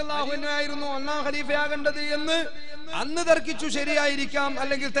 അലി റളിയല്ലാഹു അൻഹു ആയിരുന്നു ഒന്നാം ഖലീഫയാകേണ്ടത് എന്ന് അന്ന് തർക്കിച്ചു. ശരിയായിരിക്കാം,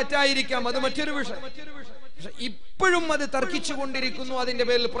 അല്ലെങ്കിൽ തെറ്റായിരിക്കാം, അത് മറ്റൊരു വിഷയം. ഇപ്പോഴും അത് തർക്കിച്ചു കൊണ്ടിരിക്കുന്നു, അതിന്റെ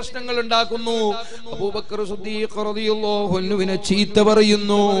പേരിൽ പ്രശ്നങ്ങൾ ഉണ്ടാക്കുന്നു. അബൂബക്കർ സിദ്ദീഖ് റളിയല്ലാഹു അൻഹുവിനെ ചീത്ത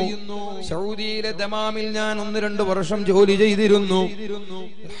പറയുന്നു. സൗദിയിലെ ദമാമിൽ ഞാൻ 1-2 വർഷം ജോലി ചെയ്തിരുന്നു.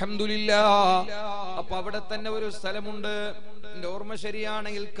 അൽഹംദുലില്ലാഹ്. അപ്പൊ അവിടെ തന്നെ ഒരു സ്ഥലമുണ്ട്, എന്റെ ഓർമ്മ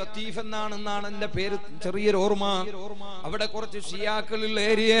ശരിയാണെങ്കിൽ കത്തീഫ് എന്നാണ് എന്റെ പേര്, ചെറിയൊരു ഓർമ്മ. അവിടെ കുറച്ച് ഷിയാക്കളുള്ള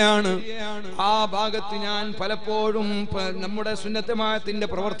ഏരിയയാണ്. ആ ഭാഗത്ത് ഞാൻ പലപ്പോഴും നമ്മുടെ സുന്നത്ത് ജമാഅത്തിന്റെ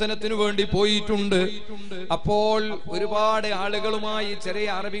പ്രവർത്തനത്തിന് വേണ്ടി പോയിട്ടുണ്ട്. അപ്പോൾ ഒരുപാട് ആളുകളുമായി ചെറിയ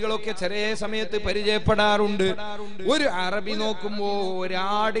അറബികളൊക്കെ ചെറിയ സമയത്ത് പരിചയപ്പെടാറുണ്ട്. ഒരു അറബി നോക്കുമ്പോ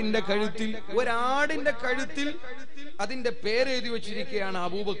ഒരാടിന്റെ കഴുത്തിൽ അതിന്റെ പേര് എഴുതി വെച്ചിരിക്കുകയാണ്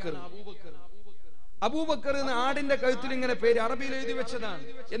അബൂബക്കർ. അബൂബക്കർ എന്ന ആടിന്റെ കഴുത്തിൽ ഇങ്ങനെ പേര് അറബിയിൽ എഴുതി വെച്ചതാണ്.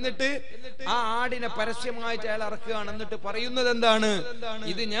 എന്നിട്ട് ആ ആടിനെ പരസ്യമായിട്ട് അയാൾ ഇറക്കുകയാണ്. എന്നിട്ട് പറയുന്നത് എന്താണ്?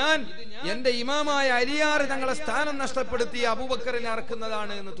 ഇത് ഞാൻ എന്റെ ഇമാമായ അലിയാർ തങ്ങളെ സ്ഥാനം നഷ്ടപ്പെടുത്തി അബൂബക്കറിനെ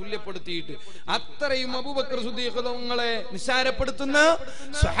ഇറക്കുന്നതാണ് എന്ന് തുല്യപ്പെടുത്തിയിട്ട്. അത്രയും അബൂബക്കർ സിദ്ദീഖ് തങ്ങളെ നിസ്സാരപ്പെടുത്തുന്ന,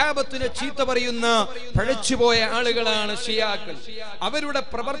 സ്വഹാബത്തിനെ ചീത്ത പറയുന്ന പഴച്ചുപോയ ആളുകളാണ് ഷിയാക്കൾ. അവരുടെ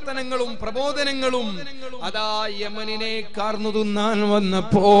പ്രവർത്തനങ്ങളും പ്രബോധനങ്ങളും അതാ യമനിനെ കാർന്നു തിന്നാൻ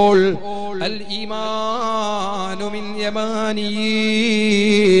വന്നപ്പോൾ അൽ ഈമാൻ من يمانيين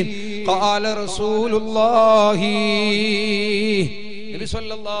قال رسول الله നബി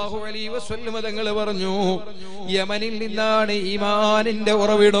സല്ലല്ലാഹു അലൈഹി വസല്ലം തങ്ങൾ പറഞ്ഞു, യമനിൽ നിന്നാണ് ഈമാനിന്റെ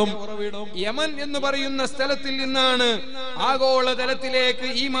ഉറവിടം. യമൻ എന്ന് പറയുന്ന സ്ഥലത്തിൽ നിന്നാണ് ആഗോളതലത്തിലേക്ക്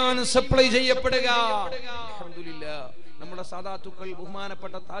ഈമാൻ സപ്ലൈ ചെയ്യപ്പെടുക. അൽഹംദുലില്ലാഹ്. നമ്മുടെ സാദാത്തുക്കൾ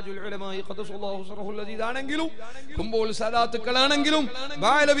ബഹുമാനപ്പെട്ട താജുൽ ഉലമാ ഖദ്ദസല്ലാഹു സിറഹുൽ അസീസ് ആണെങ്കിലും, കുമ്പോൾ സാദാത്തുക്കളാണെങ്കിലും,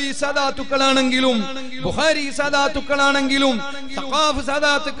 ബാലവി സാദാത്തുക്കളാണെങ്കിലും, ബുഖാരി സാദാത്തുക്കളാണെങ്കിലും, സഖാഫ്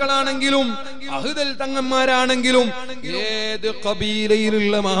സാദാത്തുക്കളാണെങ്കിലും, അഹ്ദൽ തങ്ങന്മാരാണെങ്കിലും, ഏത്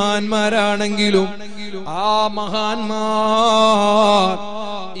ഖബീലയിലുള്ള മഹാന്മാരാണെങ്കിലും, ആ മഹാന്മാർ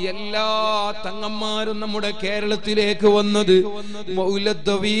എല്ലാ തങ്ങന്മാരും നമ്മുടെ കേരളത്തിലേക്ക് വന്നത്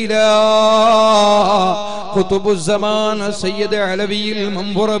മൗലദ്ദവീല ഖുതുബുസ്സമാൻ സയ്യിദ് അലവിയിൽ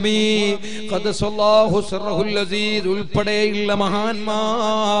മംബുറമി ഖദ്ദസല്ലാഹു സിറഹുൽ അസീസ് ഉൾപ്പെടെയുള്ള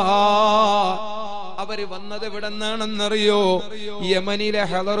മഹാന്മാർ അവര് വന്നത് എവിടെ നിന്നാണെന്നറിയോ? യമനിലെ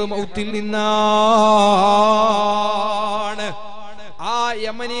ഹദറുമൗത്തിൽ നിന്നാണ്. ആ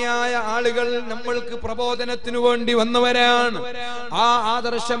യമനിയായ ആളുകൾ നമ്മൾക്ക് പ്രബോധനത്തിനു വേണ്ടി വന്നവരാണ്. ആ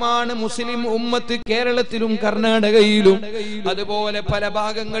ആദർശമാണ് മുസ്ലിം ഉമ്മത്ത് കേരളത്തിലും കർണാടകയിലും അതുപോലെ പല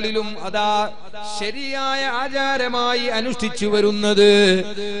ഭാഗങ്ങളിലും അതാ ശരിയായ ആചാരമായി അനുഷ്ഠിച്ചു വരുന്നത്.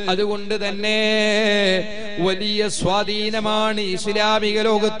 അതുകൊണ്ട് തന്നെ വലിയ സ്വാധീനമാണ് ഇസ്ലാമിക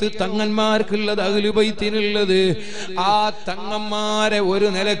ലോകത്ത് തങ്ങന്മാർക്കുള്ളത്, അഹ്ലു ബൈത്തിനുള്ളത്. ആ തങ്ങന്മാരെ ഒരു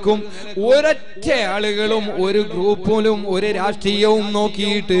നിലക്കും ഒരൊറ്റ ആളുകളും ഒരു ഗ്രൂപ്പിലും ഒരു രാഷ്ട്രീയവും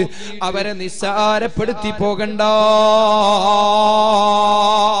നോക്കിയിട്ട് അവരെ നിസ്സാരപ്പെടുത്തി പോകണ്ട.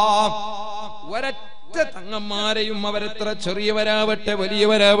 ഒരൊറ്റ തങ്ങന്മാരെയും അവരെത്ര ചെറിയവരാവട്ടെ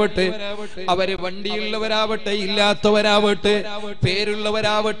വലിയവരാവട്ടെ, അവര് വണ്ടിയുള്ളവരാവട്ടെ ഇല്ലാത്തവരാവട്ടെ,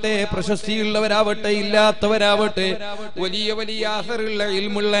 പേരുള്ളവരാവട്ടെ പ്രശസ്തിയുള്ളവരാവട്ടെ ഇല്ലാത്തവരാവട്ടെ, വലിയ വലിയ ആഖിറുള്ള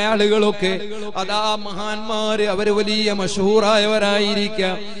ഇൽമുള്ള ആളുകളൊക്കെ അതാ മഹാന്മാര്, അവര് വലിയ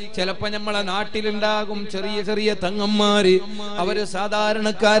മശഹൂറായവരായിരിക്കാം. ചിലപ്പോ നമ്മളെ നാട്ടിലുണ്ടാകും ചെറിയ ചെറിയ തങ്ങന്മാര്, അവര്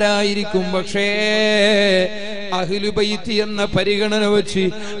സാധാരണക്കാരായിരിക്കും. പക്ഷേ അഹ്ലു ബൈത്ത് എന്ന പരിഗണന വെച്ച്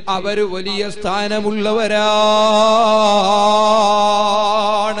അവര് വലിയ സ്ഥാനമുള്ളവരാണ്.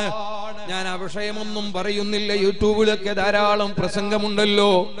 ഞാൻ ആ വിഷയമൊന്നും പറയുന്നില്ല. യൂട്യൂബിലൊക്കെ ധാരാളം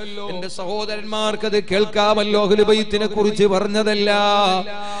പ്രസംഗമുണ്ടല്ലോ. എന്റെ സഹോദരന്മാർക്കത് കേൾക്കാമല്ലോ. അഹ്ലു ബൈത്തിനെ കുറിച്ച് പറഞ്ഞതല്ല.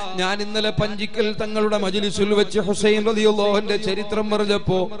 ഞാൻ ഇന്നലെ പഞ്ചിക്കൽ തങ്ങളുടെ മജ്ലിസിൽ വെച്ച് ഹുസൈൻ റളിയല്ലാഹുവിന്റെ ചരിത്രം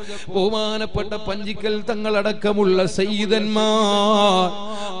പറഞ്ഞപ്പോ ബഹുമാനപ്പെട്ട പഞ്ചിക്കൽ തങ്ങളടക്കമുള്ള സയ്യിദന്മാർ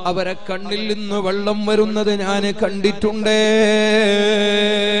അവരെ കണ്ണിൽ നിന്ന് വെള്ളം വരുന്നത് ഞാൻ കണ്ടിട്ടുണ്ട്.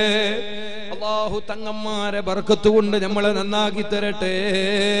 അല്ലാഹു തങ്ങന്മാരെ ബർക്കത്ത് കൊണ്ട് നമ്മളെ നന്നാക്കി തരട്ടെ.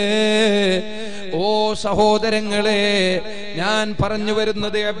 ഓ സഹോദരങ്ങളെ, ഞാൻ പറഞ്ഞു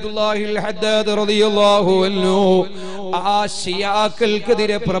വരുന്നത് അബ്ദുല്ലാഹിൽ ഹദ്ദാദ് റളിയല്ലാഹു അൻഹു ആ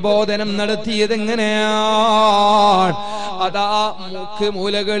ശിയാക്കൾക്കെതിരെ പ്രബോധനം നടത്തിയത് എങ്ങനെയാണ്? അതാ മുക്ക്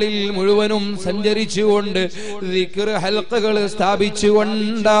മൂലകളിൽ മുഴുവനും സഞ്ചരിച്ചുകൊണ്ട് ദിക്ർ ഹൽഖകൾ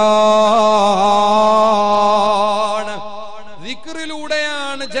സ്ഥാപിച്ചുകൊണ്ടാണ്.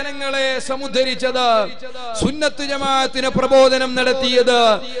 ദിക്റിലൂടെയാണ് ജനങ്ങളെ സമുദ്ധരിച്ചത്, സുന്നത്ത് ജമാഅത്തിന് പ്രബോധനം നടത്തിയത്,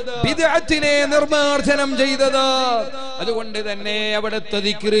 ബിദ്അത്തിനെ നിർമാർജനം ചെയ്തത്. അതുകൊണ്ട് തന്നെ അവിടുത്തെ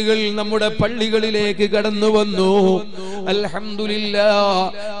ദിക്റുകൾ നമ്മുടെ പള്ളികളിലേക്ക് കടന്നു വന്നു. അൽഹംദുലില്ലാഹ്,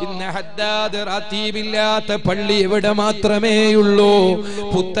 ഇന്ന് ഹദ്ദാദ് റാത്തീബില്ലാത്ത പള്ളി എവിടെ മാത്രമേയുള്ളൂ.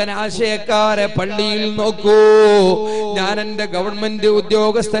 പുത്തനാശയക്കാരെ പള്ളിയിൽ നോക്കൂ. ഞാൻ എന്റെ ഗവൺമെന്റ്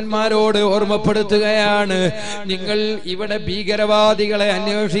ഉദ്യോഗസ്ഥന്മാരോട് ഓർമ്മപ്പെടുത്തുകയാണ്, നിങ്ങൾ ഇവിടെ ഭീകരവാദികളെ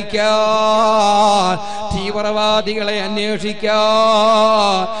അന്വേഷിക്കാൻ, തീവ്രവാദികളെ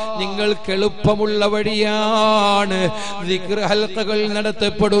അന്വേഷിക്കാൻ നിങ്ങൾക്ക് എളുപ്പമുള്ള വഴിയാണ് ദിക്ർ ഹൽഖകൾ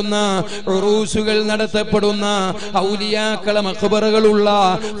നടത്തപ്പെടുന്ന, ഉറൂസുകൾ നടത്തപ്പെടുന്ന, ഔലിയാക്കളെ മഖ്ബറകളുള്ള,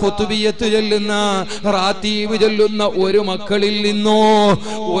 ഖുത്ബിയത്ത് ചൊല്ലുന്ന, റാത്തീബ് ചൊല്ലുന്ന ഒരു മക്കളിൽ നിന്നോ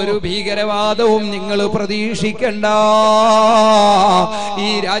ഒരു ഭീകരവാദവും നിങ്ങൾ പ്രതീക്ഷിക്കണ്ട. ഈ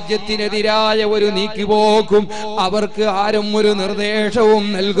രാജ്യത്തിനെതിരായ ഒരു നീക്കിപ്പോക്കും അവർക്ക് ആരും ഒരു നിർദ്ദേശവും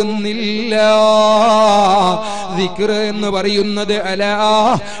നൽകുന്നില്ല. ദിക്ർ എന്ന് പറയുന്നത് അലാ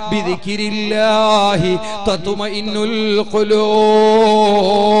ബിദിക്രില്ലാഹി തത്മഇന്നുൽ ഖുലൂബ്.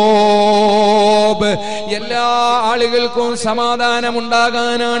 എല്ലാ ആളുകൾക്കും സമാധാനം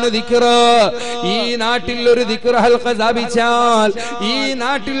ഉണ്ടാകാനാണ് ദിക്ർ. ഈ നാട്ടിൽ ഒരു ദിക്ർ ഹൽഖ സ്ഥാപിച്ചാൽ ഈ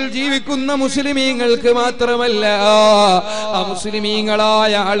നാട്ടിൽ ജീവിക്കുന്ന മുസ്ലിമീങ്ങൾക്ക് മാത്രമല്ല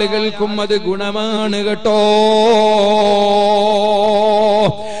അമുസ്ലിമീങ്ങളായ ആളുകൾക്കും അത് ഗുണമാണ് കേട്ടോ.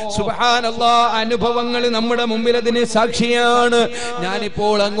 സുബ്ഹാനല്ലാഹ്, അനുഭവങ്ങൾ നമ്മുടെ മുമ്പിൽ അതിന് സാക്ഷിയാണ്.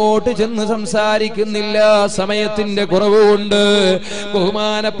 ഞാനിപ്പോൾ അങ്ങോട്ട് ചെന്ന് സംസാരിക്കുന്നില്ല, സമയത്തിന്റെ കുറവുണ്ട്.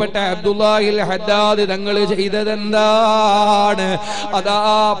 ബഹുമാനപ്പെട്ട അബ്ദുല്ലാഹിൽ ഹദ്ദാദ് തങ്ങൾ ചെയ്തതെന്താണ്? അതാ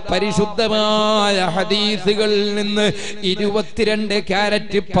പരിശുദ്ധമായ ഹദീസുകളിൽ നിന്ന് 22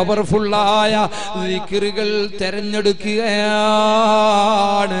 കാരറ്റ് പവർഫുള്ളായ ദിക്റുകൾ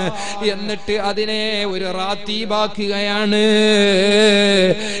തെരഞ്ഞെടുക്കുകയാണ്. എന്നിട്ട് അതിനെ ഒരു റാത്തീബാക്കുകയാണ്.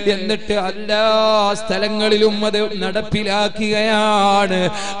 എന്നിട്ട് എല്ലാ സ്ഥലങ്ങളിലും അത് നടപ്പിലാക്കുകയാണ്.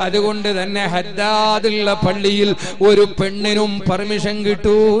 അതുകൊണ്ട് തന്നെ ഹദ്ദാദുള്ള പള്ളിയിൽ ഒരു പെണ്ണിനും പെർമിഷൻ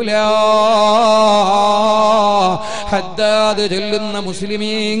കിട്ടൂല. ഹദ്ദാദ് ചൊല്ലുന്ന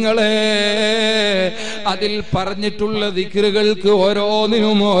മുസ്ലിമീങ്ങളെ, അതിൽ പറഞ്ഞിട്ടുള്ള ദിക്റുകൾക്ക്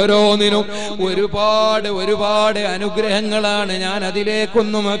ഓരോന്നിനും ഒരുപാട് അനുഗ്രഹങ്ങളാണ്. ഞാൻ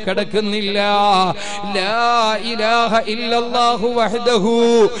അതിലേക്കൊന്നും കടക്കുന്നില്ല. ലാ ഇലാഹ ഇല്ലല്ലാഹു വഹ്ദഹു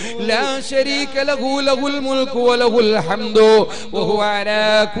ലാ ശരീക ലഹു ലഹുൽ മുൽക്കു വലഹുൽ ഹംദു വഹുവ അലാ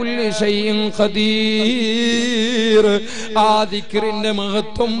കുല്ലി ഷൈഇൻ ഖദീർ. ആ ദിക്റിന്റെ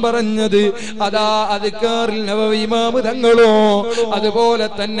മഹത്വം പറഞ്ഞത് അതാ അദ്കാറിൽ നബവി ഇമാം തങ്ങളോ, അതുപോലെ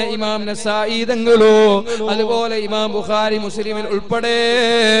തന്നെ ഇമാം നസായി തങ്ങളോ, അതുപോലെ ഇമാം ബുഖാരി മുസ്ലിമിൽ ഉൾപ്പെടെ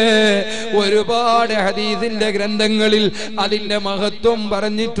ഒരുപാട് ഹദീസിന്റെ ഗ്രന്ഥങ്ങളിൽ അതിന്റെ മഹത്വം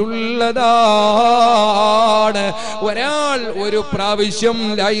പറഞ്ഞിട്ടുള്ളതാണ്. ഒരാൾ ഒരു പ്രാവശ്യം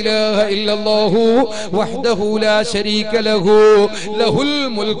ലാ ഇലാഹ ഇല്ലല്ലാഹു വഹ്ദഹു ലാ ശരീക ലഹു ലഹുൽ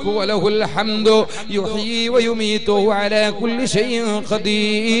മുൽക്കു വലഹുൽ ഹംദു യുഹ്യി വയുമീതു അലാ കുല്ലി ഷൈഇൻ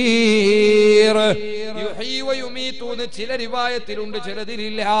ഖദീർ. യുഹ്യി വയുമീതു എന്ന് ചില റിവായത്തിലുണ്ട്,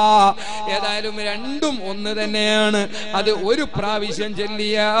 ചിലതിലില്ല. ഏതായാലും രണ്ടും ഒന്ന് തന്നെയാണ്. അത് ഒരു പ്രാവശ്യം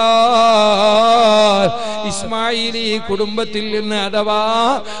ചൊല്ലിയാൽ ഇസ്മായിലി കുടുംബത്തിൽ നിന്ന് അഥവാ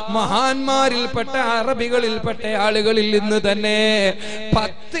മഹാന്മാരിൽപ്പെട്ട അറബികളിൽപ്പെട്ട ആളുകളിൽ നിന്ന് തന്നെ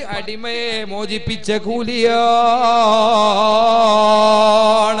 10 അടിമയെ മോചിപ്പിച്ച കൂലിയാണ്.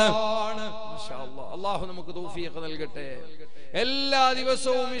 അല്ലാഹു നമുക്ക് തൗഫീഖ് നൽകട്ടെ. എല്ലാ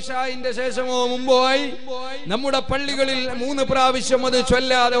ദിവസവും ഇശാഇന്റെ ശേഷമോ മുമ്പോ ആയി നമ്മുടെ പള്ളികളിൽ 3 പ്രാവശ്യം അത്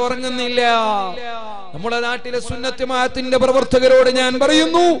ചൊല്ലാതെ ഉറങ്ങുന്നില്ല. നമ്മുടെ നാട്ടിലെ സുന്നത്ത് ജമാഅത്തിന്റെ പ്രവർത്തകരോട് ഞാൻ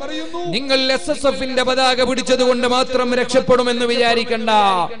പറയുന്നു, നിങ്ങൾ SSFന്റെ പതാക പിടിച്ചത് കൊണ്ട് മാത്രം രക്ഷപ്പെടുമെന്ന് വിചാരിക്കണ്ട.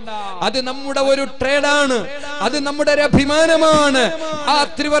 അത് നമ്മുടെ ഒരു ട്രേഡാണ്, അത് നമ്മുടെ ഒരു അഭിമാനമാണ്. ആ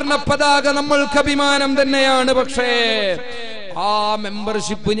ത്രിവർണ്ണ പതാക നമ്മൾക്ക് അഭിമാനം തന്നെയാണ്. പക്ഷേ ആ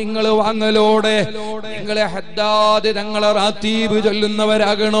മെമ്പർഷിപ്പ് നിങ്ങൾ വാങ്ങലോടെ നിങ്ങളെ ഹദ്ദാദ് തങ്ങളെ റാത്തീബ്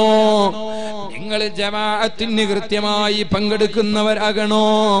ചൊല്ലുന്നവരാകണോ? നിങ്ങൾ ജമാഅത്തിന് കൃത്യമായി പങ്കെടുക്കുന്നവരാകണോ?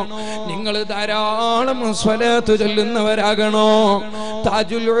 നിങ്ങൾ ധാരാളം സ്വലാത്ത് ചൊല്ലുന്നവരാകണോ?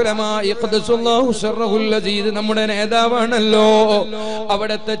 താജുൽ ഉലമാ ഖദ്ദസുല്ലാഹു ശറഹുൽ അസീദ് നമ്മുടെ നേതാവാണല്ലോ.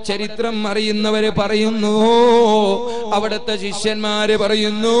 അവിടുത്തെ ചരിത്രം അറിയുന്നവര് പറയുന്നു, അവിടുത്തെ ശിഷ്യന്മാര്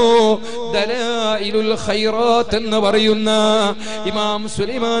പറയുന്നു, ദലായിലുൽ ഖൈറാത്ത് എന്ന് പറയുന്ന ഇമാം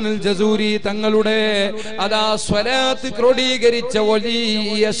സുലൈമാൻ അൽ ജസൂരി തങ്ങളുടെ അതാ സ്വലാത്ത് ക്രോഡീകരിച്ച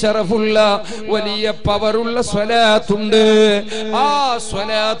വലിയ ശറഫുള്ള വലിയ പവറുള്ള സ്വലാത്തുണ്ട്. ആ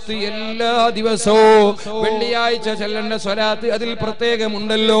സ്വലാത്ത് എല്ലാ ദിവസവും വെള്ളിയാഴ്ച ചൊല്ലേണ്ട സ്വലാത്ത് അതിൽ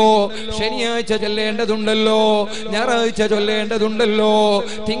പ്രത്യേകമുണ്ടല്ലോ, ശനിയാഴ്ച ചൊല്ലേണ്ടതുണ്ടല്ലോ, ഞായറാഴ്ച ചൊല്ലേണ്ടതുണ്ടല്ലോ,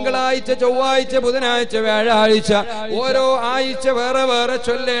 തിങ്കളാഴ്ച, ചൊവ്വാഴ്ച, ബുധനാഴ്ച, വ്യാഴാഴ്ച, ഓരോ ആഴ്ച വേറെ വേറെ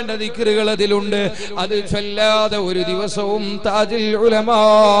ചൊല്ലേണ്ട ദിക്റുകൾ അതിലുണ്ട്. അത് ചൊല്ലാതെ ഒരു ദിവസവും താജുൽ ഉലമാ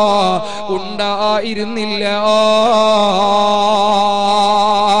ഉണ്ടായിരുന്നില്ല.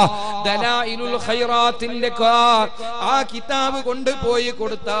 ദലായിലുൽ ഖൈറാത്തിന്റെ ആ കിതാബ് കൊണ്ടുപോയി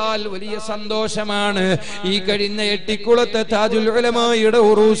കൊടുത്താൽ വലിയ സന്തോഷമാണ്. ഈ കഴിഞ്ഞ എട്ടിക്കുളത്തെ താജുൽ ഉലമായുടെ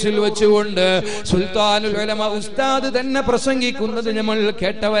ഉറൂസിൽ വെച്ചുകൊണ്ട് സുൽത്താനുൽ ഉലമ ഉസ്താദ് തന്നെ പ്രസംഗിക്കുന്നത് നമ്മൾ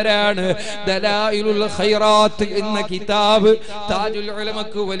കേട്ടവരാണ്. ദലായിലുൽ ഖൈറാത്ത് എന്ന കിതാബ് താജുൽ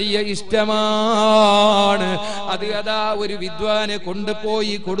ഉലമക്ക് വലിയ ഇഷ്ടമാണ്. അത് അതാ ഒരു വിദ്വാനെ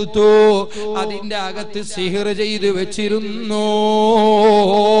കൊണ്ടുപോയി കൊടുത്തു. അതിന്റെ അകത്ത് സിഹർ ചെയ്ത് വെച്ചിരുന്നു.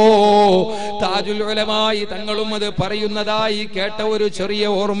 താജുൽ ഉലമായി തങ്ങളും അത് പറയുന്നതായി കേട്ട ഒരു ചെറിയ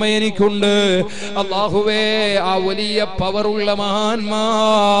ഓർമ്മ എനിക്കുണ്ട്. അല്ലാഹുവേ, ആ വലിയ പവറുള്ള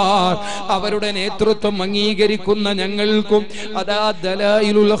മഹാന്മാർ അവരുടെ നേതൃത്വം അംഗീകരിക്കുന്ന ഞങ്ങൾക്കും അതാ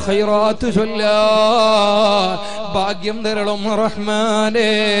ദലായിലുൽ ഖൈറാത്ത് ചൊല്ലാൻ ഭാഗ്യം തരണം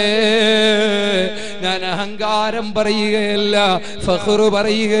റഹ്മാനേ. ഞാൻ അഹങ്കാരം പറയുകയല്ല, ഫഖ്ർ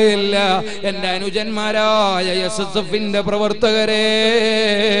പറയുകയല്ല. എന്റെ അനുജന്മാരായ SSFന്റെ പ്രവർത്തകരെ,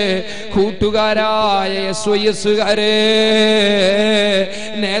 കൂട്ടുകാരായ SYSകാരെ,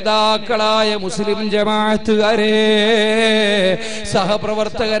 നേതാക്കളായ മുസ്ലിം ജമാഅത്തുകാരെ,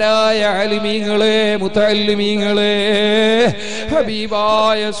 സഹപ്രവർത്തകരായ അലിമീങ്ങളെ, മുതഅല്ലിമീങ്ങളെ,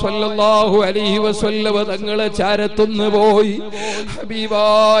 ഹബീബായ സ്വല്ലല്ലാഹു അലൈഹി വസല്ലം തങ്ങളെ ചാരത്തുന്നു പോയി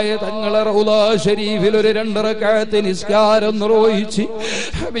ഹബീബായ തങ്ങളെ റൗള ശരീഫിൽ ഒരു 2 റക്അത്ത് നിസ്കാരം നിർവഹിച്ച്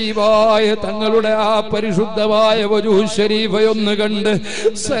ഹബീബായ തങ്ങളുടെ ആ പരിശുദ്ധമായ വജൂഹ് ശരീഫയൊന്ന് കണ്ട്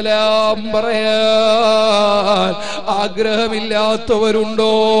സലാം പറയാൻ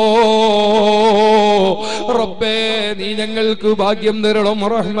ആഗ്രഹമില്ലാത്തവരുണ്ടോ? റബ്ബേ, നീ ഞങ്ങൾക്ക് ഭാഗ്യം തരണം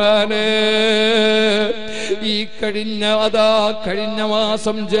റഹ്മാനേ. ഈ കഴിഞ്ഞ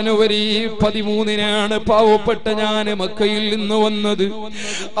മാസം ജനുവരി 13-നാണ് പാവപ്പെട്ട ഞാൻ മക്കയിൽ നിന്ന് വന്നത്.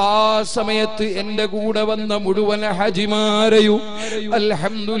 ആ സമയത്ത് എന്റെ കൂടെ വന്ന മുഴുവൻ ഹജിമാരെയും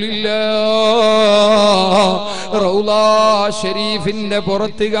അൽഹംദുലില്ലാഹ് റൗള ഷരീഫിന്റെ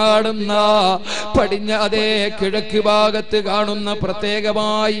പുറത്ത് കാണുന്ന അതേ കിഴക്ക് ഭാഗത്ത് കാണുന്ന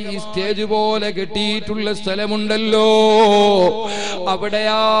പ്രത്യേകമായി ഈ സ്റ്റേജ് പോലെ കെട്ടിയിട്ടുള്ള സ്ഥലമുണ്ടല്ലോ,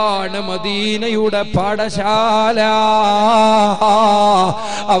 അവിടെയാണ് മദീനയുടെ പാഠശാല. പാഠശാല.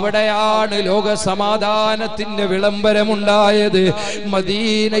 അവിടെയാണ് ലോക സമാധാനത്തിന്റെ വിളംബരമുണ്ടായത്.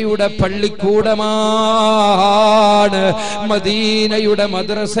 മദീനയുടെ പള്ളിക്കൂടമാണ്, മദീനയുടെ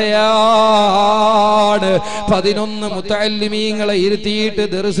മദ്രസയാണ്. 11 മുതഅല്ലിമീങ്ങളെ ഇരുത്തിയിട്ട്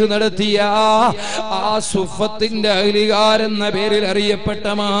ദർസ് നടത്തിയ ആ സുഫത്തിന്റെ അഹ്ലികാരെന്ന പേരിൽ അറിയപ്പെട്ട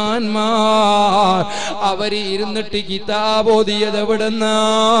മഹാന്മാർ അവർ ഇരുന്നിട്ട് കിതാബ് ഓതിയത്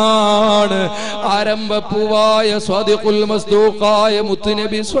എവിടെന്നാണ്? ആരംഭപ്പൂവായ സ്വാദിഖുൽ മസ്ദൂഖായ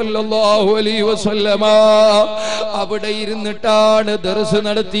മുത്തുനബി സ്വല്ലല്ലാഹു അലൈഹി വസല്ലമ അവിടെ ഇരുന്നിട്ടാണ് ദർസ്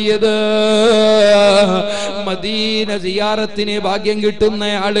നടത്തിയത്. മദീന സിയാറത്തിന് ഭാഗ്യം കിട്ടുന്ന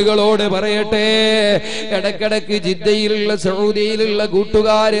ആളുകളോട് പറയട്ടെ, ഇടക്കിടക്ക് ജിദ്ദയിലുള്ള സൗദിയിലുള്ള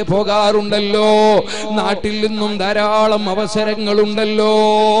കൂട്ടുകാര് പോകാറുണ്ടല്ലോ, നാട്ടിൽ നിന്നും ധാരാളം അവസരങ്ങളുണ്ടല്ലോ.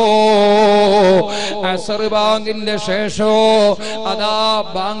 അസർ ബാങ്കിന്റെ ശേഷോ അതാ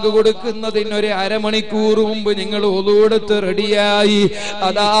ബാങ്ക് കൊടുക്കുന്നതിനൊരു അരമണിക്കൂർ മുമ്പ് നിങ്ങൾ ഒളുവെടുത്ത് റെഡിയായി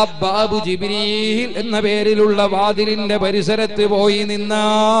അതാ ബാബു ജിബ്രീൽ എന്ന പേരിലുള്ള വാതിലിന്റെ പരിസരത്ത് പോയി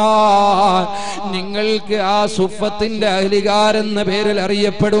നിന്നാൽ നിങ്ങൾക്ക് ആ സുഫത്തിന്റെ അഹ്ലികാരെന്ന പേരിൽ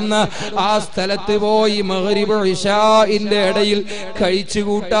അറിയപ്പെടുന്ന ആ സ്ഥലത്ത് പോയി മഗ്രിബ് ഇശാഇന്റെ ഇടയിൽ കഴിച്ചു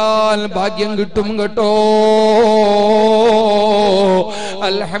കൂട്ടാൻ ഭാഗ്യം കിട്ടും കേട്ടോ.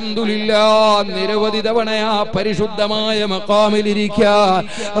 അൽഹംദുലില്ലാഹ്, നിരവധി തവണ ആ പരിശുദ്ധമായ മഖാമിലിരിക്കാൻ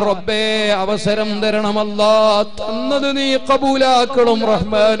റബ്ബേ അവസരം തരണമല്ലാ. തന്നത് നീ കബൂലാക്കണം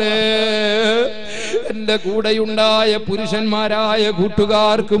റഹ്മാനേ. എന്റെ കൂടെയുണ്ടായ പുരുഷന്മാരായ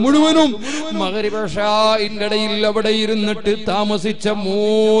കൂട്ടുകാർക്ക് മുഴുവനും മഗ്രിബ് ഇശാഇന്റെ ഇടയിൽ അവിടെ ഇരുന്നിട്ട് താമസിച്ച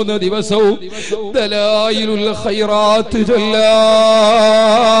 3 ദിവസവും ദലായിലുൽ ഖൈറാത്ത് ചൊല്ലാൻ,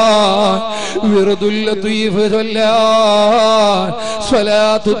 വിർദുൽ ലതീഫ് ചൊല്ലാൻ,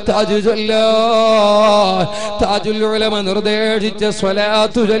 സ്വലാത്തു താജ് ചൊല്ലാൻ, താജുൽ ഉലമ നിർദ്ദേശിച്ച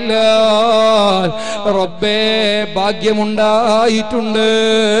സ്വലാത്തു ചൊല്ലാൻ റബ്ബേ ഭാഗ്യമുണ്ടായിട്ടുണ്ട്.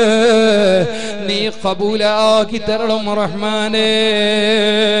 നീ ഖബൂലാക്കി തരണം റഹ്മാനേ.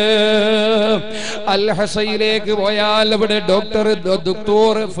 അൽ ഹസയിലേക്ക് പോയാൽ അവിടെ ഡോക്ടർ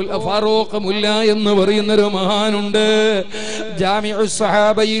ഫാറൂഖ് മുല്ല എന്ന് പറയുന്നൊരു മഹാനുണ്ട്. ജാമിഉ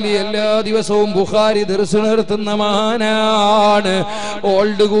സ്വഹാബയിൽ എല്ലാ ദിവസവും ബുഖാരി ദർസ് നടത്തുന്ന മഹാനാണ്.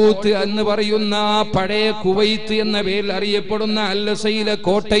 ഓൾഡ് കൂത്ത് എന്ന് പറയുന്ന പഴയ കുവൈത്ത് എന്ന പേരിൽ അറിയപ്പെടുന്ന അൽ ഹസയിലെ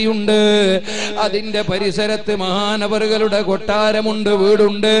കോട്ടയുണ്ട്. അതിന്റെ പരിസരത്ത് മഹാനവറുകളുടെ കൊട്ടാരമുണ്ട്,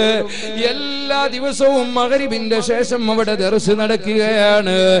 വീടുണ്ട്. എല്ലാ ദിവസവും മഗ്രിബിന്റെ ശേഷം അവിടെ ദർസ്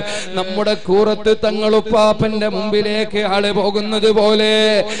നടക്കുകയാണ്. നമ്മുടെ കൂറത്ത് തങ്ങളുപ്പാപ്പന്റെ മുമ്പിലേക്ക് ആള് പോകുന്നത് പോലെ,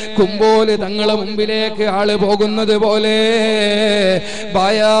 കുമ്പോല് തങ്ങളെ മുമ്പിലേക്ക് ആള് പോകുന്നത് പോലെ,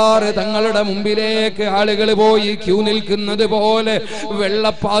 ബായാറ് തങ്ങളുടെ മുമ്പിലേക്ക് ആളുകൾ പോയി ക്യൂ നിൽക്കുന്നത് പോലെ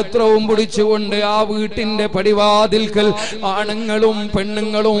വെള്ളപാത്രവും പിടിച്ചുകൊണ്ട് ആ വീട്ടിന്റെ പടിവാതിൽക്കൽ ആണുങ്ങളും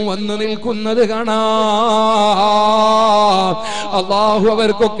പെണ്ണുങ്ങളും വന്നു നിൽക്കുന്നത് കാണാം. അല്ലാഹു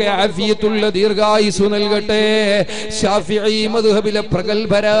അവർക്കൊക്കെ ആഫിയത്തുള്ള ദീർഘായുസ്സ് നൽകട്ടെ. ശാഫിഈ മദ്ഹബിലെ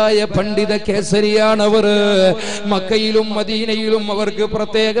പ്രഗൽഭരായ പണ്ഡിത കേസരിയാണവർ. മക്കയിലും മദീനയിലും അവർക്ക്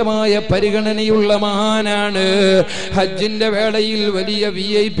പ്രത്യേകമായ പരിഗണനയുള്ള മഹാനാണ്. ഹജ്ജിന്റെ വേളയിൽ വലിയ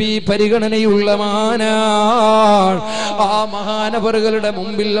VIP പരിഗണനയുള്ള മഹാനാണ്. ആ മഹാനവറുകളുടെ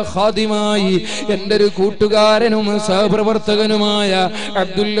മുമ്പിൽ ഖാദിമായി എൻ്റെ ഒരു കൂട്ടുകാരനും സഹപ്രവർത്തകനുമായ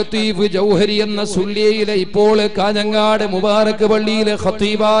അബ്ദുൽ ലത്തീഫ് ജൗഹരി എന്ന സുല്യയിലെ ഇപ്പോൾ കാഞ്ഞങ്ങാട് മുബാറക് പള്ളിയിലെ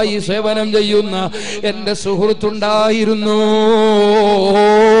ഖതീബായി സേവനം ചെയ്യുന്ന എൻ്റെ സുഹൃത്തുണ്ടായിരുന്നു.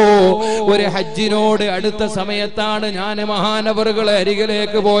 ഒരു ഹജ്ജിനോട് അടുത്ത സമയത്താണ് ഞാൻ മഹാനവറുകളെ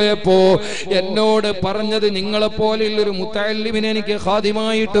അരികിലേക്ക് പോയപ്പോ എന്നോട് പറഞ്ഞത്, നിങ്ങളെപ്പോലെയുള്ള ഒരു മുത്തഅല്ലിമിനെ എനിക്ക്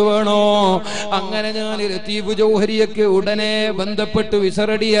ഖാദിമായിട്ട് വേണോ? അങ്ങനെ ഞാൻ ലത്തീഫ് ജൗഹരിയൊക്കെ ഉടനെ ബന്ധപ്പെട്ട് വിസ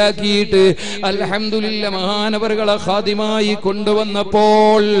റെഡിയാക്കിയിട്ട് അൽഹംദുലില്ലാ മഹാനവറുകളെ ഖാദിമായി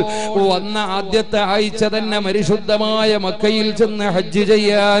കൊണ്ടുവന്നപ്പോൾ വന്ന ആദ്യത്തെ ആഴ്ച തന്നെ പരിശുദ്ധമായ മക്കയിൽ ചെന്ന് ഹജ്ജ്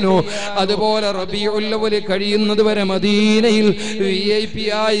ചെയ്യാനോ അതുപോലെ റബീഉൽ അവ്വൽ കഴിയുന്നത് വരെ മദീനയിൽ VIP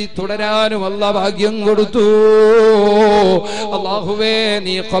ആയി തുടരാനും അല്ലാഹു ഭാഗ്യം കൊടുത്തു. അല്ലാഹുവേ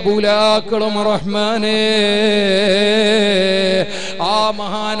നീ ഖബൂലാക്കണം റഹ്മാനേ. ആ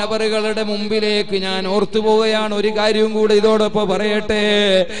മഹാനവറുകളുടെ മുമ്പിലേക്ക് ഞാൻ ഓർത്തുപോവുകയാണ്. ഒരു കാര്യം കൂടെ ഇതോടൊപ്പം പറയട്ടെ.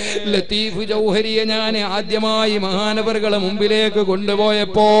 ലത്തീഫ് ജൗഹരിയെ ഞാൻ ആദ്യമായി മഹാനവറുകളെ മുമ്പിലേക്ക്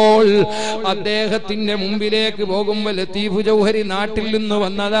കൊണ്ടുപോയപ്പോൾ അദ്ദേഹത്തിന്റെ മുമ്പിലേക്ക് പോകുമ്പോൾ ലത്തീഫ് ജൗഹരി നാട്ടിൽ നിന്ന്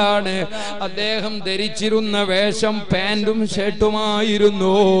വന്നതാണ്. അദ്ദേഹം ധരിച്ചിരുന്ന വേഷം പാന്റും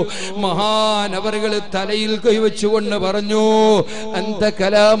ഷർട്ടുമായിരുന്നു. മഹാനവറുകൾ തലയിൽ കൈവച്ചുകൊണ്ട് പറഞ്ഞു, അന്ത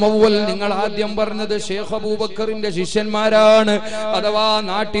കലാം അവ്വൽ, നിങ്ങൾ ആദ്യം പറഞ്ഞത് ഷേഖ് അബൂബക്കറിന്റെ ശിഷ്യന്മാരാണ്, അഥവാ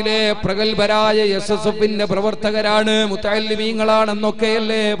നാട്ടിലെ പ്രഗൽഭരായ SSFന്റെ പ്രവർത്തകരാണ്,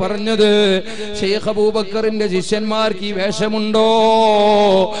 മുത്തഅല്ലിമീങ്ങളാണെന്നൊക്കെയല്ലേ പറഞ്ഞത്. ഷേഖ് അബൂബക്കറിന്റെ ശിഷ്യന്മാർക്ക് ഈ വേഷമുണ്ടോ?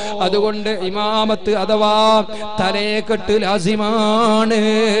 അതുകൊണ്ട് ഇമാമത്ത് അഥവാ തലേക്കെട്ട് ലാസിമാണ്.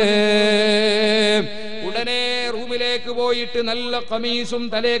 ഉടനെ റൂമിലേക്ക് പോയിട്ട് നല്ല ഖമീസും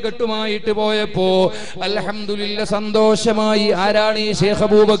തലേക്കെട്ടുമായിട്ട് പോയപ്പോ അൽഹംദുലില്ലാ സന്തോഷമായി. ആരാണ് ഈ ശൈഖ്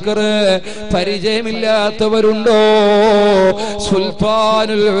അബൂബക്കർ? പരിചയമില്ലാത്തവരുണ്ടോ?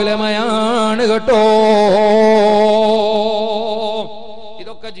 സുൽത്താനുൽ ഉലമയാണ് കേട്ടോ.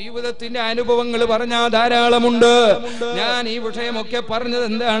 ജീവിതത്തിന്റെ അനുഭവങ്ങൾ പറഞ്ഞാൽ ധാരാളമുണ്ട്. ഞാൻ ഈ വിഷയമൊക്കെ പറഞ്ഞത്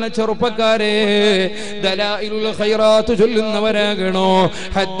എന്താണ്? ചെറുപ്പക്കാരെ, ദലായിലുൽ ഖൈറാത്ത് ചൊല്ലുന്നവരാകണോ?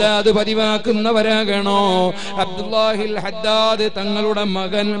 ഹദ്ദാദ് പതിവാക്കുന്നവരാകണോ? അബ്ദുല്ലാഹിൽ ഹദ്ദാദ് തങ്ങളുടെ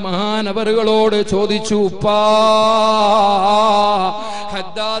മകൻ മഹാനവറുകളോട് ചോദിച്ചു, ഉപ്പാ,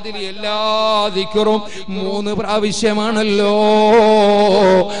 ഹദ്ദാദിൽ എല്ലാ ദിക്റും 3 പ്രാവശ്യമാണല്ലോ,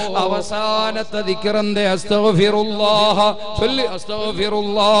 അവസാനത്തെ ദിക്റെന്തേ? അസ്തഗ്ഫിറുല്ലാഹ ചൊല്ലി,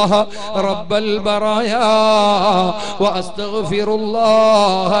 അസ്തഗ്ഫിറുല്ലാഹ റബ്ബൽ ബറായാ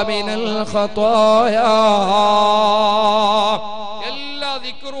വഅസ്തഗ്ഫിറുല്ലാഹ മിനൽ ഖതായാ. എല്ലാ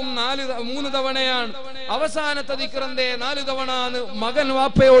ദിക്റും 3 തവണയാണ്. അവസാനത്തെ ദിക്റെന്തേ? 4 തവണ മകൻ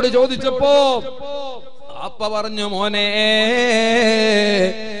വാപ്പയോട് ചോദിച്ചപ്പോ വാപ്പ പറഞ്ഞു, മോനെ,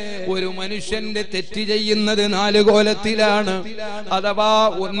 ഒരു മനുഷ്യന്റെ തെറ്റ് ചെയ്യുന്നത് 4 കോലത്തിലാണ്. അഥവാ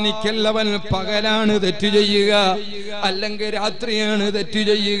ഒന്നിക്കല്ലവൻ പകലാണ് തെറ്റ് ചെയ്യുക, അല്ലെങ്കിൽ രാത്രിയാണ് തെറ്റ്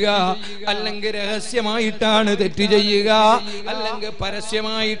ചെയ്യുക, അല്ലെങ്കിൽ രഹസ്യമായിട്ടാണ് തെറ്റ് ചെയ്യുക, അല്ലെങ്കിൽ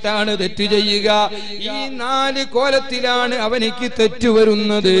പരസ്യമായിട്ടാണ് തെറ്റ് ചെയ്യുക. ഈ 4 കോലത്തിലാണ് അവനിക്ക് തെറ്റ്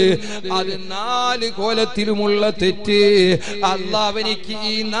വരുന്നത്. അത് 4 കോലത്തിലുമുള്ള തെറ്റ് അല്ലാഹ് അവനിക്ക്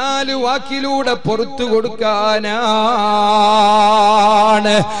ഈ 4 വാക്കിലൂടെ പുറത്തു കൊടുക്കാനാണ്.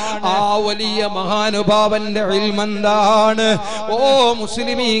 ആ വലിയ മഹാനുഭാവന്റെ ഇൽമെന്താണ്? ഓ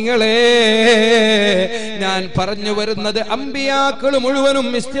മുസ്ലിമീങ്ങളെ, ഞാൻ പറഞ്ഞു വരുന്നത് അമ്പിയാക്കൾ മുഴുവനും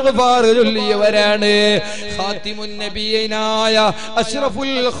ഇസ്തിഗ്ഫാർ ചൊല്ലിയവരാണ്. ഖാതിമുൻ നബിയനായ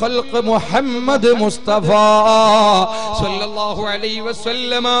അഷ്റഫുൽ ഖൽഖ് മുഹമ്മദ് മുസ്തഫ സ്വല്ലല്ലാഹു അലൈഹി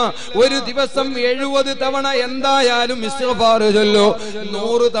വസല്ലമ ഒരു ദിവസം 70 തവണ എന്തായാലും ഇസ്തിഗ്ഫാർ ചൊല്ലു.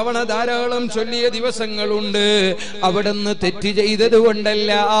 100 തവണ ധാരാളം ചൊല്ലിയ ദിവസങ്ങളുണ്ട്. അവിടുന്ന് തെറ്റ് ചെയ്തത്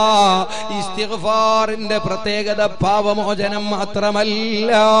കൊണ്ടല്ല. ഇസ്തിഗ്ഫാറിന്റെ പ്രത്യേകത പാപമോചനം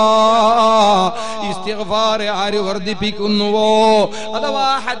മാത്രമല്ല. ഇസ്തിഗ്ഫാർ ആര് വർദ്ധിപ്പിക്കുന്നുവോ, അഥവാ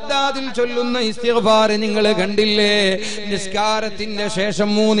ഹദ്ദാദിൽ ചൊല്ലുന്ന ഇസ്തിഗ്ഫാർ നിങ്ങൾ കണ്ടില്ലേ? നിസ്കാരത്തിന്റെ ശേഷം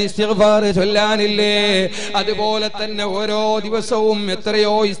 3 ഇസ്തിഗ്ഫാർ ചൊല്ലാനില്ലേ? അതുപോലെ തന്നെ ഓരോ ദിവസവും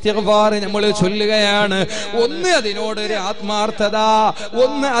എത്രയോ ഇസ്തിഗ്ഫാർ നമ്മൾ ചൊല്ലുകയാണ്. ഒന്ന് അതിനോടൊരു ആത്മാർത്ഥത,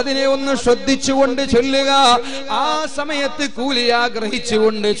 ഒന്ന് അതിനെ ഒന്ന് ശ്രദ്ധിച്ചുകൊണ്ട് ചൊല്ലുക. ആ സമയത്ത് കൂലി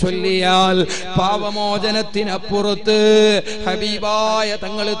ആഗ്രഹിച്ചുകൊണ്ട് ചൊല്ലിയാൽ പാപമോചനത്തിനപ്പുറത്ത് ഹബീബായ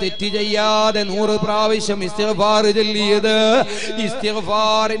തങ്ങൾ തെറ്റ് ചെയ്യാതെ 100 പ്രാവശ്യം ഇസ്തിഗ്ഫാർ ചൊല്ലിയത്.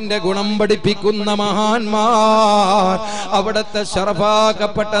 ഇസ്തിഗ്ഫാറിന്റെ ഗുണം പഠിപ്പിക്കുന്ന മഹാന്മാർ അവിടത്തെ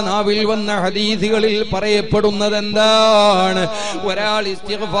ശറഫാക്കപ്പെട്ട നാവിൽ വന്ന ഹദീസുകളിൽ പറയപ്പെടുന്നത് എന്താണ്? ഒരാൾ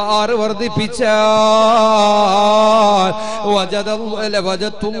ഇസ്തിഗ്ഫാർ വർദ്ധിപ്പിച്ചാൽ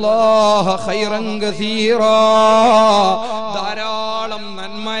വജദത്തുല്ലാഹ ഖൈറൻ കസീറാ, ധാരാളം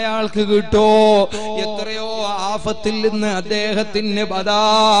നന്മ അയാൾക്ക് കിട്ടോ. എത്രയോ ആഫത്തിൽ നിന്ന് അദ്ദേഹത്തിന് ബദാ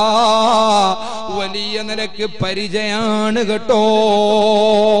വലിയ നിലക്ക് പരിചയാണ് കേട്ടോ.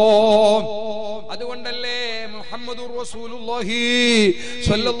 അതുകൊണ്ടല്ലേ മുഹമ്മദുർ റസൂലുള്ളാഹി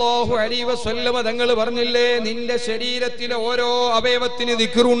സ്വല്ലല്ലാഹു അലൈഹി വസല്ലമ തങ്ങൾ പറഞ്ഞില്ലേ, നിന്റെ ശരീരത്തിലെ ഓരോ അവയവത്തിന്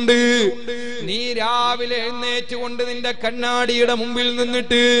ദിക്റുണ്ട്. നീ രാവിലെ എഴുന്നേറ്റുകൊണ്ട് നിന്റെ കണ്ണാടിയുടെ മുമ്പിൽ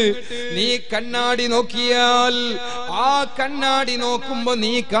നിന്നിട്ട് നീ കണ്ണാടി നോക്കിയാൽ ആ കണ്ണാടി നോക്കുമ്പോ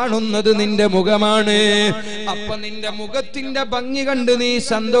നീ കാണുന്നത് നിന്റെ മുഖമാണ്. അപ്പൊ നിന്റെ മുഖത്തിന്റെ ഭംഗി കണ്ട് നീ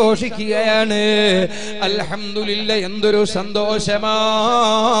സന്തോഷിക്കുകയാണ്. അൽഹംദുലില്ലാ, എന്തൊരു സന്തോഷമാണ്!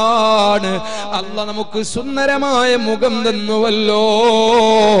 അല്ലാഹ് നമുക്ക് സുന്ദരമായ മുഖം തന്നുവല്ലോ.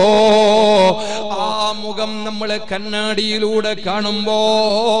 ആ മുഖം നമ്മളെ കണ്ണാടിയിലൂടെ കാണുമ്പോ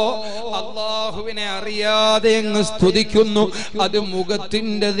അല്ലാഹുവിനെ അറിയാതെ അങ്ങ് സ്തുതിക്കുന്നു. അത്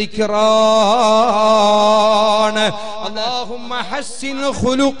മുഖത്തിന്റെ ദിക്റാണ്. അല്ലാഹുമ്മ ഹസ്സിൻ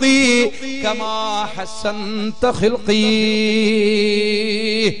ഖുലുഖി കമാ ഹസ്സൻത ഖിൽഖി.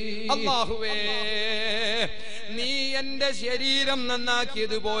 അല്ലാഹുവേ, നീ എന്റെ ശരീരം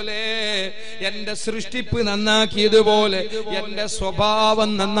നന്നാക്കിയതുപോലെ, എന്റെ സൃഷ്ടിപ്പ് നന്നാക്കിയതുപോലെ എന്റെ സ്വഭാവം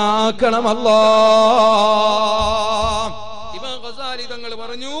നന്നാക്കണമല്ലോ. ഇമാം ഗസാലി തങ്ങൾ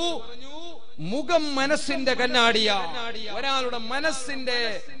പറഞ്ഞു, മുഖം മനസ്സിന്റെ കണ്ണാടിയാ. ഒരാളുടെ മനസ്സിന്റെ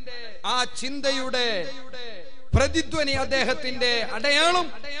ആ ചിന്തയുടെ പ്രതിധ്വനി, അദ്ദേഹത്തിന്റെ അടയാളം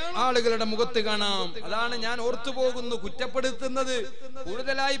ആളുകളുടെ മുഖത്ത് കാണാം. അതാണ് ഞാൻ ഓർത്തു പോകുന്നു, കുറ്റപ്പെടുത്തുന്നത്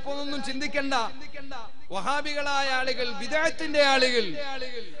കൂടുതലായി പോന്നൊന്നും ചിന്തിക്കണ്ട. വഹാബികളായ ആളുകൾ, ബിദഅത്തിന്റെ ആളുകൾ,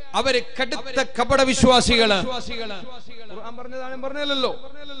 അവര് കടുത്ത കപട വിശ്വാസികള്. ഖുർആൻ പറഞ്ഞതാണ്, പറഞ്ഞല്ലോ.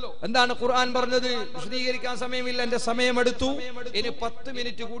 എന്താണ് ഖുർആൻ പറഞ്ഞത്? വിശദീകരിക്കാൻ സമയമില്ല, എന്റെ സമയം എടുത്തു. ഇനി 10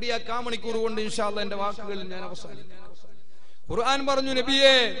 മിനിറ്റ് കൂടിയ 1/4 മണിക്കൂർ കൊണ്ട് ഇൻഷാ അല്ലാഹ് എന്റെ വാക്കുകൾ ഞാൻ അവസാനിപ്പിക്കും. ഖുർആൻ പറഞ്ഞു,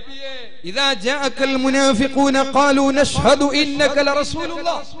 നബിയേ, ഇദാ ജാഅകൽ മുനാഫിഖൂന ഖാലൂ നശ്ഹദു ഇന്നക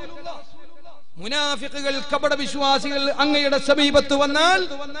ലറസൂലുള്ളാഹ്. മുനാഫിഖുകൾ, കപട വിശ്വാസികൾ അങ്ങയുടെ സമീപത്ത് വന്നാൽ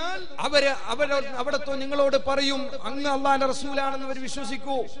അവിടത്തെ നിങ്ങളോട് പറയും അങ്ങ് അല്ലാഹുവിന്റെ റസൂലാണെന്ന് അവർ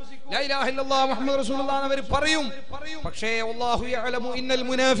വിശ്വസിക്കൂ, ലാ ഇലാഹ ഇല്ലല്ലാഹ് മുഹമ്മദ് റസൂലുള്ളാഹ് അവർ പറയും. പക്ഷേ അല്ലാഹു യഅലമു ഇന്നൽ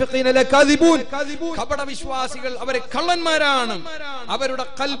മുനാഫിഖീന ലകാദിബൂൻ, കപട വിശ്വാസികൾ അവർ കള്ളന്മാരാണ്, അവരുടെ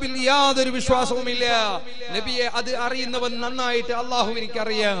ഖൽബിൽ യാതൊരു വിശ്വാസവുമില്ല. നബിയെ, അത് അറിയുന്നവൻ നന്നായിട്ട് അല്ലാഹുവിനിക്ക്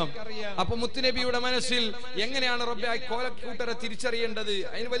അറിയാം. അപ്പോൾ മുത്തുനബിയുടെ മനസ്സിൽ എങ്ങനെയാണ് റബ്ബേ കോലക്കൂട്ടരെ തിരിച്ചറിയേണ്ടത്?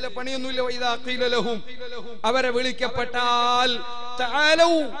 അതിന് വല്ല പണിയൊന്നുമില്ല. ഇദാ ഖീല ലഹും, അവരെ വിളിക്കപ്പെട്ടാൽ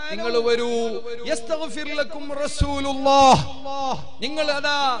തആലൂ, നിങ്ങൾ വരൂ, യസ്തഗ്ഫിർ ലക്കും റസൂലുള്ളാഹ്, നിങ്ങൾ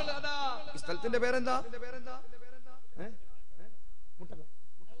അതാ ഈ സ്ഥലത്തിന്റെ പേരെന്താ?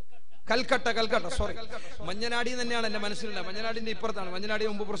 കൽക്കട്ട, സോറി, മഞ്ഞനാടി തന്നെയാണ് എന്റെ മനസ്സിലുള്ളത്. മഞ്ഞനാടിന്റെ ഇപ്പുറത്താണ്, മഞ്ഞനാടി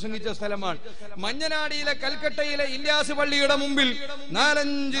മുമ്പ് പ്രസംഗിച്ച സ്ഥലമാണ്. മഞ്ഞനാടിയിലെ കൽക്കട്ടയിലെ ഇല്യാസ് പള്ളിയുടെ മുമ്പിൽ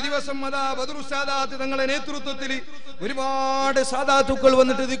 4-5 ദിവസം അതാ ബദറു സാദാത്ത് തങ്ങളുടെ നേതൃത്വത്തിൽ ഒരുപാട് സാദാത്തുക്കൾ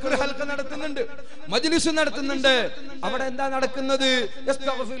വന്നിട്ട് ദിക്ർ ഹൽഖ നടത്തുന്നുണ്ട്, മജ്ലിസ് നടത്തുന്നുണ്ട്. അവിടെ എന്താ നടക്കുന്നത്?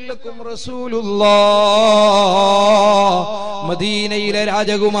 യസ്തഗ്ഫിർ ലക്കും റസൂലുള്ളാഹ്, മദീനയിലെ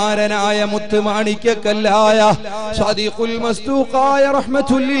രാജകുമാരനായ മുത്തുമാണിക്കല്ലായ സാദിഖുൽ മസ്തൂഖായ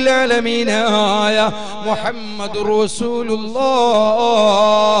റഹ്മത്തുൽ ലിൽ ആലമീനായ മുഹമ്മദുർ റസൂലുള്ളാഹ്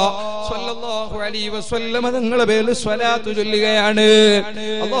സ്വല്ലല്ലാഹു അലൈഹി വസല്ലം തങ്ങളുടെ പേരിൽ സ്വലാത്ത് ചൊല്ലുകയാണ്,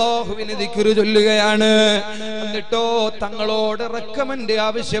 അല്ലാഹുവിനെ ദിക്ർ ചൊല്ലുകയാണ്. എന്നിട്ടോ തങ്ങളോട് റെക്കമെൻഡ്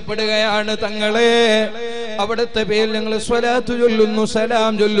ആവശ്യപ്പെടുകയാണ്, തങ്ങളെ അവിടുത്തെ പേരിൽ ഞങ്ങൾ സ്വലാത്ത് ചൊല്ലുന്നു,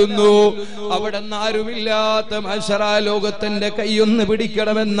 സലാം ചൊല്ലുന്നു. അവിടെ നിന്ന് ആരുമില്ലാത്ത മഹ്ശറ ലോകത്തിന്റെ കൈയൊന്ന്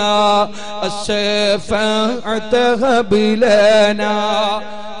പിടിക്കണമെന്ന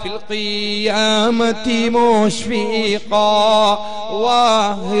في القيامة مشفقا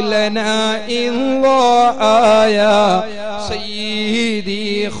واهلنا إن ضاعا سيدي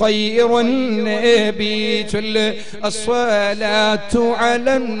خير النبي جل الصلاة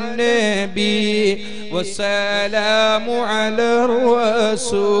على النبي والسلام على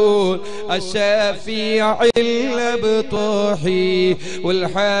الرسول الشفيع الأبطحي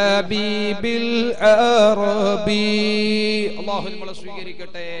والحبيب العربي. اللهم صل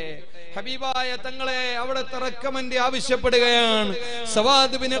وسلم ഹബീബായ തങ്ങളെ അവിടുത്തെ റെക്കമെൻഡ് ആവശ്യപ്പെടുകയാണ്.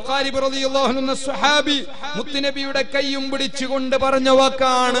 സവാദ് ബിൻ ഖാലിബ് റളിയല്ലാഹു അൻഹു സ്വഹാബി മുത്തുനബിയുടെ കൈയും പിടിച്ചുകൊണ്ട് പറഞ്ഞ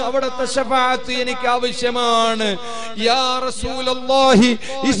വാക്കാണ്, അവിടുത്തെ ശഫാഅത്ത് എനിക്ക് ആവശ്യമാണ്. യാ റസൂലല്ലാഹി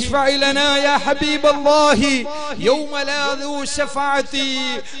ഇശ്ഫഇ ലനാ യാ ഹബീബല്ലാഹി യൗമ ലാ ദു ശഫാഅത്തി.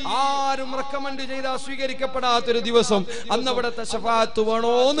 ആരും റെക്കമെൻഡ് ചെയ്താൽ സ്വീകരിക്കപ്പെടാത്തൊരു ദിവസം അന്ന് അവിടുത്തെ ശഫാഅത്ത്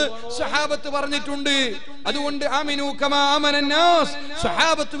വേണോന്ന് സ്വഹാബത്ത് പറഞ്ഞിട്ടുണ്ട്. അതുകൊണ്ട് ആമിനു കമാ ആമനൻ നാസ്,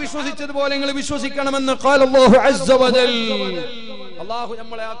 സ്വഹാബത്ത് വിശ്വസിച്ചതുപോലെ നിങ്ങൾ വിശ്വസിക്കണമെന്ന് ഖാലല്ലാഹു അസ്സ വജൽ. അല്ലാഹു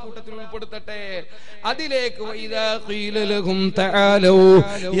നമ്മളെ ആ കൂട്ടത്തിൽ ഉൾപ്പെടുത്തട്ടെ. അതിലേക്ക് വഇദാ ഖീല ലഹും തആലൂ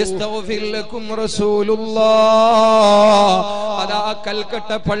യസ്തഗ്ഫിർ ലക്കും റസൂലുള്ളാഹ്, അതാ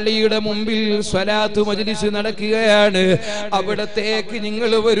കൽക്കട്ട പള്ളിയുടെ മുമ്പിൽ സ്വലാത്ത് മജ്ലിസ് നടക്കുകയാണ്. അവിടത്തേക്ക്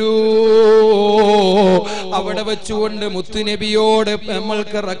നിങ്ങൾ വരൂ. അവിടെ വെച്ചുകൊണ്ട് മുത്തുനബിയോട്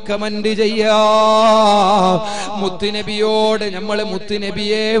നമ്മൾക്ക് റെക്കമെൻഡ് ചെയ്യാം, മുത്തുനബിയോട് നമ്മൾ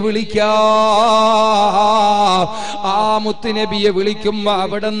മുത്തുനബിയെ വിളിക്കാം. ആ മുത്തുനബിയെ വിളിക്കുമ്പോ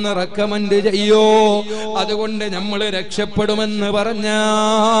അവിടെ നിന്ന് റെക്കമെൻഡ് ചെയ്യോ. അതുകൊണ്ട് നമ്മൾ രക്ഷപ്പെടുമെന്ന് പറഞ്ഞാൽ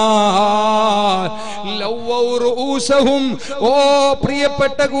ഓ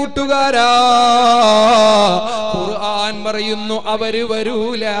പ്രിയപ്പെട്ട കൂട്ടുകാരാ, ഖുർആൻ പറയുന്നു അവര്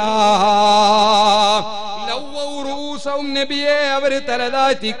വരൂല. നബിയെ അവര്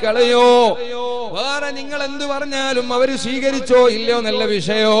തലതാറ്റി കളയോ. വേറെ നിങ്ങൾ എന്ത് പറഞ്ഞാലും അവര് സ്വീകരിച്ചോ ഇല്ലയോ നല്ല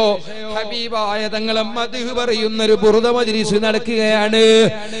വിഷയോ. ഹബീബായ തങ്ങളെ മദ്ഹ് പറയുന്നൊരു ബുർദ മജ്ലിസ് നടക്കുകയാണ്,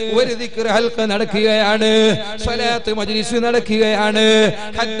 ഒരു ദിക്ർ ഹൽഖ നടക്കുകയാണ്, സ്വലാത്ത് മജ്ലിസ് നടക്കുകയാണ്,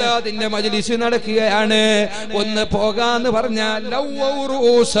 ഹദ്ദാദിന്റെ മജ്ലിസ് നടക്കുകയാണ്. ഒന്ന് പോകാന്ന് പറഞ്ഞാൽ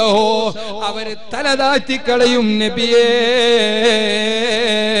അവര് തലതാറ്റി കളയും നബിയേ.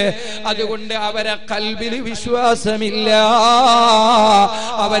 അതുകൊണ്ട് അവരെ ഖൽബിൽ വിശ്വാസമില്ല,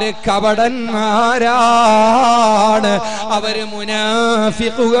 അവര് കപടന്മാരാണ്, അവര്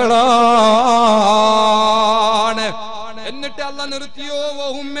മുനാഫിഖുകളാണ്. എന്നിട്ട് അല്ലാഹ് നിർത്തിയോ?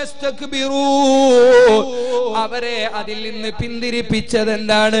 വഹും യസ്തക്ബിറൂ, അവരെ അതിൽ നിന്ന് പിന്തിരിപ്പിച്ചത്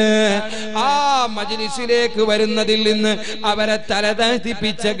എന്താണ്? ആ മജ്ലിസിലേക്ക് വരുന്നതിൽ നിന്ന് അവരെ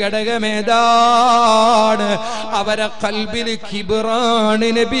തലതാഴ്ത്തിപ്പിച്ച ഘടകമേതാണ്? അവരെ ഖൽബിൽ കിബ്റാണ്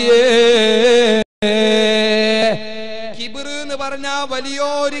നബിയേ. കിബ്ർ എന്ന് പറഞ്ഞാ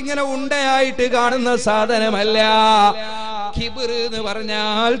വലിയോരിങ്ങനെ ഉണ്ടയായിട്ട് കാണുന്ന സാധനമല്ല. കിബ്ർ എന്ന്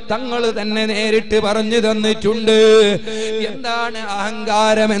പറഞ്ഞാൽ തങ്ങൾ തന്നെ നേരിട്ട് പറഞ്ഞു തന്നിട്ടുണ്ട്. എന്താണ്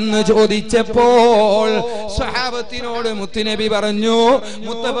അഹങ്കാരം എന്ന് ചോദിച്ചപ്പോൾ സ്വഹാബത്തിനോട് മുത്തുനബി പറഞ്ഞു,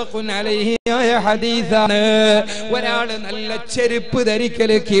 മുത്തഫഖുൻ അലൈഹി ആയ ഹദീസാണ്, ഒരാള് നല്ല ചെരുപ്പ്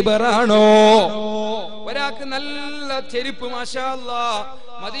ധരിക്കല് കിബറാണോ? ഒരാൾക്ക് നല്ല ചെരുപ്പ്, മാഷാ അല്ലാഹ്,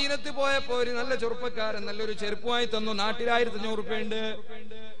 മദീനത്ത് പോയപ്പോ ഒരു നല്ല ചെറുപ്പക്കാരൻ നല്ലൊരു ചെരുപ്പുമായി തന്നു. നാട്ടിൽ 1500 രൂപയുണ്ട്.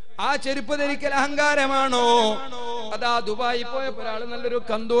 ആ ചെരുപ്പ് ധരിക്കൽ അഹങ്കാരമാണോ? അതാ ദുബായി പോയപ്പോ ഒരാൾ നല്ലൊരു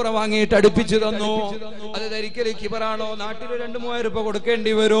കന്തൂറ വാങ്ങിയിട്ട് അടുപ്പിച്ചു തന്നു. അത് ധരിക്കൽ കിബറാണോ? നാട്ടിൽ 2-3000 രൂപ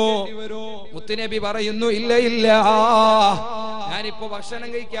കൊടുക്കേണ്ടി വരുമോ? മുത്തുനബി പറയുന്നു, ഇല്ല ഇല്ല, ഞാനിപ്പോ ഭക്ഷണം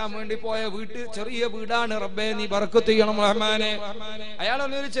കഴിക്കാൻ വേണ്ടി പോയ ചെറിയ വീടാണ്, റബ്ബേ നീ ബർക്കത്ത് ചെയ്യണം റഹ്മാനെ. അയാൾ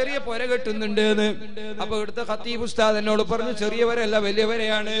ഒരു ചെറിയ പുര കെട്ടുന്നുണ്ട് എന്ന്. അപ്പൊ ഇവിടുത്തെ ഖത്തീബ് ഉസ്താദ് എന്നോട് പറഞ്ഞു, ചെറിയവരല്ല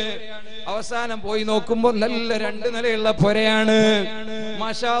വലിയവരെയാണ്. അവസാനം പോയി നോക്കുമ്പോ നല്ല 2 നിലയുള്ള പുരയാണ്.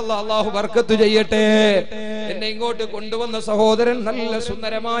 മാഷാ അല്ലാഹ്, അല്ലാഹു ബർക്കത്ത് ചെയ്യട്ടെ. എന്നെ ഇങ്ങോട്ട് കൊണ്ടുവന്ന സഹോദരൻ നല്ല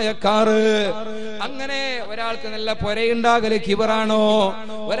സുന്ദരമായ കാറ്. അങ്ങനെ ഒരാൾക്ക് നല്ല പുരയുണ്ടാകല് കിബറാണോ?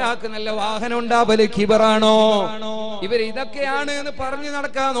 ഒരാൾക്ക് നല്ല വാഹനം ഉണ്ടാകല് കിബറാണോ? ഇവർ ഇതൊക്കെയാണ് എന്ന് പറഞ്ഞു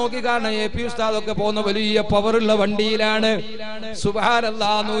നടക്കാൻ നോക്കി. കാരണം AP ഉസ്താദൊക്കെ പോകുന്ന വലിയ പവറുള്ള വണ്ടിയിലാണ്.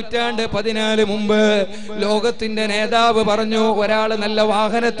 സുബ്ഹാനല്ലാഹ്, 14 മുമ്പ് ലോകത്തിന്റെ നേതാവ് പറഞ്ഞു, ഒരാൾ നല്ല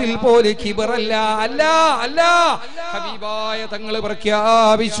വാഹനത്തിൽ പോലും കിബറല്ല. അല്ല അല്ല, ഹബീബായ തങ്ങൾ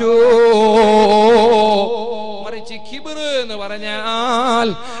പ്രഖ്യാപിച്ചു, മറിച്ച് കിബർ എന്ന് പറഞ്ഞാൽ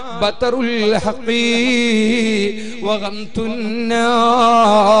ബതറുൽ ഹഖീ വഗംതുൻ നാസ്.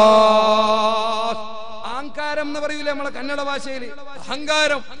 അഹങ്കാരം എന്ന് പറയൂലേ നമ്മളെ കന്നഡ ഭാഷയിൽ,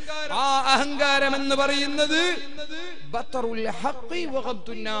 അഹങ്കാരം. ആ അഹങ്കാരം എന്ന് പറയുന്നത് ബതറുൽ ഹഖീ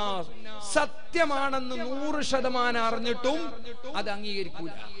വഗംതുൻ നാസ്, സത്യമാണെന്ന് 100% അറിഞ്ഞിട്ടും അത്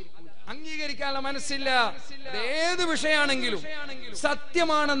അംഗീകരിക്കാനുള്ള മനസ്സില്ല. ഏത് വിഷയമാണെങ്കിലും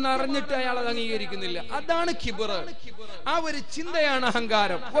സത്യമാണെന്ന് അറിഞ്ഞിട്ട് അയാൾ അത് അംഗീകരിക്കുന്നില്ല. അതാണ് കിബ്ർ. ആ ഒരു ചിന്തയാണ്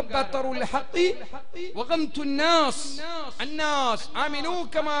അഹങ്കാരം.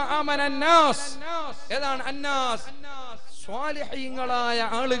 ഏതാണ് അന്നാസ്? സ്വാലിഹീങ്ങളായ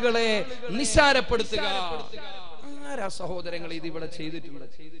ആളുകളെ നിസ്സാരപ്പെടുത്തുക. ആരാ സഹോദരങ്ങൾ ഇത് ഇവിടെ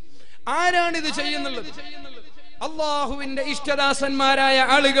ചെയ്തിട്ടുള്ളത്? ആരാണിത് ചെയ്യുന്നുള്ളത്? അള്ളാഹുവിന്റെ ഇഷ്ടദാസന്മാരായ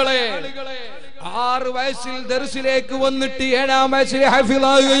ആളുകളെ 6 വയസ്സിൽ ദർസിലേക്ക് വന്നിട്ട് 7-ാം വയസ്സിൽ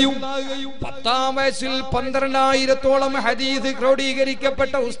ഹഫിളാകുകയും 10-ാം വയസ്സിൽ 12,000-ഓളം ഹദീസ്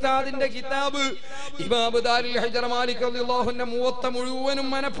ക്രോഡീകരിക്കപ്പെട്ട ഉസ്താദിന്റെ കിതാബ് ഇമാം ദാരുൽ ഹിജ്റ മാലിക് റളിയല്ലാഹു അൻഹു മുവത്ത മുഴുവനും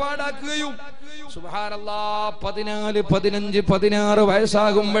മനപ്പാടാക്കുകയും സുബ്ഹാനല്ലാഹ് 14, 15, 16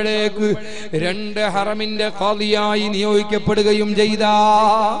 വയസ്സാകുമ്പോഴേക്ക് 2 ഹറമിന്റെ ഖാദിയായി നിയോഗിക്കപ്പെടുകയും ചെയ്ത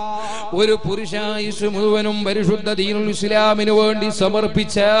ഒരു പുരുഷായുസ് മുഴുവനും പരിശുദ്ധ ദീനുൽ ഇസ്ലാമിനു വേണ്ടി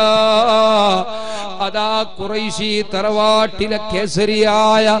സമർപ്പിച്ച അതാ ഖുറൈശി തറവാട്ടിലെ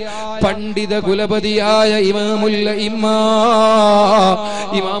കേസരിയായ പണ്ഡിത കുലപതിയായ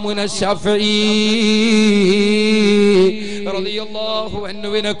ഇമാമുന ശാഫഈ റളിയല്ലാഹു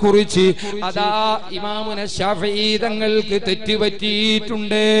അൻഹുവിനെ കുറിച്ച് അതാ ഇമാമുന ശാഫഈ തങ്ങൾക്ക്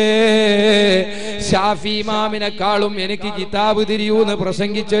തെറ്റുപറ്റിയിട്ടുണ്ട്. ശാഫി ഇമാമിനെക്കാളും എനിക്ക് കിതാബ് തിരിയൂന്ന്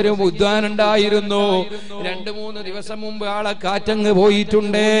പ്രസംഗിച്ചൊരു വിദ്വാൻ ഉണ്ടായിരുന്നു. 2-3 ദിവസം മുമ്പ് ആളെ കാറ്റങ്ങ്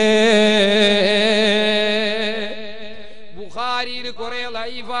പോയിട്ടുണ്ട്. ബുഖാരിയിൽ കുറെ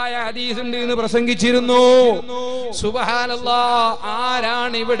ലൈഫായ ഹദീസ് ഉണ്ട് എന്ന് പ്രസംഗിച്ചിരുന്നു. സുബ്ഹാനല്ലാഹ്,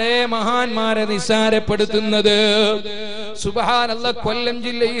 ആരാണ് ഇവിടെ മഹാന്മാരെ നിസ്സാരപ്പെടുത്തുന്നത്? സുബ്ഹാനല്ലാഹ്, കൊല്ലം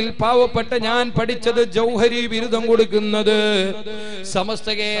ജില്ലയിൽ പാവപ്പെട്ട ഞാൻ പഠിച്ചത് ജൗഹരി ബിരുദം കൊടുക്കുന്നത് സമസ്ത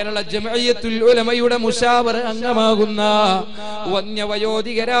കേരള ജംഇയ്യത്തുൽ ഉലമയുടെ മുശാവറ അംഗമാകുന്ന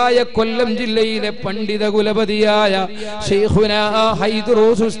വന്യവയോധികരായ കൊല്ലം ജില്ലയിലെ പണ്ഡിത കുലപതിയായ ശൈഖുനാ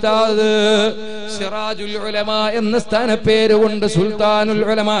ഹൈദ്റൂസ് ഉസ്താദ് സിറാജുൽ ഉലമ എന്ന സ്ഥാനപ്പേര് കൊണ്ട് സുൽത്താനുൽ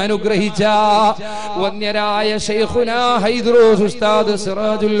ഉലമ അനുഗ്രഹിച്ച വന്യരായ ശൈഖുനാ ഹൈദ്റൂസ് ഉസ്താദ്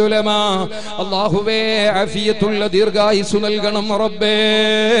സിറാജുൽ ഉലമ, അല്ലാഹുവേ ആഫിയത്തുള്ള ദീർഘായുസ്സ് നൽകണം റബ്ബേ.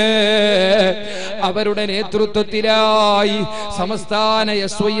 അവരുടെ നേതൃത്വത്തിലായി സംസ്ഥാന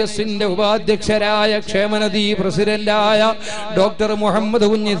SYSന്റെ ഉപാധ്യക്ഷരായ ക്ഷേമനിധി പ്രസിഡന്റായ ഡോക്ടർ മുഹമ്മദ്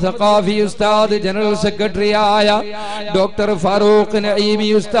കുഞ്ഞി സഖാഫി ഉസ്താദ്, ജനറൽ സെക്രട്ടറിയായ ഡോക്ടർ ഫാറൂഖ് നഈമി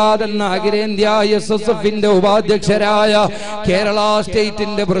ഉസ്താദ് എന്ന അഖിലേന്ത്യാ SSFന്റെ ഉപാധ്യക്ഷരായ കേരള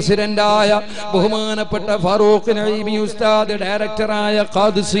സ്റ്റേറ്റിന്റെ പ്രസിഡന്റായ ബഹുമാനപ്പെട്ട ഫാറൂഖ് നഈമി ഉസ്താദ്, ഡയറക്ടറായ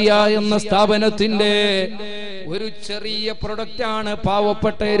ഖാദിസിയ എന്ന സ്ഥാപനത്തിന്റെ ഒരു ചെറിയ പ്രൊഡക്റ്റാണ്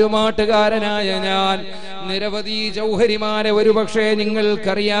പാവപ്പെട്ട എരുമാട്ടുകാരനായ ഞാൻ. നിരവധി ജൗഹരിമാരെ ഒരുപക്ഷെ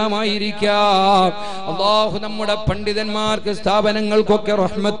നിങ്ങൾക്കറിയാമായിരിക്കാം. അല്ലാഹു നമ്മുടെ പണ്ഡിതന്മാർക്ക് സ്ഥാപനങ്ങൾക്കൊക്കെ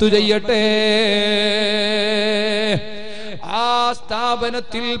റഹ്മത്ത് ചെയ്യട്ടെ. ആ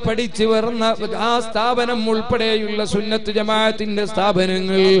സ്ഥാപനത്തിൽ പഠിച്ചു വരുന്ന ആ സ്ഥാപനം ഉൾപ്പെടെയുള്ള സുന്നത്ത് ജമാഅത്തിന്റെ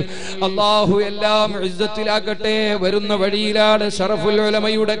സ്ഥാപനങ്ങൾ അല്ലാഹു എല്ലാം ഇസ്സത്തിലാക്കട്ടെ. വരുന്ന വഴിയിലാണ് ശറഫുൽ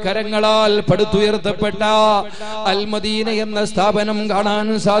ഉലമയുടെ കരങ്ങളാൽ പടുത്തുയർത്തപ്പെട്ട അൽ-മദീന എന്ന സ്ഥാപനം കാണാൻ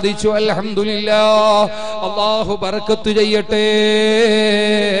സാധിച്ചു. അൽഹംദുലില്ലാഹ്. അല്ലാഹു ബറക്കത്ത് ചെയ്യട്ടെ.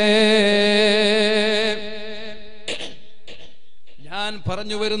 ഞാൻ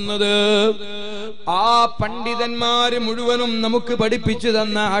പറഞ്ഞു വരുന്നത് ആ പണ്ഡിതന്മാര് മുഴുവനും നമുക്ക് പഠിപ്പിച്ചു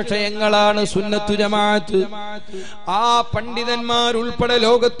തന്ന ആശയങ്ങളാണ് സുന്നത്തു ജമാഅത്ത്. ആ പണ്ഡിതന്മാർ ഉൾപ്പെടെ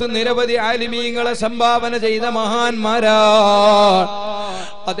ലോകത്ത് നിരവധി ആലിമീങ്ങളെ സംഭാവന ചെയ്ത മഹാന്മാരാ.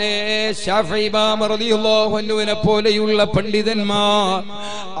 അതേ ശാഫിഈ ഇമാം റളിയല്ലാഹു അൻഹുവിനെ പോലെയുള്ള പണ്ഡിതന്മാർ,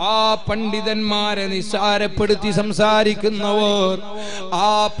 ആ പണ്ഡിതന്മാരെ നിസ്സാരപ്പെടുത്തി സംസാരിക്കുന്നവർ, ആ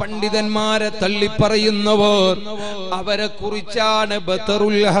പണ്ഡിതന്മാരെ തള്ളിപ്പറയുന്നവർ, അവരെ കുറിച്ചാണ്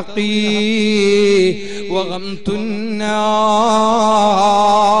ബതറുൽ ഹഖീ വഗംതുൻ നാസ്.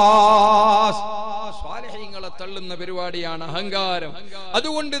 സ്വാലിഹീങ്ങളെ തള്ളുന്ന പരിപാടിയാണ് അഹങ്കാരം.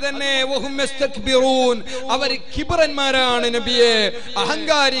 അതുകൊണ്ട് തന്നെ വഹും യസ്തക്ബിറൂൻ, അവർ കിബ്റന്മാരാണ് നബിയെ,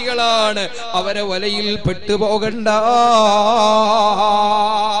 അഹങ്കാരികളാണ്. അവരെ വലയിൽ പെട്ടുപോകണ്ട.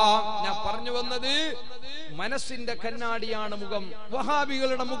 ഞാൻ പറഞ്ഞു വന്നത് മനസ്സിന്റെ കണ്ണാടിയാണ് മുഖം.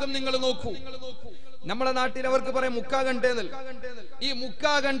 വഹാബികളുടെ മുഖം നിങ്ങൾ നോക്കൂ. നമ്മുടെ നാട്ടിൽ അവർക്ക് പറയാം മുക്കാഘണ്ടേന്നൽ. ഈ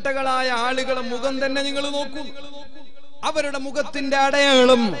മുക്കാഘണ്ടകളായ ആളുകളെ മുഖം തന്നെ നിങ്ങൾ നോക്കൂ. അവരുടെ മുഖത്തിന്റെ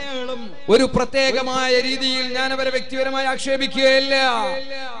അടയാളം ഒരു പ്രത്യേകമായ രീതിയിൽ ഞാൻ അവരെ വ്യക്തിപരമായി ആക്ഷേപിക്കുകയല്ല,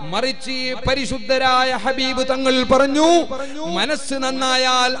 മറിച്ച് പരിശുദ്ധരായ ഹബീബ് തങ്ങൾ പറഞ്ഞു, മനസ്സ്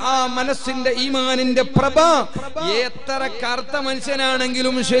നന്നായാൽ ആ മനസ്സിന്റെ ഈമാനിന്റെ പ്രഭ എത്ര കറുത്ത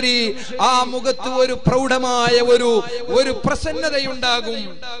മനുഷ്യനാണെങ്കിലും ശരി, ആ മുഖത്ത് ഒരു പ്രൗഢമായ ഒരു പ്രസന്നതയുണ്ടാകും.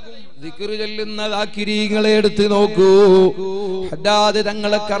 ദിക്റ് ചൊല്ലുന്ന ദാക്കിരീങ്ങളെ എടുത്ത് നോക്കൂ. ഹദ്ദാദ്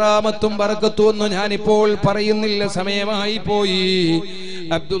തങ്ങളെ കറാമത്തും ബറക്കത്തും ഒന്നും ഞാനിപ്പോൾ പറയുന്നില്ല, സമയമായി പോയി.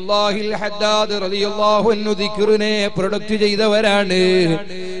 അബ്ദുല്ലാഹിൽ ഹദ്ദാദ് റളിയല്ലാഹു അൻഹു ദിക്റിനെ പ്രൊഡക്റ്റ് ചെയ്തവരാണ്.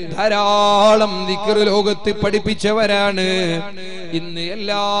 ധാരാളം ദിക്ർ ലോകത്ത് പഠിപ്പിച്ചവരാണ്. ഇന്ന്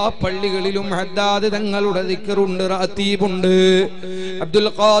എല്ലാ പള്ളികളിലും ഹദ്ദാദ് തങ്ങളുടെ ദിക്റുണ്ട്, റാത്തീബുണ്ട്. അബ്ദുൽ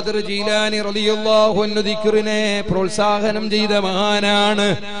ഖാദിർ ജീലാനി റളിയല്ലാഹു അൻഹു ദിക്റിനെ പ്രോത്സാഹനം ചെയ്ത മഹാനാണ്.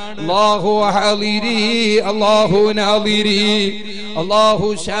 അല്ലാഹു ഹാദിരി, അല്ലാഹു നാദിരി, അല്ലാഹു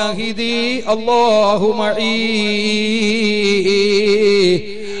ഷാഹിദി, അല്ലാഹു മഈ.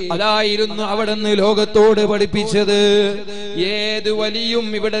 അതായിരുന്നു അവിടുന്ന് ലോകത്തോട് പഠിപ്പിച്ചത്. ഏത് വലിയും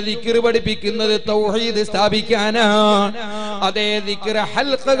ഇവിടെ ദിക്ർ പഠിപ്പിക്കുന്നത് തൗഹീദ് സ്ഥാപിക്കാനാണ്. അതേ ദിക്ർ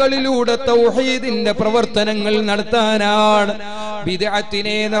ഹൽഖകളിലൂടെ തൗഹീദിന്റെ പ്രവർത്തനങ്ങൾ നടത്താനാണ്,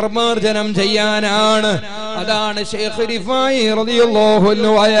 ബിദ്അത്തിനെ നിർമാർജനം ചെയ്യാനാണ്. അതാണ് ശൈഖ് റിഫായി റളിയല്ലാഹു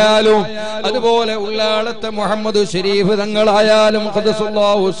അൻഹു ആയാലും അതുപോലെ ഉള്ളാളത്തെ മുഹമ്മദ് ശരീഫ് തങ്ങളായാലും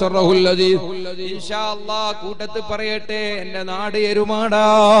ഖദ്ദസല്ലാഹു സിർറഹുൽ അസീസ്. ഇൻഷാ അല്ലാഹ് കൂട്ടത്ത് പറയട്ടെ, എന്റെ നാട്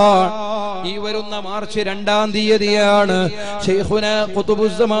എരുമാടാണ്. ഈ വരുന്ന മാർച്ച് 2-ാം തീയതിയാണ് ശൈഖുനാ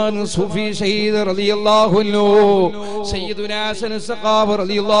ഖുതുബുസ്സമാൻ സൂഫി ഷഹീദ് റളിയല്ലാഹു അൻഹു, സയ്യിദുനാ ഹസൻ സഖാഫ്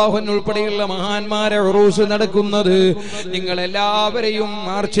റളിയല്ലാഹു അൻഹു ഉൾപ്പെടെയുള്ള മഹാന്മാരെ ഉറൂസ് നടക്കുന്നത്. നിങ്ങൾ എല്ലാവരെയും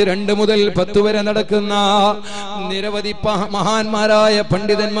മാർച്ച് 2 മുതൽ 10 വരെ നടക്കുന്ന നിരവധി മഹാന്മാരായ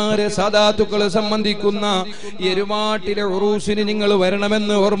പണ്ഡിതന്മാരെ സാദാത്തുക്കളെ സംബന്ധിക്കുന്ന എരുമാട്ടിലെ ഉറൂസിന് നിങ്ങൾ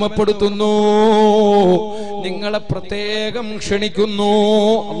വരണമെന്ന് ഓർമ്മപ്പെടുത്തുന്നു. നിങ്ങളെ പ്രത്യേകം ക്ഷണിക്കുന്നു.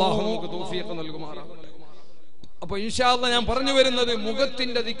 അല്ലാഹു നമുക്ക് തൗഫീഖ് നൽകുമാറാകട്ടെ. അപ്പൊ ഇൻഷാ അല്ലാഹ് ഞാൻ പറഞ്ഞു വരുന്നത്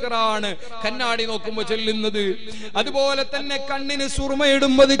മുഖത്തിന്റെ ദിക്റാണ് കണ്ണാടി നോക്കുമ്പോ ചൊല്ലുന്നത്. അതുപോലെ തന്നെ കണ്ണിന്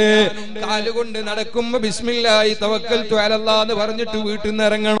സുർമയിടുമ്പോൾ, കാലുകൊണ്ട് നടക്കുമ്പോ ബിസ്മില്ലാഹി തവക്കൽതു അലല്ലാഹ് എന്ന് പറഞ്ഞിട്ട് വീട്ടിൽ നിന്ന്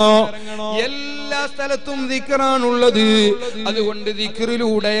ഇറങ്ങണോ. എല്ലാ സ്ഥലത്തും ദിക്റാണുള്ളത്. അതുകൊണ്ട്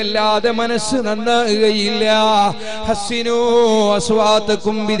ദിക്റിലൂടെ അല്ലാതെ മനസ്സ് നന്നാകുകയില്ല. ഹസ്സിനൂ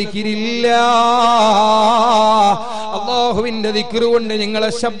അസ്വാതകും ബിദിക്രില്ലാഹ്, അല്ലാഹുവിന്റെ ദിക്ർ കൊണ്ട് നിങ്ങളെ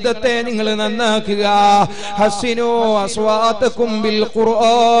ശബ്ദത്തെ നിങ്ങൾ നന്നാക്കുക. ഹസ്സിനൂ അസ്വാതകും ബിൽ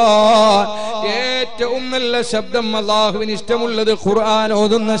ഖുർആൻ, ഏറ്റവും നല്ല ശബ്ദം അല്ലാഹുവിന് ഇഷ്ടമുള്ളത് ഖുർആൻ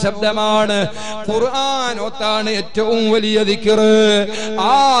ഓതുന്ന ശബ്ദമാണ്. ഖുർആൻ ഓത്താണ് ഏറ്റവും വലിയ ദിക്ർ.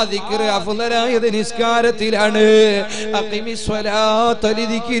 ആ ദിക്ർ അഫ്ളലായത് നിസ്കാരത്തിലാണ്. അഖിമിസ്സലാത്ത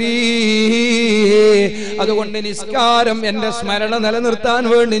ലിദിക്രി, അതുകൊണ്ട് നിസ്കാരം എന്റെ സ്മരണ നിലനിർത്താൻ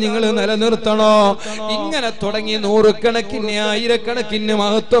വേണ്ടി നിങ്ങൾ നിലനിർത്തണോ. ഇങ്ങനെ തുടങ്ങി നൂറുകണക്കിന് ആയിരക്കണക്കിന്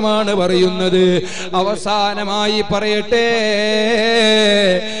മഹത്വമാണ് പറയുന്നത്. അവസാനമായി പറയട്ടെ,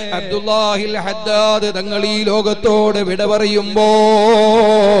 അബ്ദുല്ലാഹിൽ ഹദ്ദാദ് തങ്ങൾ ഈ ലോകത്തോട് വിട പറയുമ്പോൾ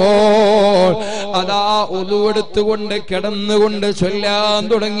അതാ ഉളുവെടുത്തുകൊണ്ട് കിടന്നുകൊണ്ട് ചൊല്ലാൻ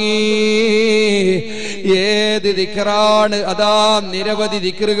തുടങ്ങി. ഏത് ദിക്റാണ്? അതാ നിരവധി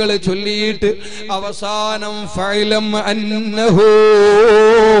ദിക്റുകൾ ചൊല്ലിയിട്ട് അവസാനം ഫഅലം അന്നഹു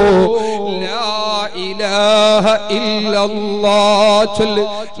ലാ ഇലാഹ ഇല്ലല്ലാഹ് ചൊല്ല്,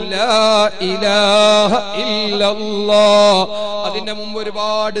 ലാ ഇലാഹ ഇല്ലല്ലാഹ്. അതിന്റെ മുമ്പ്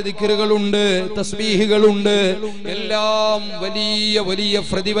ഒരുപാട് ദിക്റുകളുണ്ട്, തസ്ബീഹുകളുണ്ട്. എല്ലാം വലിയ വലിയ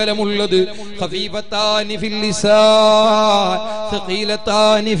പ്രതിഫലമുള്ളത്. ഖഫീഫത്താനി ഫിൽ ലിസാൻ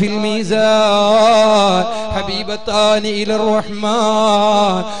ثقيلتان في الميزان حبيبتان إلى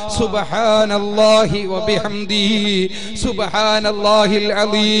الرحمن سبحان الله وبحمده سبحان الله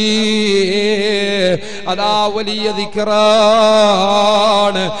العظيم. അതാ വലിയ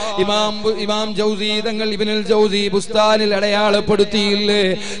ദിക്റാണ്. ഇമാം ജൗസി തങ്ങൾ ഇബ്നുൽ ജൗസി ബുസ്താനിൽ അടയാളപ്പെടുത്തിയില്ലേ,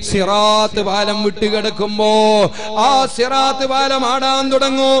 സിറാത്ത് പാലം വിട്ടുകിടക്കുമ്പോ ആ സിറാത്ത് പാലം ആടാൻ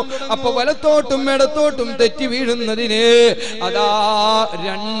തുടങ്ങൂ. അപ്പൊ വലത്തോട്ടും ഇടത്തോട്ടും തെറ്റി വീഴുന്നതിന് അതാ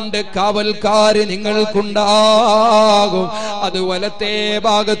രണ്ട് കാവൽക്കാര് നിങ്ങൾക്കുണ്ടാകും. അത് വലത്തെ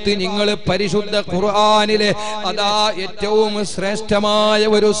ഭാഗത്ത് നിങ്ങൾ പരിശുദ്ധ ഖുർആനിലെ അതാ ഏറ്റവും ശ്രേഷ്ഠമായ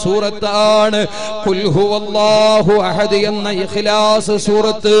ഒരു സൂറത്താണ് ഖുൽ ഹുവല്ലാഹു അഹദ് എന്ന ഇഖ്ലാസ്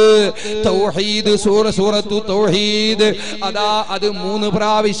സൂറത്ത്. തൗഹീദ് സൂറത്തു തൗഹീദ് അതാ അത് 3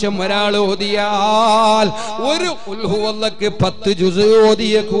 പ്രാവശ്യം ഒരാൾ ഓതിയാൽ ഒരു ഖുൽ ഹുവല്ലക്ക് 10 ജുസ്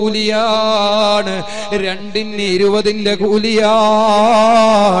ഓതിയ കൂലിയാണ്. 2ന് 20ന്റെ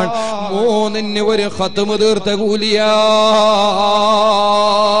കൂലിയാണ്. 3ന് ഒരു ഖത്മ് തീർത്ത കൂലിയാണ്.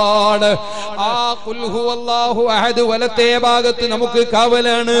 ആ ഖുൽ ഹുവല്ലാഹു അഹദ് വലത്തെ ഭാഗത്ത് നമുക്ക്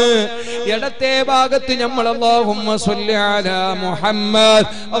കാവലാണ്. ഇടത്തെ ഭാഗത്ത് നമ്മൾ അല്ലാഹുമ്മ സ്വല്ലി അലാ മുഹമ്മദ്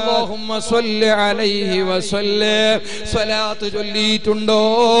അല്ലാഹുമ്മ സ്വല്ലി അലൈഹി വസല്ലം സ്വലാത്ത് ചൊല്ലിയിട്ടുണ്ടോ?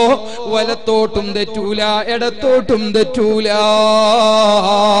 വലത്തോട്ടും തെറ്റൂല, ഇടത്തോട്ടും തെറ്റൂല.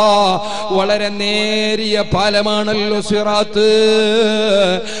 വളരെ നേരിയ പാലമാണല്ലോ സിറാത്ത്.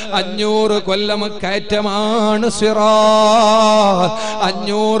 500 കൊല്ലം കയറ്റമാണ് സിറാത്ത്,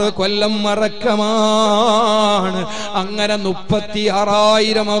 500 കൊല്ലം മറക്കമാണ്. അങ്ങനെ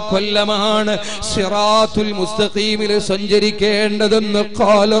 36,000 കൊല്ലമാണ് സിറാത്തുൽ മുസ്തഖീമിൽ സഞ്ചരിക്കേണ്ടതെന്ന്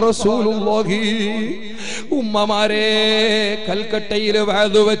ഖാല റസൂലുള്ളാഹി. ഉമ്മമാരെ, കൽക്കട്ടയിൽ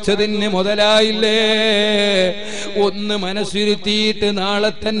വഅദ് വെച്ചതിന് മുതലായില്ലേ? ഒന്ന് മനസ്സിരുത്തിയിട്ട്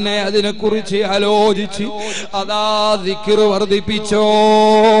നാളെ തന്നെ അതിനെക്കുറിച്ച് ആലോചിച്ച് അതാ ദിക്ർ വർദ്ധിപ്പിച്ചോ,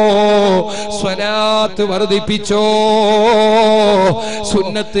 സ്വലാത്ത് വർദ്ധിപ്പിച്ചോ,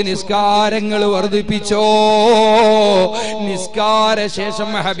 സുന്നത്ത് നിസ്കാരങ്ങൾ വർദ്ധിപ്പിച്ചോ. നിസ്കാര ശേഷം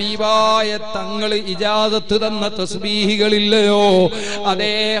ഹബീബായ തങ്ങൾ ഇജാസത്ത് തന്ന തസ്ബീഹുകളില്ലയോ?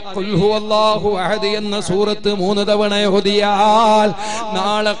 അതേ ഖുൽ ഹുവല്ലാഹു അഹദ് എന്ന സൂറത്ത് 3 തവണ ഓതിയാൽ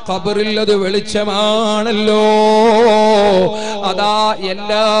നാളെ ഖബറിൽ അത് വെളിച്ചമാണല്ലോ. അതാ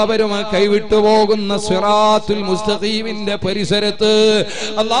എല്ലാവരും കൈവിട്ടു പോകുന്ന സിറാത്തുൽ മുസ്തഖീമിന്റെ പരിസരത്ത്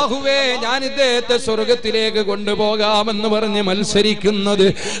അല്ലാഹുവേ ഞാൻ ഇദ്ദേഹത്തെ സ്വർഗ്ഗത്തിലേക്ക് കൊണ്ടുപോകാമെന്ന് പറഞ്ഞ് മത്സരിക്കുന്നത്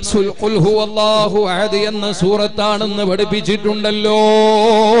ഖുൽ ഹുവല്ലാഹു അഹദ് എന്ന സൂറത്താണെന്ന് പഠിപ്പിച്ചിട്ടുണ്ടല്ലോ.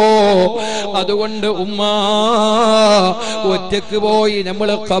 അതുകൊണ്ട് ഉമ്മ, ഒറ്റക്ക് പോയി നമ്മൾ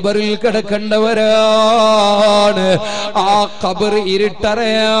ഖബറിൽ കിടക്കേണ്ടവരാണ്. ആ ഖബർ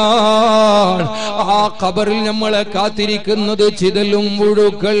ഇരുട്ടറയാണ്. ആ ഖബറിൽ നമ്മളെ കാത്തിരിക്കുന്നത് ചിതലും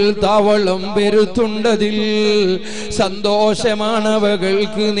പുഴുക്കൾ താവളം പെരുത്തുണ്ടതിൽ.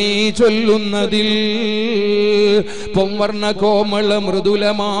 സന്തോഷമാണവകൾക്ക് നീ ചൊല്ലുന്നതിൽ. പൊൻവർണ്ണ കോമള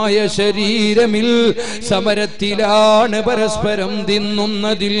മൃദുലമായ ശരീരമിൽ സമരത്തിലാണ് പരസ്പരം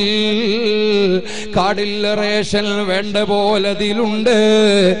തിന്നുന്നതിൽ. കാടില്ല റേഷൻ വേണ്ട പോലതിലുണ്ട്.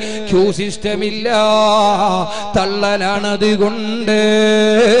 ക്യൂ സിസ്റ്റമില്ല, തള്ളലാണതുകൊണ്ട്.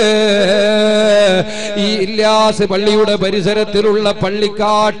 ഈ ഇല്യാസ് പള്ളിയുടെ പരിസരത്തിലുള്ള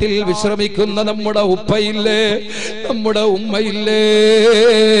പള്ളിക്കാട്ടിൽ വിശ്രമിക്കുന്ന നമ്മുടെ ഉപ്പയില്ലേ, നമ്മുടെ ഉമ്മയില്ലേ,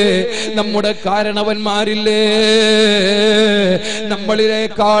 നമ്മുടെ കാരണവന്മാരില്ലേ,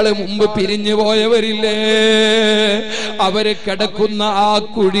 നമ്മളിനേക്കാൾ മുമ്പ് പിരിഞ്ഞു പോയവരില്ലേ, അവര് കിടക്കുന്ന ആ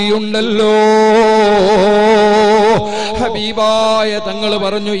കുഴിയുണ്ടല്ലോ. ഹബീബായ തങ്ങൾ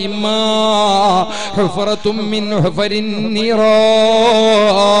പറഞ്ഞു ഇമ്മാ ഹുഫറത്തും മിൻ ഹുഫരിൻ നീറാൻ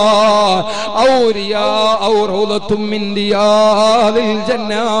ഔ റിയാ ഔ റൗളത്തും മിൻ റിയാദിൽ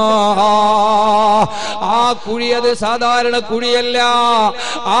ജന്ന. ആ കുഴി അത് സാധാരണ കുഴിയല്ല.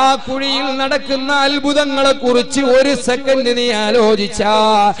 ആ കുഴിയിൽ നടക്കുന്ന അത്ഭുതങ്ങളെ കുറിച്ച് ഒരു സെക്കൻഡ് നീ ആലോചിച്ചാ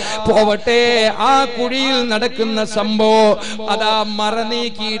പോവട്ടെ. ആ കുഴിയിൽ നടക്കുന്ന സംഭവം അതാ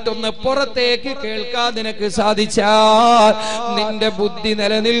മറനീക്കിയിട്ടൊന്ന് പുറത്തേക്ക് കേൾക്കാൻ നിനക്ക് സാധിച്ചാൽ നിന്റെ ബുദ്ധി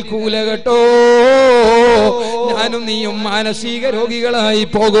നിലനിൽക്കൂല കേട്ടോ. ഞാനും നീയും മാനസിക രോഗികളായി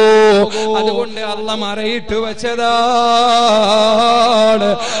പോകൂ. അതുകൊണ്ട് അല്ലാഹ് മറയിട്ട് വെച്ചതാണ്.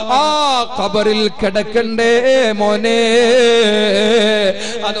 ആ ഖബറിൽ കിടക്കണ്ടേ മോനെ?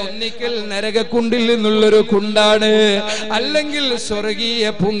 അതൊന്നിക്കൽ നരകക്കുണ്ടിൽ നിന്നുള്ളൊരു കുണ്ടാണ്, അല്ലെങ്കിൽ സ്വർഗീയ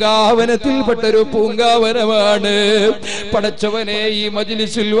പൂങ്കാവനത്തിൽപ്പെട്ടൊരു പൂങ്കാവനമാണ്. പടച്ചവനെ, ഈ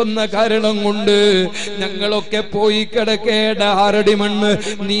മജ്ലിസിൽ വന്ന കാരണം കൊണ്ട് ഞങ്ങളൊക്കെ പോയി കിടക്കേണ്ട ആറടി മണ്ണ്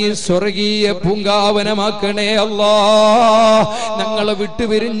നീ സ്വർഗീയ പൂങ്കാവനമാക്കണേ അല്ലാ. ഞങ്ങളെ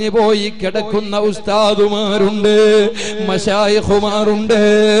വിട്ടുപിരിഞ്ഞു പോയി കിടക്കുന്ന ഉസ്താദുമാരുണ്ട്, മശായിഖുമാരുണ്ട്,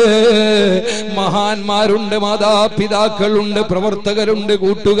 മഹാന്മാരുണ്ട്, മാതാപിതാക്കളുണ്ട്, പ്രവർത്തകരുണ്ട്,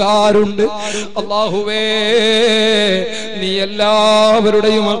 കൂട്ടുകാരുണ്ട്. അല്ലാഹുവേ, നീ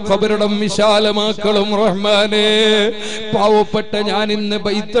എല്ലാവരുടെയും ഖബറിടം വിശാലമാക്കളും റഹ്മാനേ. പാവപ്പെട്ട ഞാൻ ഇന്ന്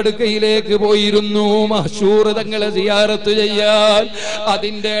ബൈത്തടുക്കയിലേക്ക് പോയിരുന്നു മഹ്ശൂർ തങ്ങളെ സിയാറത്ത് ചെയ്യാൻ.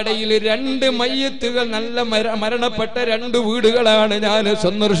 അതിന്റെ ഇടയിൽ 2 മയ്യത്തുകൾ, നല്ല മരണപ്പെട്ട 2 വീടുകളാണ് ഞാൻ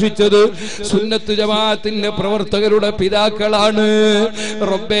സന്ദർശിച്ചത്. സുന്നത്ത് ജമാഅത്തിന്റെ പ്രവർത്തകരുടെ പിതാക്കളാണ്.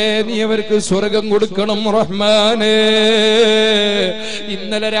 റബ്ബേ, നീ അവർക്ക് സ്വർഗം കൊടുക്കണം റഹ്മാനേ.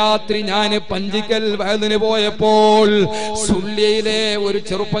 ഇന്നലെ രാത്രി ഞാൻ പഞ്ചിക്കൽ വയലിന് പോയപ്പോൾ സുള്ളിയിലെ ഒരു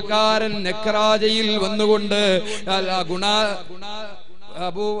ചെറുപ്പക്കാരൻ നെക്രാജയിൽ വന്നുകൊണ്ട്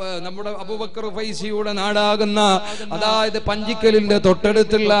നമ്മുടെ അബൂബക്കർ ഫൈസിയുടെ നാടാകുന്ന, അതായത് പഞ്ചിക്കലിന്റെ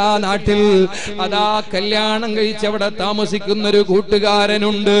തൊട്ടടുത്തുള്ള ആ നാട്ടിൽ അതാ കല്യാണം കഴിച്ച് അവിടെ താമസിക്കുന്ന ഒരു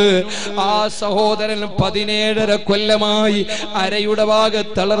കൂട്ടുകാരനുണ്ട്. ആ സഹോദരൻ 17.5 കൊല്ലമായി അരയുടെ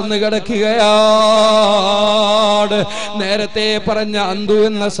ഭാഗത്ത് തളർന്നു കിടക്കുകയാണ്. നേരത്തെ പറഞ്ഞ അന്തു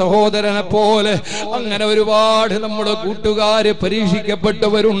എന്ന സഹോദരനെ പോലെ അങ്ങനെ ഒരുപാട് നമ്മുടെ കൂട്ടുകാര്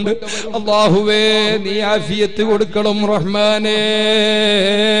പരീക്ഷിക്കപ്പെട്ടവരുണ്ട്. അല്ലാഹുവേ, നീ ആഫിയത്ത് കൊടുക്കണം റഹ്മാനേ.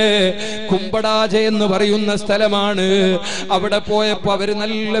 കുമ്പടാജ എന്ന് പറയുന്ന സ്ഥലമാണ്. അവിടെ പോയപ്പോ അവര്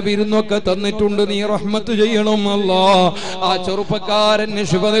നല്ല വിരുന്നൊക്കെ തന്നിട്ടുണ്ട്. നീ റഹ്മത്ത് ചെയ്യണം അല്ലാ. ആ ചെറുപ്പക്കാരന്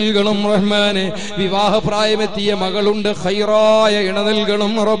ശുഭ നൽകണം റഹ്മാനെ. വിവാഹപ്രായമെത്തിയ മകളുണ്ട്, ഖൈറായ ഇണ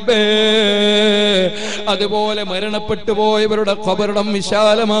നൽകണം റബ്ബേ. അതുപോലെ മരണപ്പെട്ടു പോയവരുടെ ഖബറിടം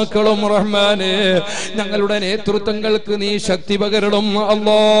വിശാലമാക്കണം റഹ്മാനെ. ഞങ്ങളുടെ നേതൃത്വങ്ങൾക്ക് നീ ശക്തി പകരണം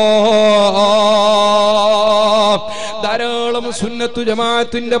അല്ലാ. ധാരാളം സുന്നത്തു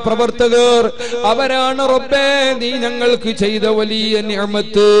ജമാഅത്തിന്റെ പ്രവർത്തകർ അവരാണ് റബ്ബേ നീ ഞങ്ങൾക്ക് ചെയ്ത വലിയ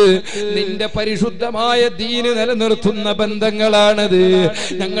നിഅമത്ത്. നിന്റെ പരിശുദ്ധമായ ദീന് നിലനിർത്തുന്ന ബന്ധങ്ങളാണത്.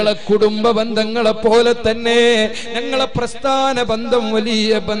 ഞങ്ങളെ കുടുംബ ബന്ധങ്ങളെ പോലെ തന്നെ ഞങ്ങളെ പ്രസ്ഥാന ബന്ധം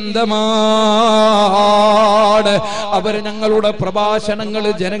വലിയ ബന്ധമാണ്. അവർ ഞങ്ങളുടെ പ്രഭാഷണങ്ങൾ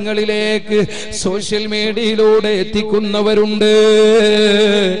ജനങ്ങളിലേക്ക് സോഷ്യൽ മീഡിയയിലൂടെ എത്തിക്കുന്നവരുണ്ട്.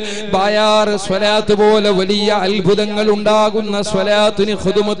 ബായാർ സ്വലാത്ത് പോലെ വലിയ അത്ഭുതങ്ങൾ ഉണ്ടാകുന്ന സ്വലാത്തിന്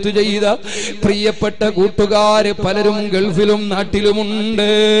ഖുദ്മത്ത് ചെയ്ത പ്രിയപ്പെട്ട കൂട്ടുകാര് പലരും ഗൾഫിലും നാട്ടിലുമുണ്ട്.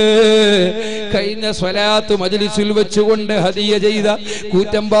 കഴിഞ്ഞ സ്വലാത്ത് മജ്ലിസിൽ വെച്ചുകൊണ്ട് ഹദിയ ചെയ്ത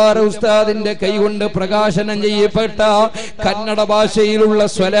കൂറ്റമ്പാറ ഉസ്താദിന്റെ കൈകൊണ്ട് പ്രകാശനം ചെയ്യപ്പെട്ട കന്നഡ ഭാഷയിലുള്ള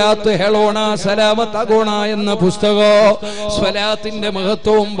സ്വലാത്ത് ഹെളോണ സലാമത്തഗോണ എന്ന പുസ്തകം, സ്വലാത്തിന്റെ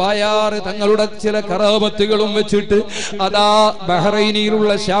മഹത്വവും ബായാർ തങ്ങളുടെ ചില കറാമത്തുകളും വെച്ചിട്ട് അതാ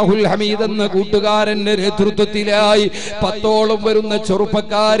ബഹ്റൈനിലുള്ള ഷാഹുൽ ഹമീദ് എന്ന കൂട്ടുകാരന്റെ നേതൃത്വത്തിലായി 10ഓളം വരുന്ന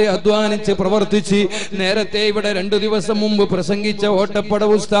ചെറുപ്പക്കാര് അധ്വാനിച്ച് പ്രവർത്തിച്ച് നേരത്തെ ഇവിടെ 2 ദിവസം മുമ്പ് പ്രസംഗിച്ച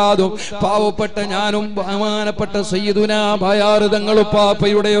ഓട്ടപ്പടവ് ഉസ്താദും പാവപ്പെട്ട ഞാനും ബഹുമാനപ്പെട്ട സയ്യിദുനാ ബയാർ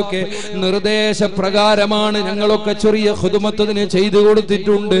തങ്ങളുപ്പാപ്പയുടെയൊക്കെ നിർദ്ദേശപ്രകാരമാണ് ഞങ്ങളൊക്കെ ചെറിയ ഖുദ്മത്തിന് ചെയ്തു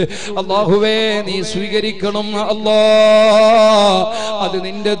കൊടുത്തിട്ടുണ്ട്. അല്ലാഹുവേ നീ സ്വീകരിക്കണം അല്ലാ. അത്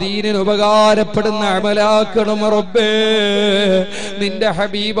നിന്റെ ദീനിന് ഉപകാരപ്പെടുന്ന അമലാക്കണം റബ്ബേ. നിന്റെ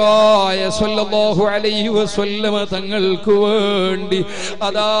ഹബീബായ സ്വല്ലല്ലാഹു അലൈഹി വസല്ലമ തങ്ങൾക്ക് വേണ്ടി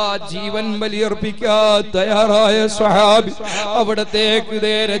അതാ ജീവൻ ബലിയർപ്പിക്കാൻ തയ്യാറായ സ്വഹാബി, അവിടത്തേക്ക്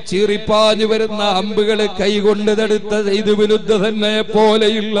നേരെ ചീറിപ്പാഞ്ഞു വരുന്ന അമ്പുകളെ കൈകൊണ്ട് തടുത്ത ചെയ്തു വിരുദ്ധ തന്നെ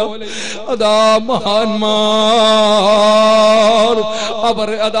പോലെയുള്ള അതാ മഹാന്മാർ അവർ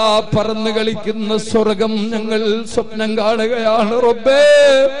അതാ പറന്നു കളിക്കുന്ന സ്വർഗം ഞങ്ങൾ സ്വപ്നം കാണുകയാണ് റബ്ബേ.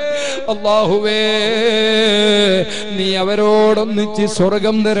 അല്ലാഹുവേ നീ അവരോടൊന്നിച്ച്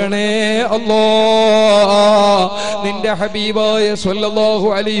സ്വർഗം തരണേ അല്ലാ. നിന്റെ ഹബീബായ സ്വല്ലല്ലാഹു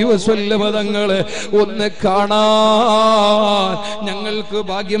അലൈഹി വസല്ലമ തങ്ങളെ ഒന്ന് കാണാൻ ഞങ്ങൾക്ക്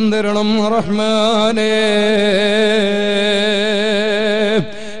ഭാഗ്യം തരണം റഹ്മാനേ.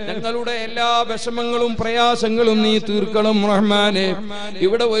 ഞങ്ങളുടെ എല്ലാ വിഷമങ്ങളും പ്രയാസങ്ങളും നീ തീർക്കണം റഹ്മാനെ.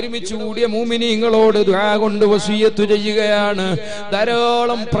 ഇവിടെ ഒരുമിച്ച് കൂടിയ മുഅ്മിനീങ്ങളോട് ദുആ കൊണ്ട് വസിയത്ത് ചെയ്യുകയാണ്.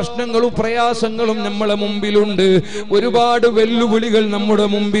 ധാരാളം പ്രശ്നങ്ങളും പ്രയാസങ്ങളും നമ്മളെ മുമ്പിലുണ്ട്. ഒരുപാട് വെല്ലുവിളികൾ നമ്മുടെ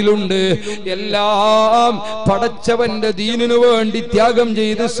മുമ്പിലുണ്ട്. എല്ലാം പടച്ചവന്റെ ദീനിനു വേണ്ടി ത്യാഗം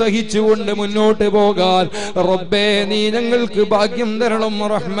ചെയ്ത് സഹിച്ചുകൊണ്ട് മുന്നോട്ട് പോകാൻ റബ്ബേ നീ ഞങ്ങൾക്ക് ഭാഗ്യം തരണം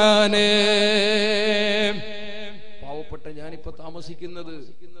റഹ്മാനേ. പാവപ്പെട്ട ഞാനിപ്പോ താമസിക്കുന്നത്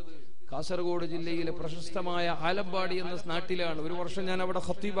കാസർഗോഡ് ജില്ലയിലെ പ്രശസ്തമായ ആലമ്പാടി എന്ന നാട്ടിലാണ്. ഒരു വർഷം ഞാൻ അവിടെ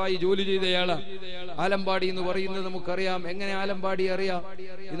ഖത്തീബായി ജോലി ചെയ്തയാളാണ്. ആലമ്പാടി എന്ന് പറയുന്നത് നമുക്കറിയാം. എങ്ങനെ ആലമ്പാടി അറിയാം?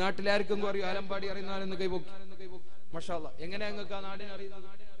 ഈ നാട്ടിലാർക്കും അറിയാം ആലമ്പാടി അറിയുന്നാലെന്ന് കൈപൊക്കി. മാഷാ അല്ലാഹ്. എങ്ങനെ നിങ്ങൾക്ക് ആ നാടിനെ അറിയുന്നത്?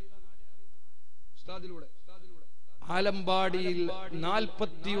 ഉസ്താദിലൂടെ. ആലമ്പാടിയിൽ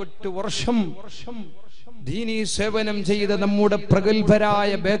 48 വർഷം ദീനീ സേവനം ചെയ്ത നമ്മുടെ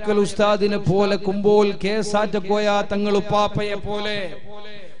പ്രഗത്ഭരായ ബേക്കൽ ഉസ്താദിനെ പോലെ, കുമ്പോൾ കേസാറ്റക്കോയ തങ്ങൾ ഉപ്പാപ്പയെ പോലെ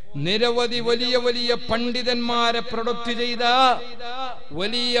നിരവധി വലിയ വലിയ പണ്ഡിതന്മാരെ പ്രൊഡക്റ്റ് ചെയ്ത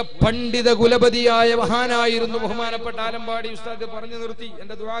വലിയ പണ്ഡിത കുലപതിയായ മഹാനായിരുന്നു ബഹുമാനപ്പെട്ട ആലമ്പാടി ഉസ്താദ്. പറഞ്ഞു നിർത്തി,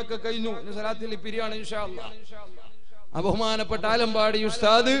 എന്റെ ദുആക്ക് കഴിഞ്ഞു, സലാത്തിൽ പിരിയാണ് ഇൻഷാ അല്ലാഹ്. ബഹുമാനപ്പെട്ട ആലമ്പാടി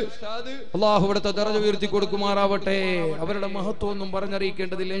ഉസ്താദ്, അല്ലാഹു അവിടുത്തെ ദറജ ഉയർത്തി കൊടുക്കുമാറാവട്ടെ. അവരുടെ മഹത്വം ഒന്നും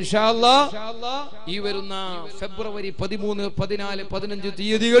പറഞ്ഞറിയിക്കേണ്ടതില്ല. ഇൻഷാ അല്ലാഹ് ഈ വരുന്ന ഫെബ്രുവരി 13, 14, 15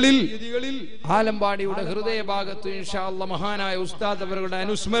 തീയതികളിൽ ആലമ്പാടിയുടെ ഹൃദയഭാഗത്ത് ഇൻഷാ അല്ലാഹ് മഹാനായ ഉസ്താദ് അവരുടെ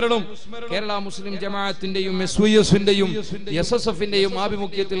അനുസ്മരണം കേരള മുസ്ലിം ജമാഅത്തിന്റെയും SYSന്റെയും SSFന്റെയും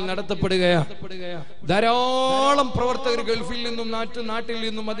ആഭിമുഖ്യത്തിൽ നടത്തപ്പെടുകയാണ്. ധാരാളം പ്രവർത്തകർ ഗൾഫിൽ നിന്നും നാട്ടിൽ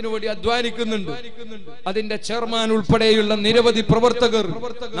നിന്നും അതിനുവേണ്ടി അധ്വാനിക്കുന്നുണ്ട്. അതിന്റെ ചെയർമാൻ ഉൾപ്പെടെ നിരവധി പ്രവർത്തകർ,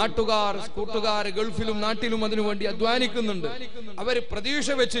 നാട്ടുകാർ, കൂട്ടുകാർ ഗൾഫിലും നാട്ടിലും അതിനുവേണ്ടി അധ്വാനിക്കുന്നുണ്ട്. അവർ പ്രതീക്ഷ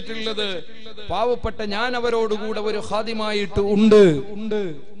വെച്ചിട്ടുള്ളത് പാവപ്പെട്ട ഞാൻ അവരോടുകൂടെ ഒരു ഖാദിമായിട്ട് ഉണ്ട്.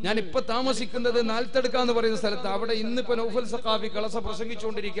 ഞാൻ ഇപ്പൊ താമസിക്കുന്നത് നാൽത്തടുക്ക എന്ന് പറയുന്ന സ്ഥലത്ത്. അവിടെ ഇന്നിപ്പോ നൗഫൽ സഖാഫി കളസ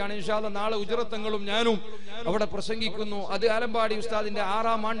പ്രസംഗിച്ചുകൊണ്ടിരിക്കുകയാണ്. ഇൻഷാ അല്ലാഹ് നാളെ ഉജറത്തങ്ങളും ഞാനും അവിടെ പ്രസംഗിക്കുന്നു. അത് ആലമ്പാടി ഉസ്താദിന്റെ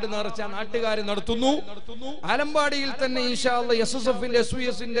 6ാം ആണ്ട് നേർച്ച നാട്ടുകാർ നടത്തുന്നു. ആലമ്പാടിയിൽ തന്നെ ഇൻഷാ അല്ലാഹ് SSFന്റെ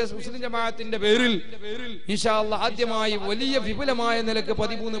SYSന്റെ മുസ്ലിം ജമാഅത്തിന്റെ പേരിൽ ഇൻഷാ അല്ലാഹ് ആദ്യമായി വലിയ വിപുലമായ നിലക്ക്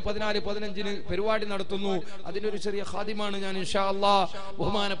 13, 14, 15 പരിപാടി നടത്തുന്നു. അതിനൊരു ചെറിയ ഖാദിമാണ് ഞാൻ ഇൻഷാ അല്ലാഹ്.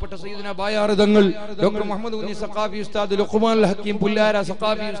 ബഹുമാനപ്പെട്ട സയ്യിദുനാ ബായാർ തങ്ങൾ, ഡോക്ടർ മുഹമ്മദ് ഉന്നി സഖാഫി ഉസ്താദ്, ലുഖ്മാൻ ഹക്കീം പുല്ലാര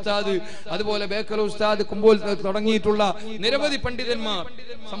സഖാഫി ഉസ്താദ്, അതുപോലെ ബേക്കൽ ഉസ്താദ്, കുമ്പോൾ തുടങ്ങിയിട്ടുള്ള നിരവധി പണ്ഡിതന്മാർ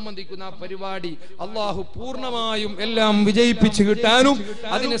സംബന്ധിക്കുന്ന ആ പരിപാടി അല്ലാഹു പൂർണ്ണമായും എല്ലാം വിജയിപ്പിച്ചു കിട്ടാനും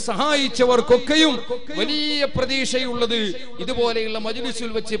അതിനെ സഹായിച്ചവർക്കൊക്കെയും വലിയ പ്രതീക്ഷയുള്ളത് ഇതുപോലെയുള്ള മജ്ലിസിൽ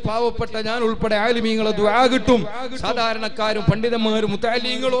വെച്ച് പാവപ്പെട്ട ഞാൻ ഉൾപ്പെടെ ആലിമീങ്ങളെ ദുആ കിട്ടും. സാധാരണക്കാരും പണ്ഡിതന്മാരും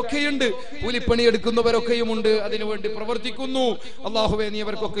മുതഅല്ലിങ്ങളും ഒക്കെയുണ്ട്, കൂലിപ്പണിയെടുക്കുന്നവരൊക്കെയുമുണ്ട്, അതിനുവേണ്ടി പ്രവർത്തിക്കുന്നു. അല്ലാഹുവേ നീ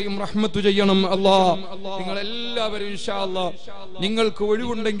അവർക്കൊക്കെയും റഹ്മത്ത് ചെയ്യണം. അല്ലാഹ് നിങ്ങളെല്ലാവരും ഇൻഷാ അല്ലാഹ് നിങ്ങൾക്ക്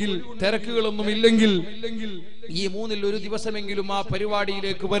ഒഴിവുണ്ടെങ്കിൽ, തിരക്കുകളൊന്നും ഇല്ലെങ്കിൽ ഈ 3-ൽ 1 ദിവസമെങ്കിലും ആ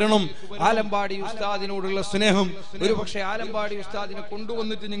പരിപാടിയിലേക്ക് വരണം. ആലമ്പാടി ഉസ്താദിനോടുള്ള സ്നേഹം, ഒരു പക്ഷേ ആലമ്പാടി ഉസ്താദിനെ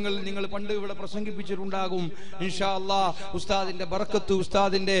കൊണ്ടുവന്നിട്ട് നിങ്ങൾ പണ്ട് ഇവിടെ പ്രസംഗിപ്പിച്ചിട്ടുണ്ടാകും. ഇൻഷാ അല്ലാഹ് ഉസ്താദിന്റെ ബർക്കത്ത്,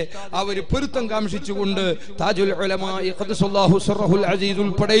 ഉസ്താദിന്റെ ആ ഒരു പൊരുത്തം കാംക്ഷിച്ചുകൊണ്ട് താജുൽ ഉലമാ ഖദ്ദസല്ലാഹു സിർറഹുൽ അസീസ്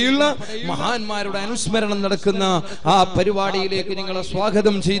ഉൾപ്പെടെയുള്ള മഹാന്മാരുടെ അനുസ്മരണം നടക്കുന്ന ആ പരിപാടിയിലേക്ക് നിങ്ങളെ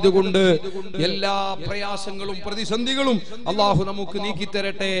സ്വാഗതം ചെയ്തുകൊണ്ട് എല്ലാ പ്രയാസങ്ങളും പ്രതിസന്ധികളും അല്ലാഹു നമുക്ക്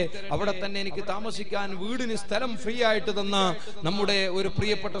നീക്കിത്തരട്ടെ. അവിടെ തന്നെ എനിക്ക് താമസിക്കാൻ വീടിന് സ്ഥലം ഫ്രീ ആയിട്ട് തന്ന നമ്മുടെ ഒരു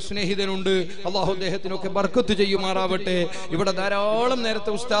പ്രിയപ്പെട്ട സ്നേഹിതനുണ്ട്. അല്ലാഹു അദ്ദേഹത്തിനൊക്കെ ബർക്കത്ത് ചെയ്യുമാറാവട്ടെ. ഇവിടെ ധാരാളം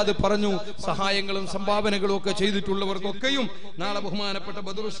നേരത്തെ ഉസ്താദ് പറഞ്ഞു സഹായങ്ങളും സംഭാവനകളും ഒക്കെ ചെയ്തിട്ടുള്ളവർക്കൊക്കെയും നാളെ ബഹുമാനപ്പെട്ട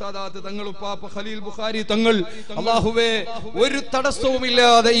ബദർ ഉസ്താദ് തങ്ങൾ, ഉപ്പാപ്പ ഖലീൽ ബുഖാരി തങ്ങൾ, അല്ലാഹുവേ ഒരു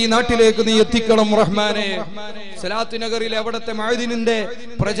തടസ്സവുമില്ലാതെ ഈ നാട്ടിലേക്ക് നീ എത്തിക്കണം റഹ്മാനെ. സലാത്ത് നഗറിലെ അവിടുത്തെ മഅദിനിന്റെ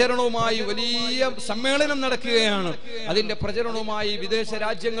പ്രചരണവുമായി വലിയ സമ്മേളനം നടക്കുകയാണ്. അതിന്റെ പ്രചരണവുമായി വിദേശ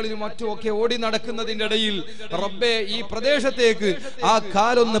രാജ്യങ്ങളിലും മറ്റുമൊക്കെ ഓടി നടക്കുന്നതിന്റെ ഇടയിൽ റബ്ബേ ഈ പ്രദേശത്തേക്ക് ആ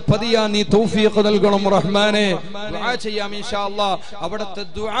കാലൊന്ന് പതിയാൻ നീ തൗഫീഖ് നൽകണം റഹ്മാനെ. ദുആ ചെയ്യാം ഇൻഷാ അല്ലാഹ്. അവിടുത്തെ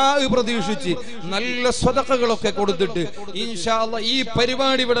ദുആ പ്രതീക്ഷിച്ച് നല്ല സ്വതഖകളൊക്കെ കൊടുത്തിട്ട് ഇൻഷാ അല്ലാഹ് ഈ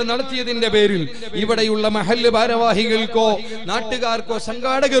പരിപാടി ഇവിടെ നടത്തിയതിന്റെ പേരിൽ ഇവിടെയുള്ള മഹല്ല് ഭാരവാഹികൾക്കോ നാട്ടുകാർക്കോ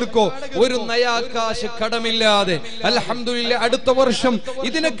സംഘാടകർക്കോ ഒരു നയാകാശ് കടമില്ലാതെ അൽഹംദുലില്ലാഹ് അടുത്ത വർഷം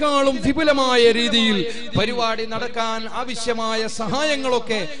ഇതിനേക്കാളും വിപുലമായ രീതിയിൽ പരിപാടി നടക്കാൻ ആവശ്യമായ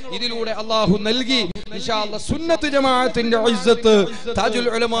സഹായങ്ങളൊക്കെ ഇതിലൂടെ അല്ലാഹു നൽകി ഇൻഷാ അല്ലാഹ് സുന്നത്ത് ജമാഅത്തിന്റെ ഇസ്സത്ത് താജുൽ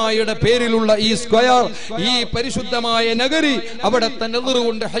ഉലമായുടെ പേരിലുള്ള ഈ സ്ക്വയർ, ഈ പരിശുദ്ധമായ നഗരി അവിടുത്തെ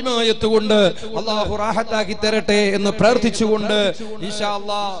നദറുകൊണ്ട് ഹിമായത്ത് കൊണ്ട് അല്ലാഹു റാഹത്താക്കി തരട്ടെ എന്ന് പ്രാർത്ഥിച്ചുകൊണ്ട് ഇൻഷാ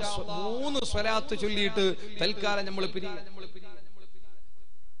അല്ലാഹ് 3 സ്വലാത്ത് ചൊല്ലിയിട്ട് തൽക്കാലം നമ്മൾ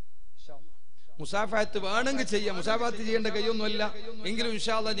മുസാഫാത്ത് വേണമെങ്കിൽ ചെയ്യാം. മുസാഫാത്ത് ചെയ്യേണ്ട കൈയൊന്നുമല്ല എങ്കിലും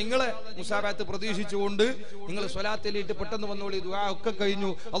ഇൻഷാ അല്ലാഹ് നിങ്ങളെ മുസാഫാത്ത് പ്രതീക്ഷിച്ചുകൊണ്ട് നിങ്ങൾ സ്വലാത്തിലിട്ട് പെട്ടെന്ന് വന്നോളി. ദുആ ഒക്കെ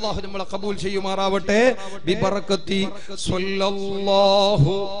കഴിഞ്ഞു. അല്ലാഹു നമ്മളെ ഖബൂൽ ചെയ്യുമാറാവട്ടെ. ബിബറകത്തി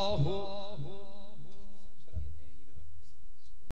സ്വല്ലല്ലാഹു